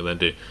whole thing and then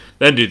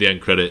do the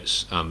end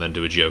credits and then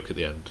do a joke at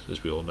the end,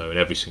 as we all know in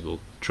every single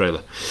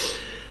trailer.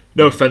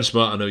 No offence,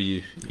 Matt. I know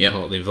you're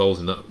partly involved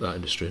in that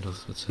industry.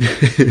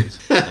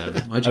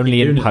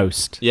 Only in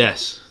post.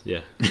 Yes,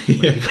 yeah.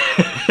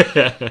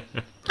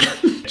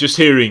 Just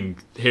hearing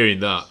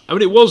that. I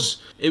mean, it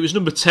was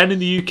number 10 in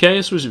the UK.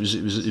 I suppose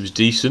it was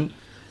decent,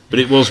 but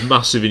it was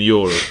massive in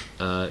Europe.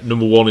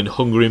 Number 1 in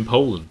Hungary and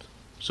Poland.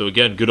 So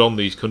again, good on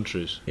these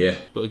countries. Yeah.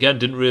 But again,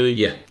 didn't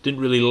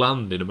really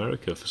land in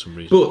America for some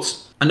reason.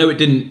 But I know it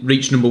didn't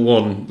reach number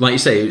 1. Like you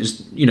say, it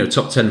was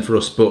top 10 for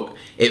us, but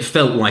it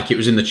felt like it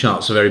was in the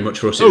charts very much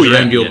for us. It was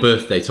around your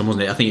birthday, Tom,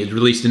 wasn't it? I think it was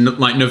released in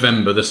like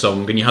November, the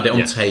song, and you had it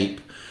on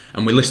tape,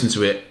 and we listened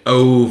to it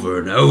over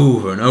and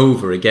over and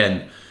over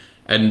again.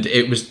 And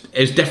it was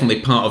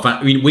definitely part of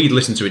that. I mean, we'd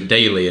listen to it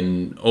daily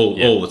and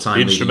all the time.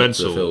 The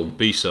instrumental, the film.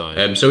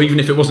 B-side. So even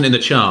if it wasn't in the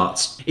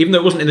charts, even though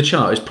it wasn't in the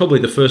chart, it's probably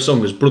the first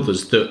song as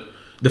brothers, the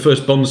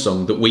first Bond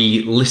song that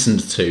we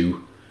listened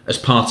to as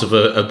part of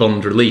a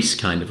Bond release,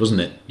 kind of,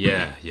 wasn't it?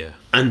 Yeah, yeah.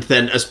 And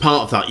then as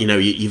part of that,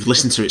 you've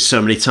listened to it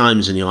so many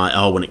times and you're like,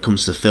 oh, when it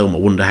comes to the film, I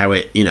wonder how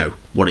it,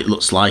 what it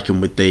looks like,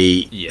 and with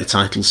the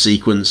title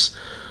sequence.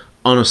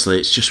 Honestly,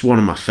 it's just one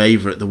of my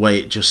favourite, the way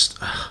it just,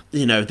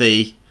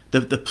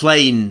 the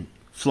plane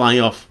flying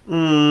off,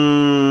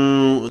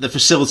 the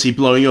facility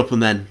blowing up,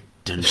 and then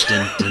dun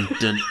dun dun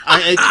dun.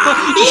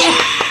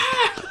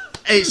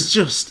 It's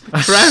just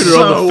crowd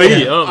on the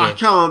feet, aren't they? I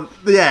can't.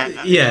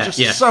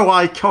 So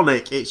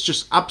iconic. It's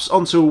just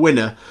onto a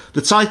winner.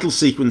 The title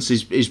sequence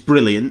is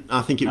brilliant.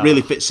 I think it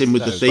really fits in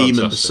with the theme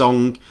and the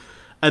song.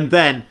 And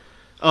then,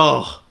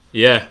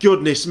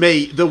 goodness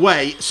me, the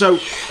way. So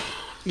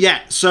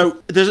Yeah,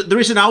 so there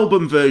is an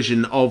album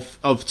version of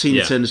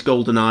Tina Turner's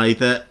GoldenEye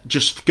that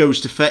just goes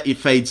to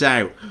fades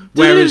out,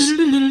 whereas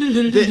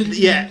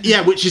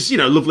which is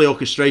lovely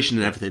orchestration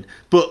and everything.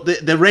 But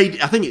the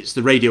radio, I think it's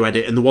the radio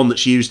edit and the one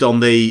that's used on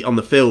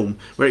the film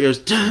where it goes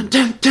dun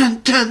dun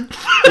dun dun,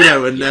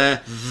 and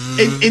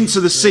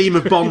into the scene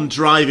of Bond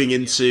driving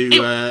into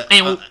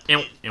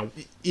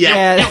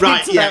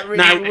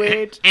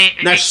weird.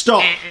 Now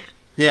stop.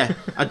 Yeah,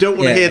 I don't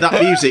want to hear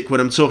that music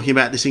when I'm talking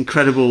about this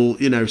incredible,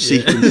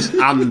 sequence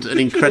and an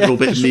incredible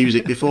bit of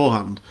music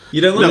beforehand. You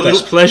don't let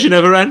this pleasure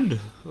never end.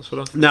 That's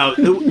what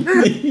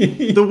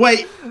the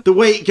way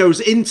it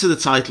goes into the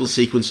title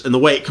sequence and the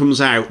way it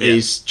comes out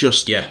is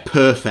just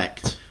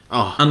perfect.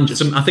 Oh, and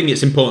I think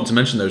it's important to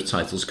mention those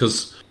titles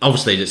because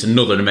obviously it's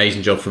another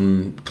amazing job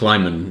from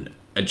Kleiman,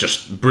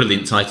 just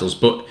brilliant titles.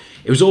 But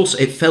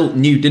it felt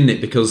new, didn't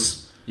it? Because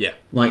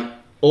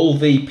all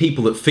the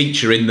people that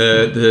feature in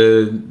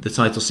the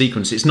title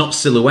sequence, it's not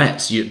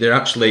silhouettes. They're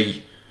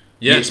actually,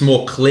 it's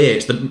more clear.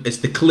 It's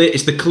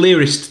the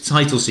clearest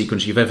title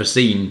sequence you've ever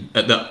seen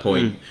at that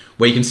point,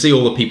 where you can see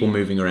all the people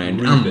moving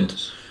around,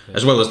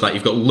 as well as that,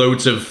 you've got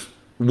loads of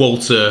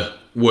Walter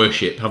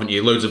worship, haven't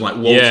you? Loads of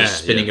Walters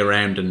spinning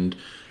around, and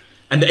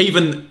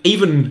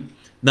even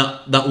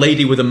that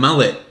lady with a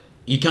mallet.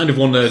 You kind of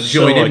want to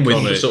join in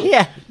with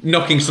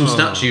knocking some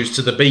statues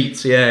to the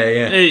beat. Yeah.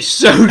 It's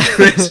so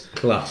good.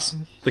 Class.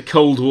 The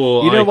Cold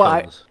War. You know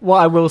icons. what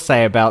I will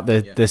say about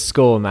the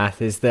score,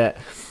 Matt, is that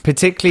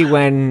particularly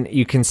when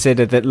you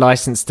consider that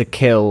License to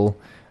Kill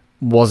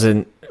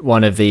wasn't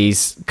one of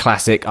these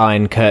classic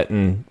Iron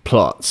Curtain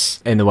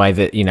plots in the way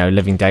that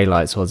Living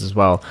Daylights was as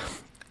well.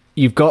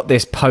 You've got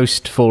this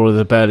post fall of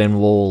the Berlin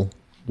Wall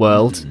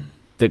world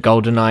that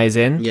GoldenEye is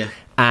in,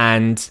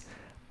 and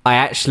I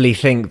actually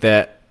think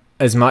that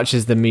as much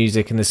as the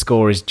music and the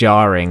score is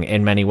jarring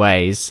in many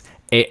ways,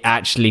 it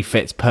actually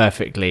fits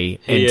perfectly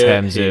in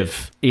terms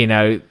of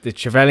the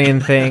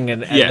Trevelyan thing.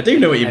 And I do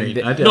know what you mean.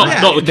 Not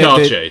the car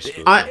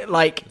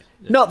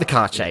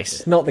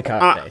chase. Not the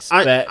car chase.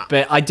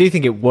 But I do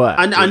think it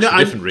works. I know.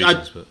 Different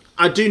reasons, but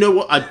I do know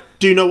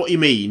what you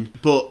mean.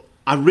 But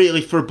I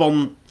really, for a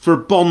Bond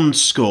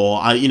score,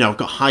 I've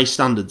got high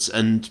standards,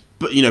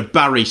 but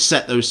Barry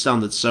set those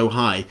standards so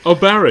high. Oh,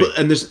 Barry.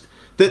 And there's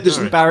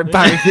Barry.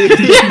 Barry.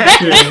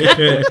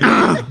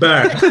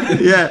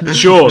 Yeah.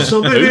 Sure.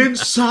 Something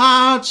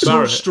inside so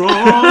Barry.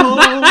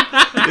 strong.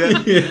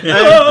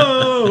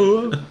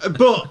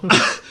 But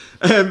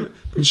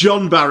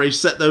John Barry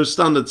set those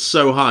standards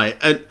so high,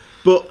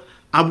 but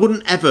I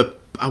wouldn't ever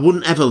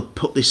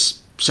put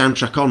this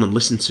soundtrack on and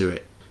listen to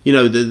it.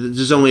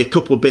 There's only a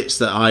couple of bits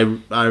that I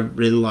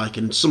really like,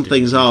 and some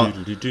things are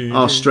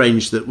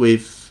strange that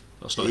we've.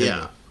 That's not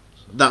him.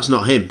 That's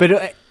not him.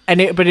 But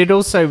it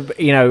also,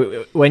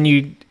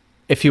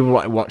 if you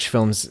watch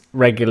films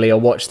regularly or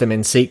watch them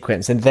in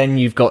sequence, and then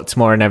you've got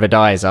Tomorrow Never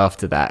Dies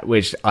after that,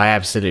 which I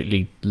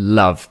absolutely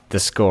love the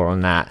score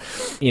on that.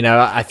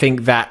 I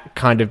think that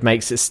kind of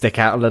makes it stick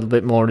out a little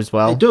bit more as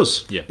well. It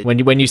does. Yeah.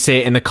 When you see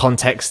it in the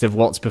context of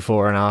what's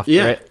before and after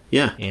it.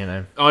 Yeah.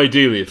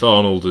 Ideally, if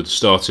Arnold had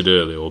started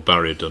early or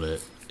Barry had done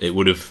it, it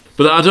would have.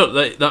 But I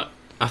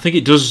think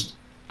it does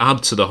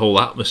add to the whole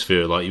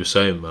atmosphere, like you were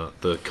saying,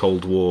 Matt. The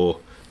Cold War.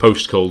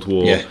 Post-Cold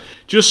War. Yeah.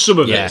 Just some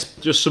of it. It's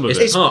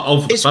part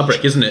of the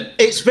fabric, isn't it?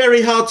 It's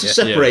very hard to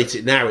separate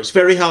it now. It's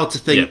very hard to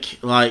think,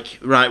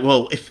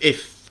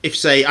 if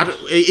say,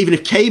 even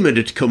if Kamen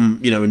had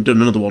come, and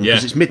done another one,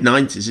 because it's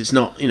mid-90s, it's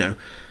not, but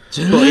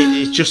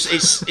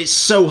it's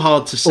so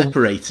hard to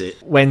separate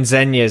it. When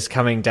Xenia's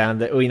coming down,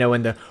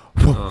 when the...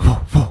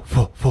 Oh,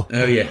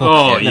 yeah.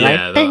 Oh,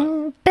 yeah.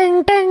 Ding,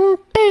 ding, ding, ding.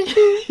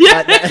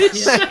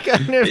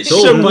 It's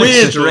so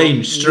weird.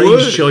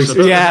 Strange choices.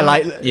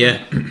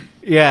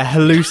 Yeah,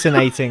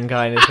 hallucinating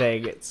kind of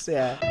thing. It's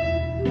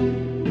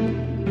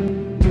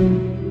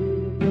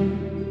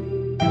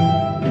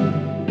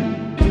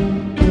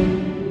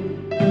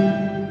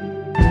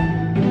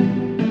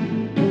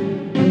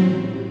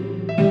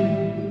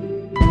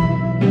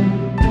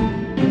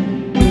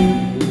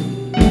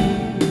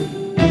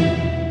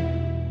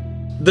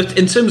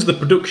In terms of the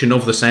production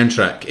of the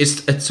soundtrack,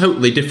 it's a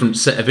totally different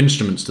set of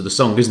instruments to the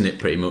song, isn't it?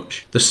 Pretty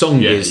much, the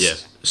song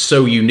is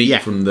so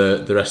unique from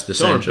the rest of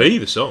the soundtrack. R&B,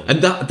 the song,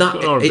 and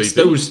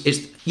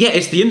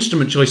it's the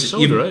instrument choices.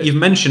 You've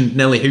mentioned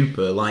Nelly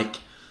Hooper,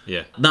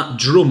 that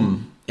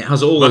drum. It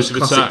has all those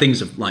classic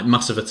things of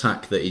Massive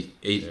Attack that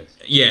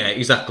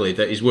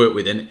that he's worked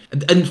with. And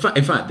in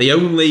fact, the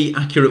only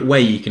accurate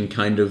way you can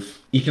either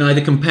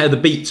compare the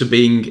beat to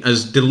being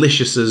as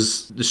delicious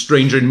as the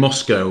Stranger in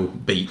Moscow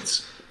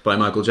beat by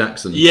Michael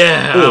Jackson.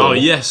 Yeah.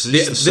 This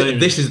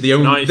is the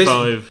only. This,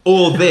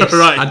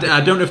 right.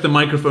 I don't know if the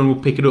microphone will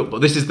pick it up,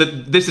 but this is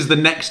the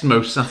next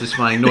most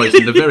satisfying noise,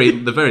 and the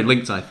very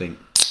linked, I think.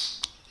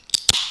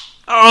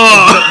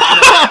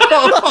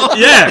 Oh.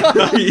 yeah.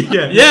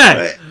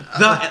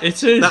 That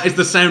is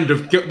the sound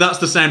of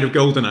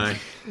GoldenEye.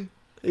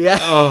 Yeah.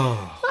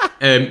 Oh.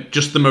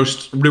 Just the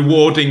most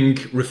rewarding,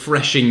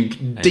 refreshing,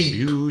 deep,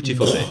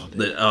 beautiful.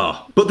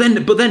 But then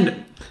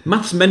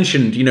Maths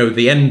mentioned,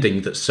 the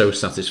ending that's so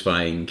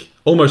satisfying,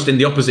 almost in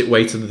the opposite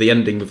way to the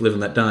ending with Live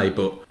and Let Die.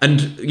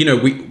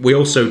 We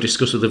also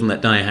discussed with Live and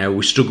Let Die how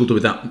we struggled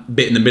with that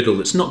bit in the middle.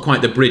 It's not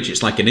quite the bridge;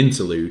 it's like an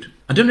interlude.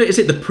 I don't know, is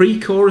it the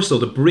pre-chorus or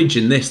the bridge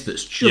in this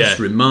that's just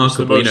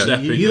remarkable?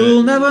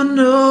 You'll never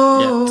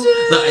know.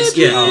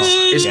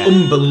 It's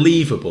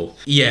unbelievable.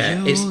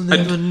 Yeah, You'll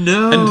never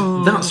know.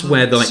 And that's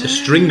where the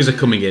strings are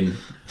coming in.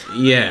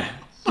 Yeah.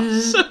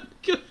 So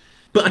good.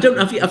 But I don't.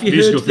 Have you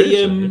heard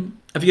the?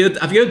 Have you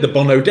heard the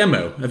Bono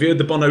demo? Have you heard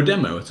the Bono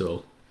demo at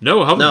all?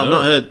 No, I haven't. No, I've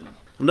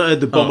not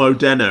heard the Bono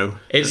demo.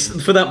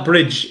 It's for that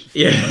bridge.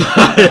 Yeah.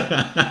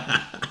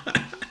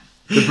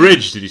 The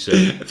bridge, did you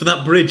say? For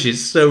that bridge,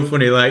 it's so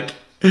funny. Like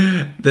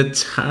the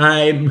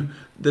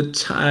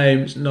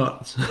time's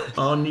not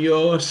on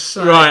your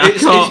side. Right,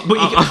 but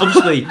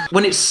obviously,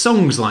 when it's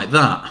songs like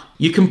that,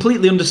 you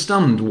completely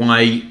understand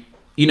why.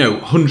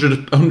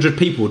 100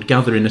 people would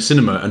gather in a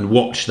cinema and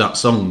watch that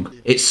song.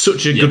 It's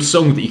such a good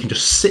song that you can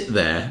just sit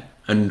there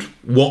and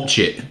watch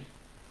it.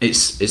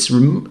 It's a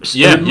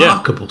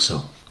remarkable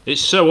song.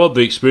 It's so odd,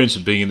 the experience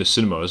of being in the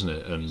cinema, isn't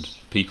it? And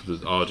people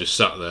that are just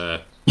sat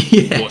there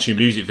watching a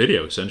music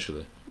video,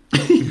 essentially.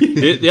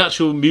 the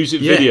actual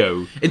music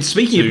video. And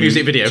speaking of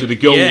music video, to the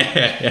goal,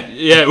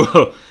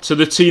 to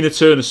the Tina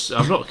Turner.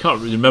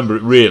 Can't remember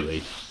it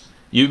really.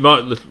 You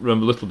might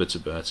remember little bits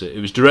about it.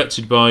 It was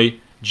directed by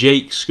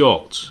Jake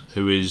Scott,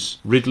 who is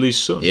Ridley's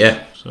son.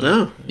 Yeah.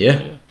 So,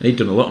 yeah. He'd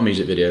done a lot of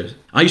music videos.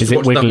 I used to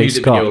watch Wiggly that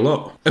music Scott? video a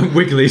lot.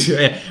 Wiggly's,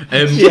 yeah.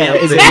 Is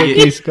it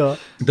Wiggly Scott?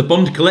 The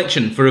Bond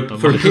collection for a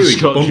period.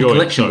 Scott The Bond Joy,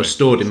 collection sorry. was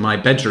stored in my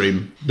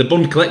bedroom. The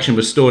Bond collection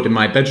was stored in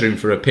my bedroom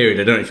for a period.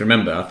 I don't know if you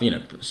remember.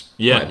 It was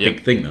quite a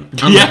big thing though.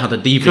 And I had a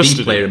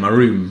DVD player in my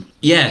room.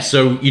 Yeah,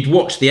 so you'd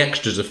watch the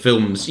extras of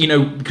films.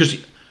 Because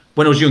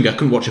when I was younger, I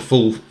couldn't watch a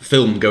full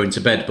film going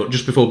to bed. But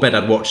just before bed,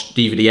 I'd watch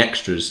DVD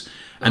extras.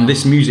 And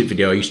this music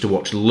video, I used to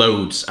watch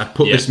loads. I'd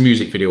put this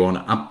music video on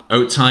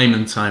time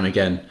and time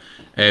again,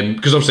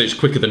 because obviously it's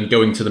quicker than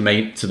going to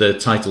the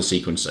title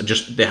sequence.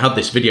 They had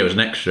this video as an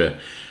extra,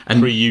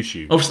 and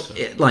pre-YouTube.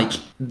 Obviously,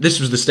 this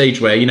was the stage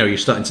where you're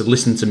starting to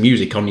listen to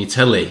music on your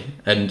telly,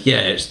 and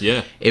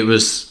it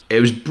was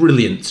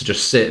brilliant to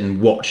just sit and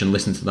watch and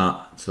listen to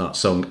that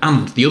song.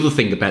 And the other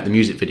thing about the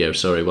music video,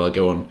 while I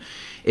go on,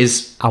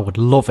 is I would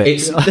love it.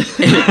 It's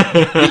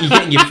you're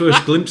getting your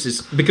first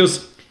glimpses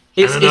because.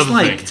 It's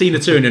like Tina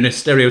Turner in a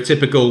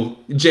stereotypical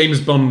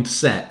James Bond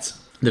set,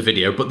 the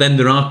video, but then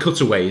there are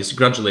cutaways.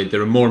 Gradually, there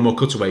are more and more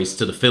cutaways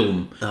to the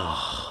film.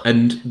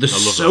 And there's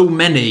so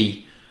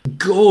many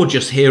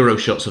gorgeous hero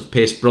shots of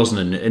Pierce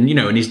Brosnan and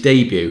in his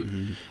debut.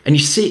 Mm-hmm. And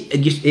you see,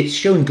 it's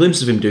showing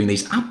glimpses of him doing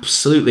these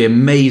absolutely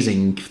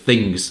amazing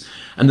things.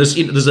 And there's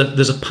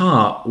a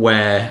part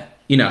where,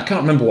 I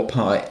can't remember what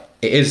part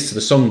it is to the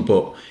song,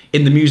 but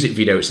in the music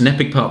video, it's an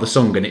epic part of the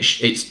song, and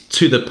it's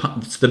to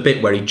the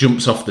bit where he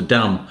jumps off the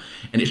dam,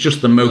 and it's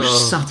just the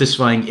most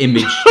satisfying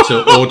image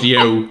to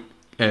audio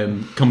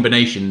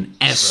combination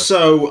ever.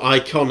 So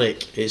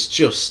iconic. It's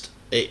just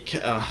it's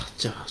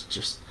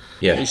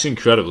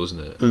incredible, isn't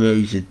it?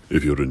 Amazing.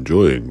 If you're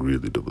enjoying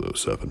Really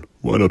 007,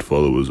 why not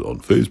follow us on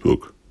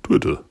Facebook,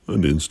 Twitter,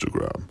 and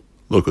Instagram?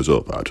 Look us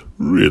up at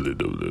Really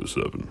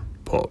 007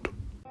 Pod.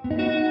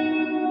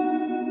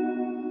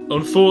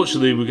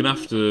 Unfortunately, we're going to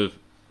have to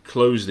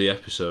close the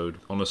episode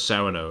on a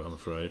sour note, I'm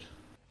afraid.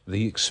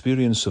 The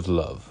Experience of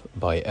Love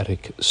by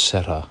Eric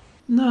Serra.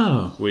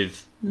 No. I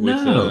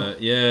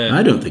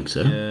don't think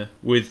so. Yeah,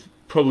 with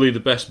probably the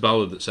best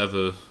ballad that's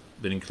ever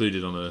been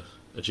included on a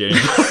James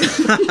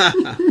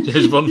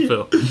Bond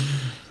film.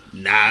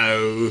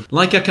 No.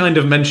 Like I kind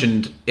of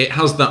mentioned, it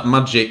has that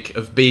magic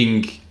of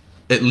being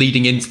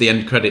leading into the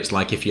end credits,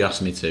 like If You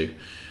Ask Me To,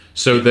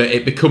 so that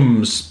it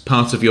becomes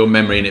part of your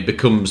memory and it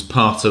becomes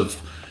part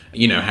of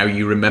how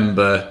you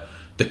remember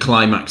the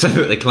climax of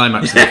the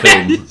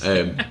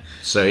film.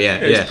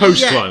 It's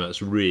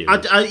post-climax, really. I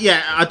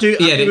do.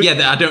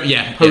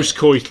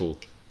 Post-coital.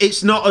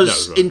 It's not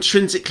as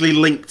intrinsically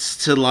linked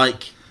to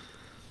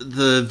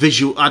the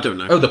visual. I don't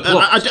know. Oh, the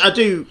plot. I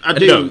do.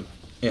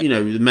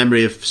 The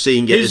memory of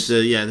seeing it as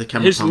the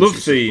camera. His love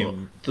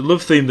theme, the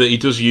love theme that he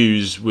does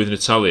use with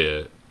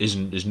Natalia,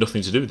 is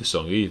nothing to do with the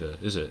song either,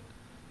 is it?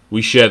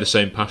 We share the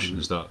same passion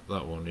as that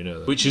one,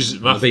 which is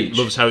Matt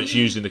loves how it's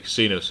used in the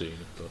casino scene.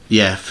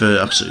 Yeah, for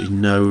absolutely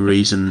no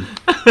reason.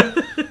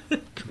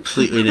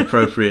 Completely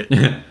inappropriate.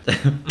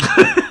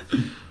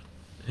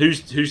 Whose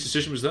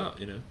decision was that?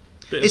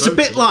 It's a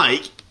bit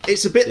like.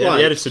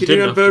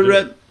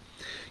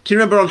 Can you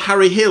remember on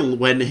Harry Hill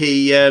when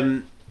he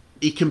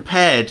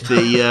compared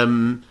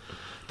the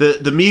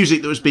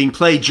music that was being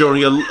played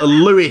during a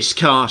Lewis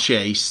car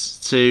chase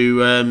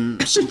to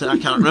something I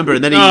can't remember,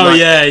 and then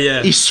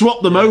he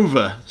swapped them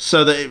over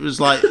so that it was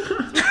like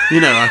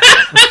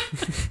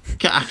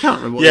I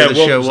can't remember what the other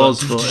show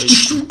was, but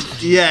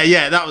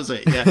that was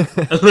it. Yeah,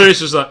 and Lewis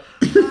was like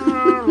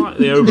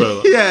the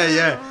oboe.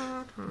 Yeah,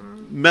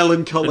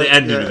 melancholy.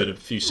 And it ended within a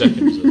few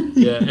seconds.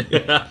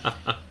 Yeah,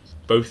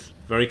 both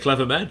very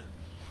clever men.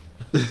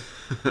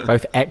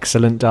 Both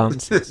excellent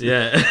dancers.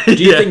 Yeah. Do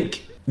you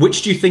think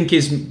Which do you think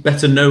is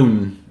better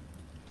known,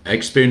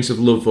 Experience of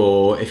Love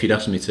or If You'd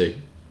Asked Me To?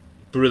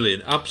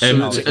 Brilliant,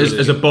 absolutely.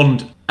 As a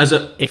Bond,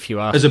 if you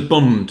are as a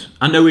Bond,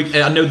 I know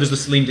there's the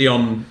Celine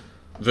Dion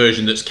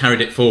version that's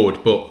carried it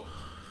forward, but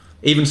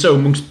even so,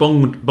 amongst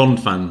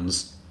Bond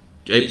fans,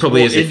 it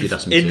probably is If You'd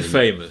Asked Me To.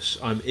 Infamous.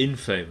 I'm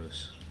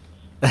infamous.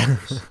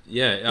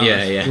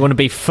 Yeah. You want to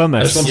be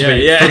famous?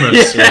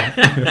 Famous.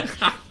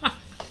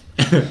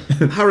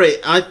 Harry,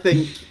 I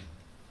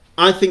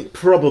think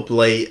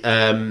probably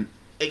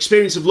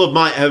Experience of Love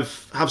might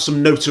have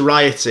some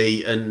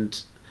notoriety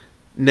and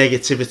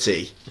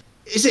negativity.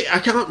 Is it? I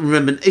can't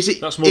remember. Is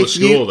it? That's more the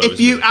score, though. If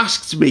you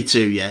asked me to,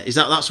 yeah,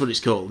 that's what it's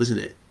called, isn't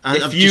it?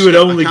 If you had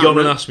only gone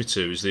and asked me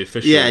to, is the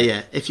official.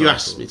 Yeah. If you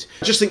asked me to,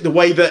 I just think the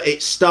way that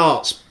it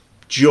starts,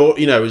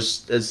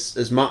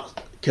 as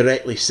Matt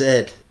correctly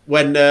said,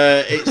 when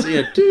it's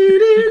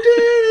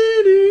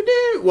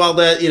while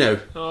they're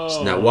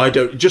now why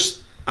don't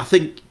just I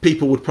think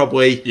people would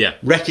probably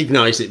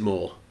recognise it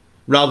more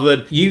rather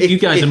than you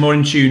guys are more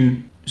in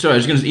tune. Sorry, I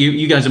was going to say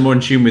you guys are more in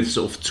tune with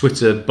sort of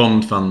Twitter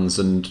Bond fans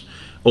and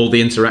all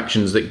the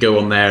interactions that go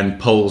on there and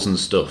polls and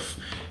stuff.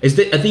 Are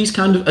these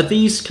kind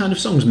of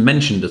songs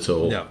mentioned at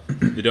all? No,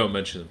 they don't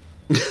mention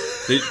them.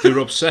 They're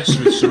obsessed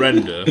with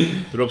Surrender.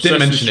 They're obsessed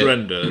with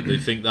Surrender. They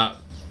think that.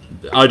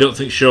 I don't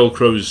think Sheryl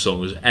Crow's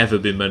song has ever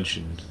been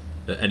mentioned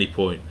at any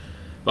point.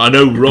 But I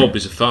know Rob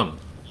is a fan.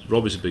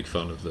 Rob is a big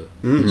fan of the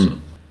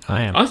song.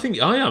 I am. I think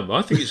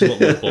it's a lot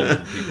more Bond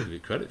than people give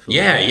it credit for.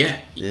 Yeah.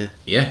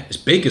 It's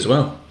big as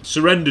well.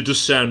 Surrender does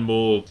sound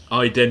more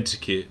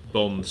identikit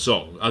Bond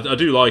song. I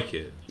do like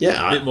it.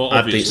 Yeah, a bit more I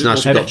obvious. think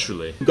it's nice.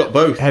 Naturally, We've got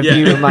both. Have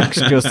you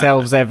amongst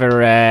yourselves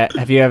ever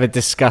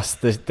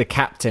discussed the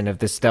captain of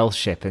the stealth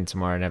ship in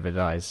Tomorrow Never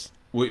Dies?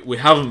 We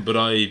haven't, but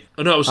I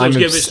was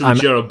getting it to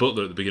Gerard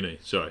Butler at the beginning.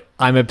 Sorry,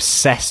 I'm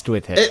obsessed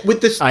with it.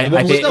 With this,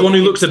 the one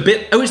who looks a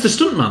bit. Oh, it's the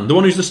stuntman. The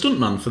one who's the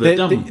stuntman for the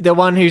dam. The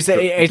one who's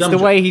it's the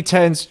way he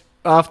turns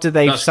after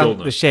they've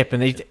sunk the ship,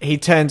 and he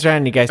turns around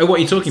and he goes. Oh, what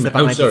are you talking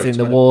about? Oh, sorry, in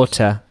the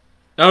water.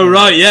 Oh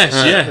right,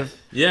 yes,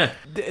 yeah.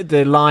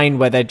 The line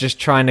where they're just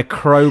trying to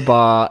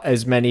crowbar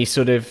as many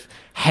sort of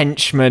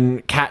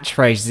henchman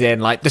catchphrases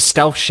in, like the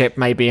stealth ship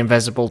may be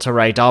invisible to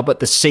radar, but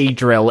the sea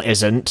drill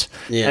isn't.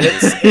 Yeah,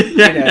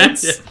 and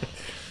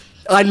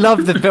I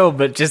love the film,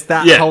 but just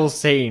that whole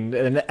scene,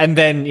 and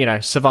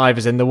then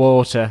survivors in the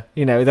water,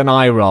 with an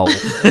eye roll.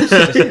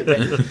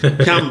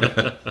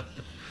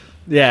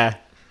 Yeah.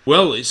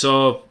 Well, it's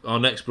our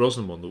next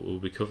Brosnan one that we'll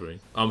be covering.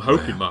 I'm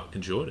hoping Matt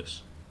can join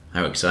us.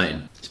 How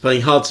exciting! It's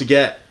playing hard to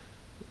get.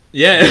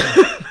 Yeah.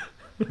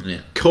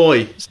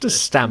 Coy. Just a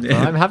stamper.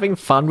 I'm having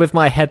fun with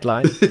my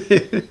headline.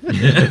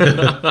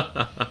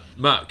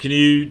 Matt, can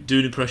you do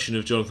an impression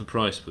of Jonathan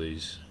Pryce,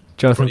 please?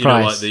 Jonathan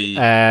Pryce.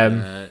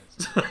 Like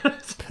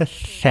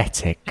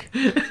pathetic.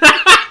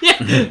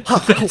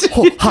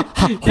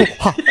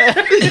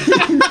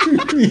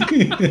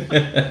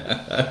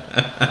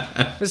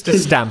 Mr.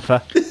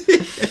 Stamper.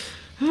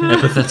 A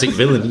pathetic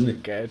villain, isn't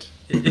it? Good.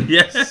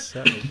 Yes.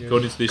 So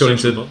good. According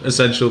to the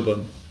Essential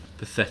Bond.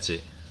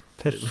 Pathetic.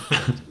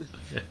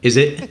 Is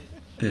it?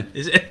 Yeah.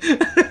 Is it?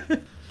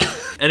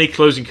 Any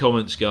closing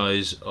comments,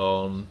 guys,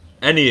 on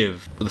any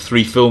of the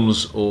three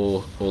films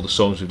or the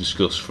songs we've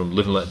discussed, from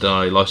Live and Let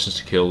Die, License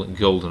to Kill, and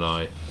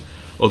GoldenEye?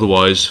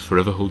 Otherwise,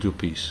 forever hold your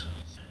peace.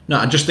 No,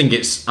 I just think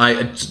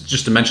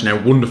just to mention how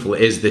wonderful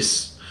it is.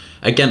 This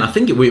again, I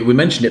think we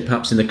mentioned it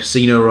perhaps in the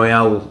Casino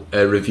Royale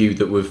review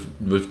that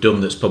we've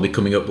done. That's probably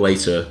coming up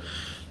later.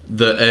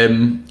 That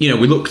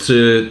we look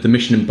to the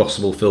Mission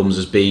Impossible films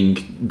as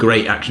being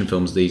great action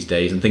films these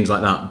days and things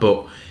like that,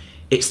 but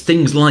it's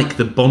things like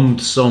the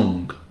Bond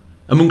song,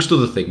 amongst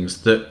other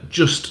things, that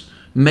just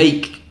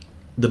make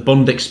the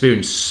Bond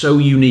experience so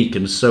unique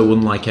and so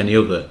unlike any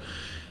other.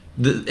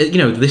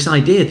 This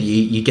idea that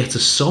you get a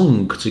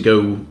song to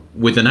go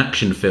with an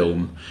action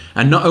film,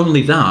 and not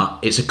only that,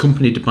 it's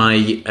accompanied by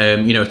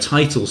a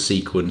title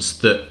sequence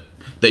that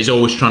is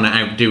always trying to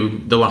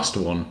outdo the last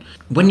one.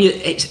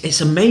 It's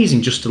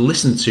amazing just to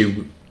listen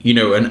to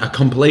a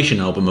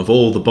compilation album of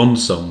all the Bond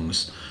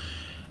songs,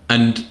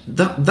 and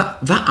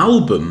that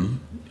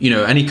album,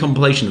 any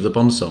compilation of the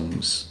Bond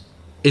songs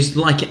is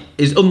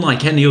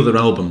unlike any other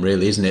album,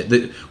 really, isn't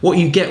it? What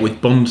you get with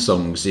Bond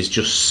songs is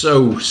just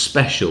so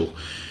special,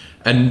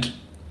 and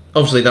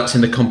obviously that's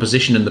in the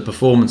composition and the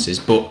performances,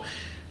 but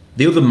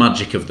the other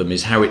magic of them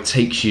is how it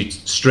takes you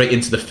straight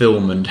into the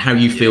film and how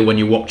you feel when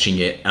you're watching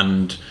it,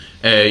 and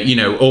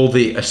all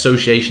the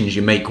associations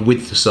you make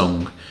with the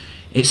song.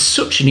 It's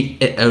such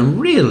a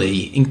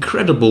really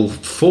incredible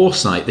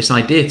foresight, this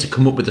idea to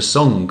come up with a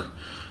song,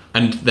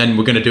 and then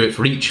we're going to do it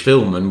for each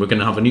film, and we're going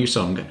to have a new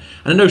song. And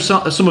I know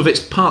some of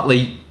it's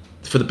partly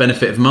for the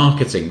benefit of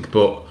marketing,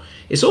 but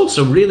it's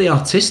also really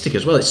artistic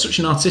as well. It's such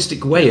an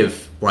artistic way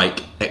of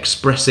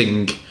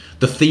expressing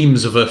the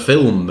themes of a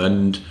film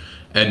and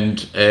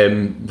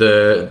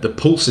the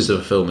pulses of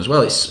a film as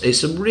well.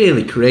 It's a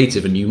really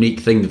creative and unique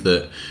thing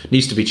that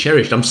needs to be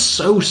cherished. I'm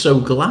so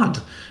glad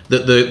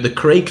that the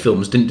Craig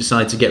films didn't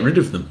decide to get rid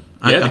of them.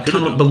 I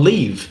cannot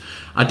believe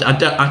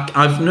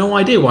I've no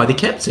idea why they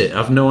kept it.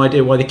 I've no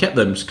idea why they kept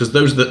them, because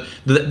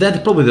they're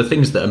probably the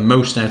things that are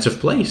most out of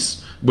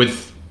place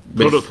with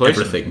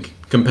everything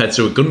compared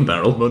to a gun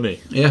barrel. Money.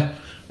 Yeah.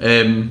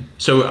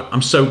 So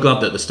I'm so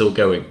glad that they're still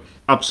going.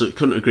 Absolutely,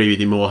 couldn't agree with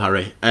you more,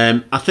 Harry.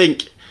 I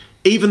think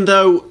even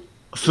though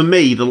for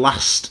me the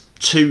last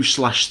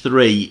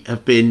 2/3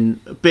 have been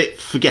a bit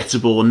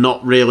forgettable and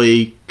not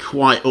really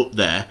quite up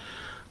there,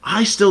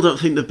 I still don't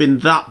think they've been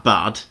that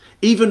bad.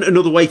 Even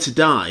Another Way to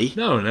Die.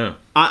 No.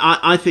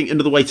 I think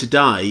Another Way to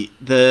Die,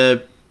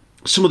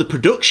 some of the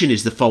production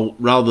is the fault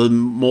rather than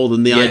more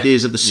than the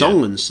ideas of the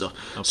song and stuff.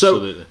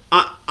 Absolutely. So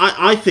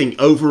I think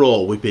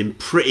overall we've been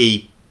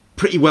pretty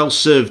well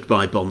served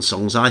by Bond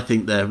songs. I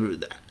think they're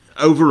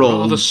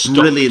overall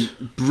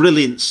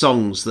brilliant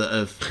songs that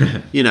have,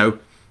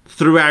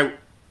 throughout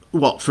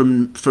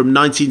from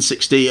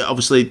 1960.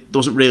 Obviously, there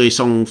wasn't really a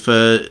song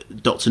for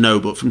Dr. No,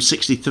 but from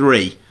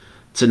 63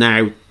 to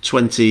now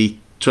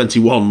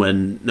 2021,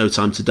 when No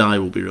Time to Die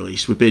will be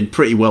released, we've been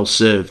pretty well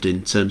served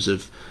in terms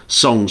of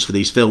songs for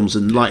these films.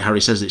 And like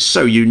Harry says, it's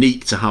so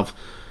unique to have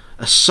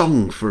a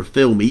song for a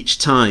film each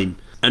time,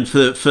 and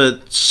for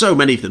so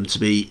many of them to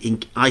be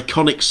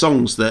iconic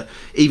songs that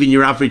even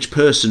your average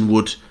person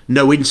would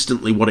know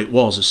instantly what it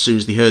was as soon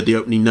as they heard the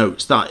opening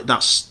notes.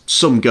 That's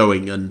some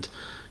going, and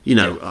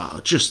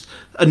just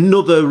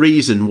another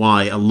reason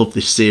why I love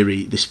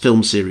this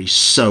film series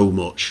so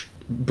much.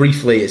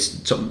 Briefly,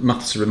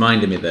 Maths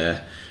reminded me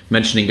there,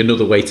 mentioning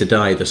Another Way to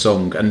Die, the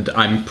song, and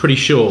I'm pretty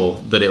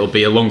sure that it'll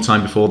be a long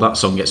time before that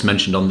song gets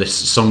mentioned on this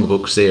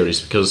songbook series,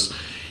 because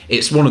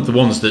it's one of the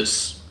ones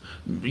that's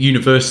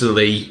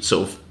universally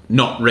sort of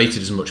not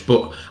rated as much.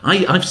 But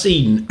I've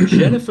seen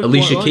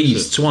Alicia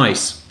Keys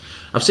twice.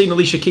 I've seen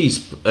Alicia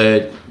Keys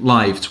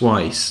live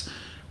twice,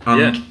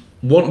 and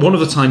one of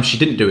the times she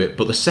didn't do it,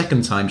 but the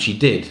second time she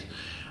did.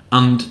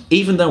 And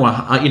even though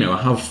I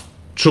have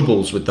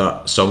troubles with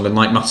that song, and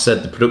like Matt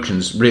said, the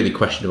production's really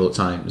questionable at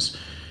times,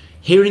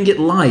 hearing it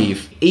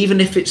live,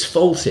 even if it's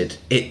faulted,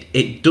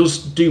 it does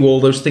do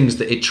all those things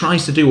that it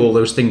tries to do, all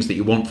those things that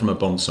you want from a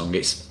Bond song.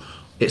 It's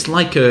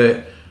like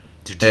a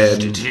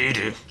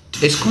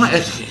it's quite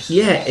a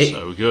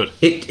so good.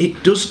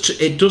 It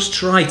does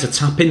try to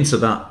tap into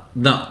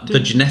the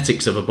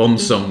genetics of a Bond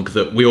song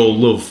that we all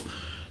love.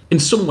 In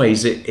some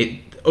ways, it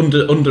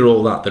under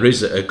all that, there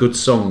is a good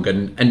song,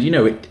 and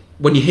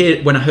when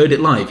I heard it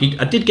live,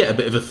 I did get a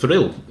bit of a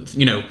thrill.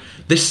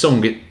 This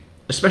song,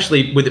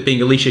 especially with it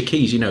being Alicia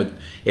Keys,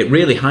 it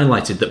really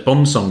highlighted that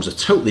Bond songs are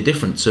totally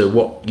different to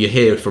what you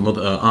hear from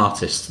other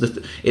artists.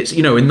 It's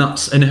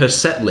in her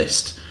set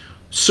list,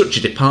 such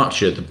a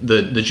departure,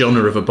 the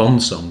genre of a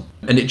Bond song,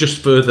 and it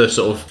just further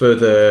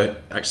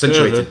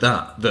accentuated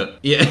that the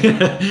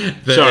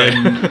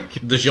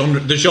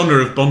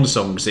genre of Bond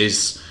songs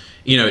is.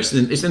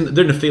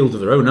 They're in a field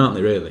of their own, aren't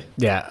they, really?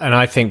 Yeah, and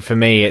I think for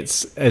me,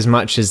 it's as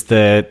much as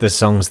the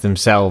songs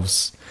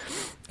themselves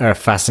are a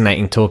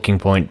fascinating talking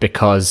point,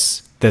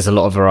 because there's a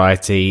lot of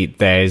variety.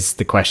 There's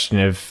the question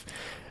of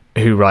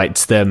who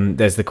writes them.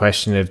 There's the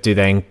question of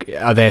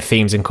are their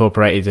themes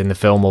incorporated in the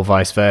film or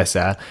vice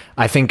versa.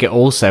 I think it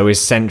also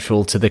is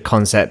central to the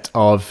concept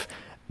of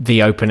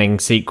the opening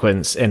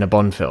sequence in a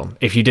Bond film.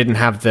 If you didn't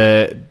have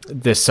the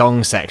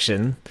song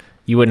section,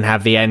 you wouldn't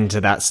have the end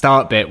to that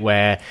start bit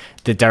where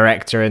the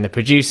director and the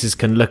producers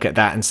can look at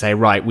that and say,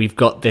 right, we've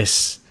got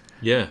this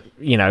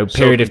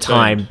period of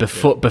time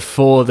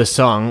before the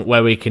song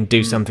where we can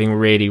do something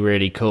really,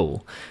 really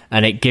cool.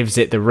 And it gives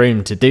it the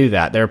room to do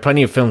that. There are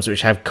plenty of films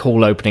which have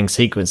cool opening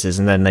sequences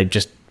and then they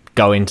just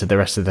go into the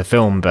rest of the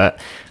film. But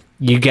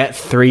you get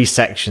 3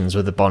 sections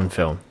with a Bond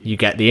film. You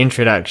get the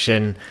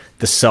introduction,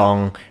 the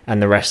song, and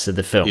the rest of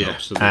the film. Yeah,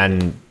 absolutely.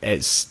 And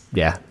it's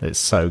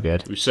so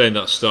good. We were saying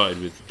that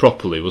started with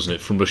properly, wasn't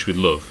it? From Rush with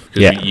Love.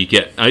 Because you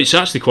get, it's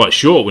actually quite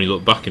short when you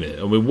look back in it.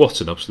 I mean, what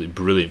an absolutely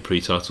brilliant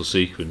pre-title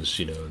sequence,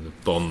 and the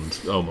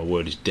Bond, oh my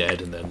word, is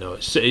dead, and then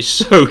it's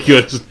so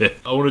good, isn't it?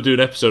 I want to do an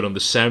episode on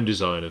the sound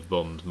design of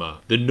Bond,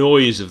 Matt. The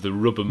noise of the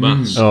rubber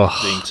mats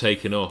being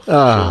taken off.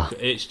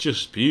 It's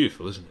just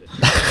beautiful, isn't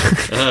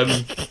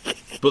it?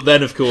 But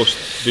then, of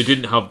course, they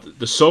didn't have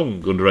the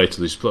song underrated.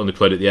 They only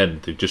played at the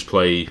end. They just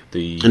play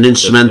an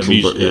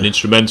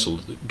instrumental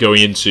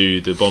going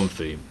into the Bond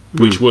theme,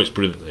 which works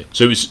brilliantly.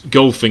 So it's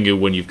Goldfinger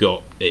when you've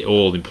got it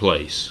all in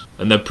place,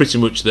 and then pretty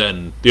much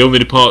then the only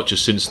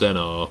departures since then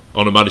are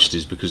On Her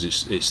Majesty's, because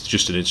it's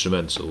just an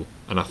instrumental,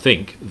 and I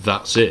think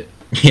that's it.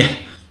 Yeah.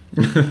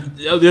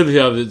 The other thing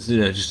is,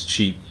 just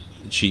a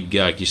cheap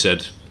gag. You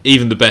said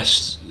even the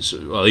best,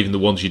 well, even the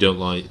ones you don't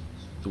like.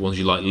 The ones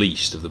you like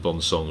least of the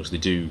Bond songs, they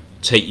do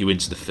take you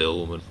into the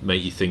film and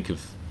make you think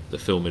of the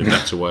film in a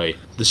better way.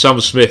 The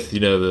Sam Smith, the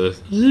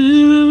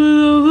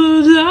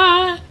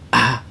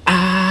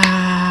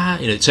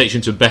it takes you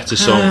into a better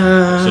song.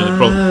 That's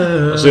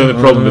the only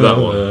problem with that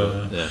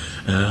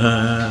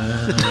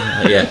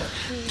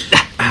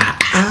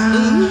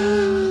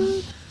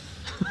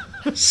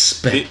one.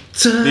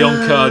 Spectre. The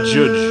on-card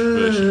judge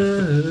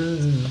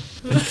version.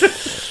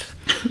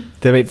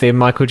 The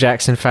Michael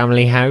Jackson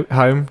family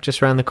home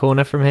just around the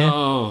corner from here.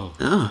 Oh.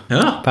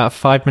 About a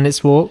 5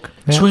 minutes walk.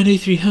 Yeah.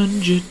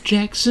 2300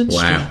 Jackson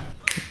Street. Wow.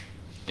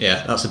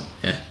 Yeah,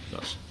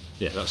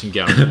 that's in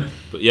Gary.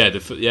 But yeah,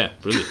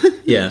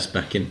 brilliant. Yeah, that's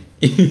back in.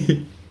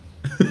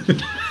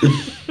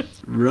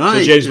 Right.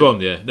 So James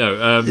Bond, yeah.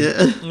 No,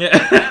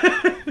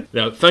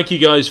 Now, thank you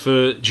guys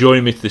for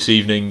joining me this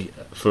evening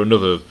for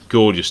another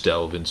gorgeous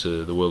delve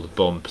into the world of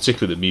Bond,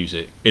 particularly the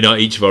music. In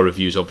each of our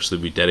reviews, obviously,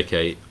 we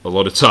dedicate a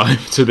lot of time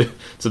to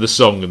the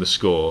song and the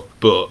score,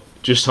 but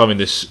just having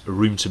this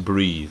room to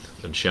breathe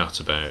and chat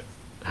about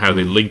how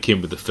they link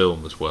in with the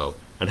film as well,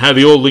 and how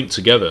they all link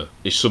together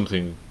is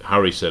something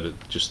Harry said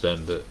just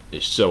then, that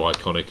it's so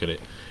iconic, and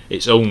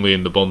it's only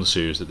in the Bond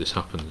series that this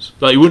happens.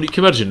 Like, you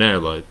can imagine now,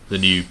 like the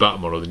new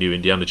Batman or the new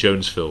Indiana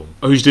Jones film.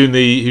 Oh, who's doing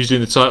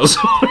the title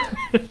song?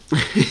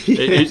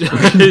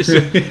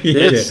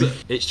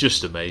 It's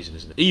just amazing,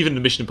 isn't it? Even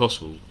the Mission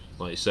Impossible,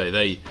 like you say,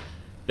 they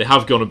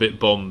have gone a bit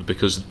Bond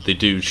because they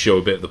do show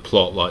a bit of the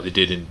plot, like they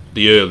did in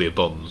the earlier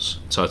Bonds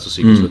title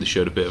sequence, where they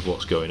showed a bit of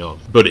what's going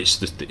on. But it's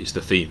the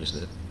theme,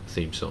 isn't it? The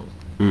theme song.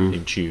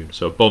 In tune.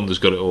 So Bond has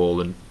got it all,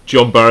 and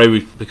John Barry,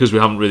 because we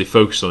haven't really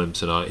focused on him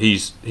tonight, he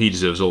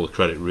deserves all the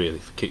credit really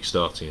for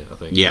kick-starting it, I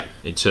think. Yeah.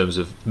 In terms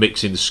of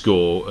mixing the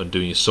score and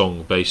doing a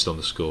song based on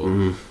the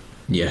score.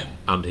 Yeah.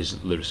 And his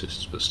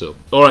lyricists, but still.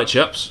 Alright,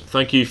 chaps,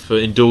 thank you for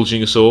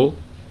indulging us all.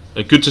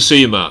 And good to see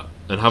you, Matt.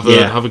 And have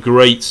a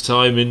great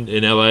time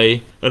in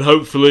LA. And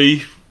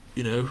hopefully,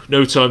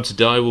 No Time to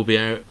Die will be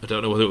out. I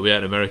don't know whether it will be out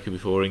in America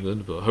before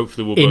England, but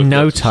hopefully we'll both in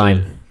no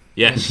time.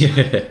 Yes.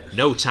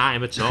 No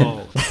time at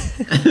all.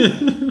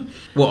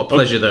 What a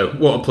pleasure, though.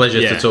 What a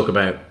pleasure to talk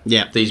about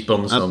these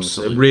Bond songs.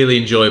 Absolutely. A really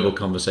enjoyable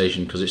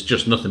conversation, because it's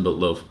just nothing but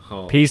love.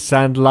 Oh. Peace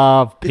and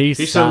love.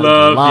 Peace and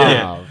love. love.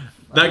 Yeah.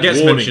 That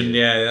gets mentioned,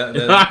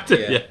 yeah.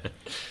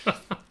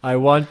 I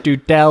want to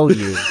tell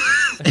you.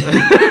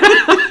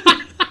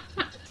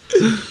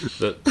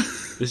 that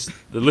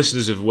the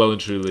listeners have well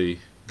and truly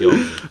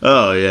gone.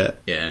 Oh, yeah.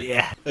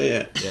 Yeah.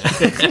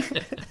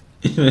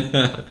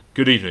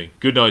 Good evening.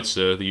 Good night,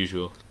 sir, the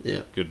usual.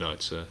 Yeah. Good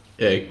night, sir.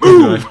 Yeah,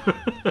 good night.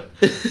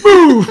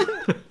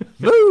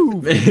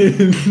 Move!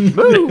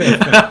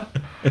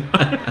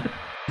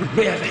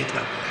 Really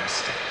the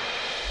worst.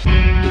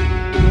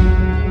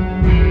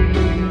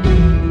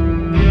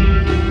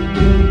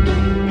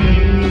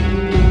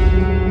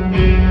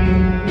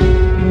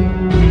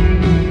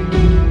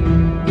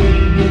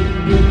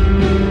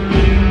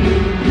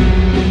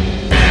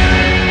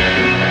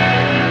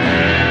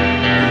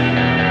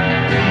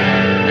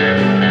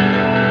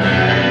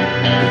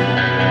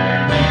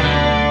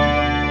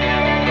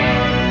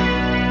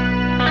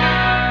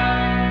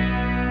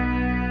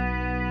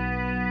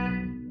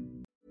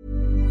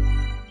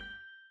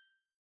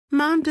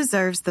 Mom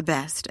deserves the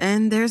best,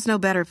 and there's no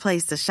better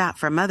place to shop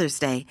for Mother's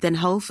Day than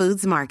Whole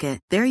Foods Market.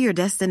 They're your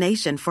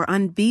destination for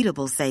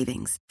unbeatable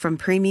savings, from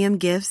premium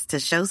gifts to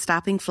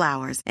show-stopping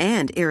flowers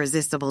and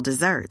irresistible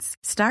desserts.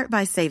 Start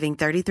by saving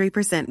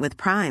 33% with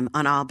Prime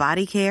on all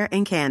body care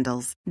and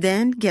candles.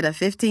 Then get a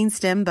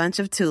 15-stem bunch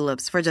of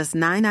tulips for just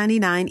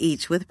 $9.99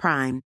 each with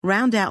Prime.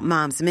 Round out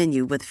Mom's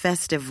menu with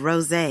festive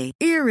rosé,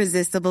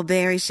 irresistible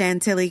berry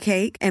chantilly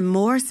cake, and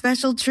more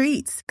special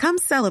treats. Come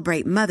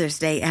celebrate Mother's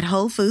Day at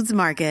Whole Foods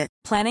Market.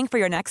 Planning for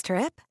your next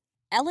trip?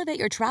 Elevate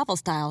your travel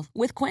style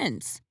with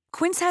Quince.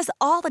 Quince has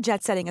all the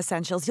jet-setting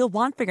essentials you'll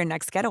want for your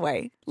next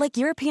getaway, like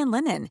European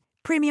linen,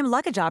 premium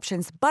luggage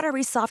options,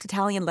 buttery soft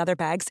Italian leather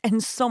bags,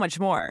 and so much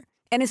more.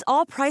 And is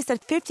all priced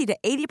at 50 to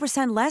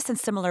 80% less than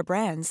similar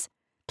brands.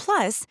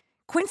 Plus,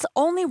 Quince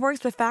only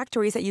works with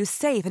factories that use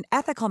safe and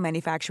ethical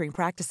manufacturing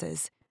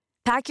practices.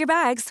 Pack your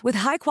bags with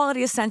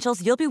high-quality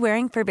essentials you'll be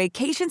wearing for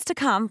vacations to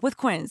come with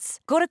Quince.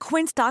 Go to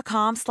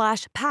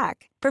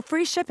quince.com/pack for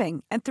free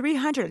shipping and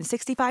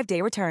 365-day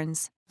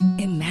returns.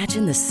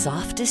 Imagine the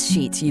softest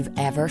sheets you've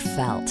ever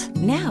felt.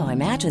 Now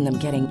imagine them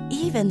getting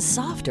even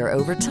softer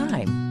over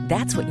time.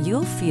 That's what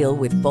you'll feel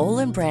with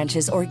Boll &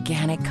 Branch's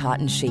organic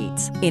cotton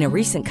sheets. In a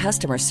recent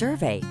customer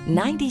survey,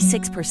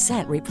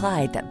 96%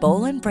 replied that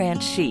Boll &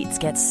 Branch sheets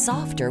get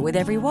softer with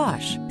every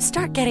wash.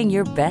 Start getting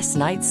your best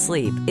night's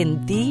sleep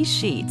in these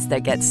sheets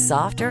that get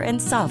softer and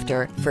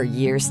softer for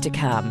years to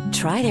come.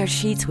 Try their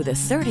sheets with a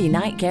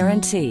 30-night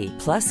guarantee.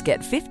 Plus, get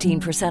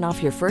 15%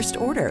 off your first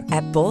order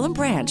at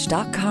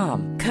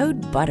bollandbranch.com.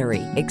 Code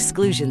BUTTERY.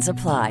 Exclusions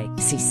apply.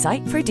 See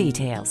site for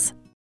details.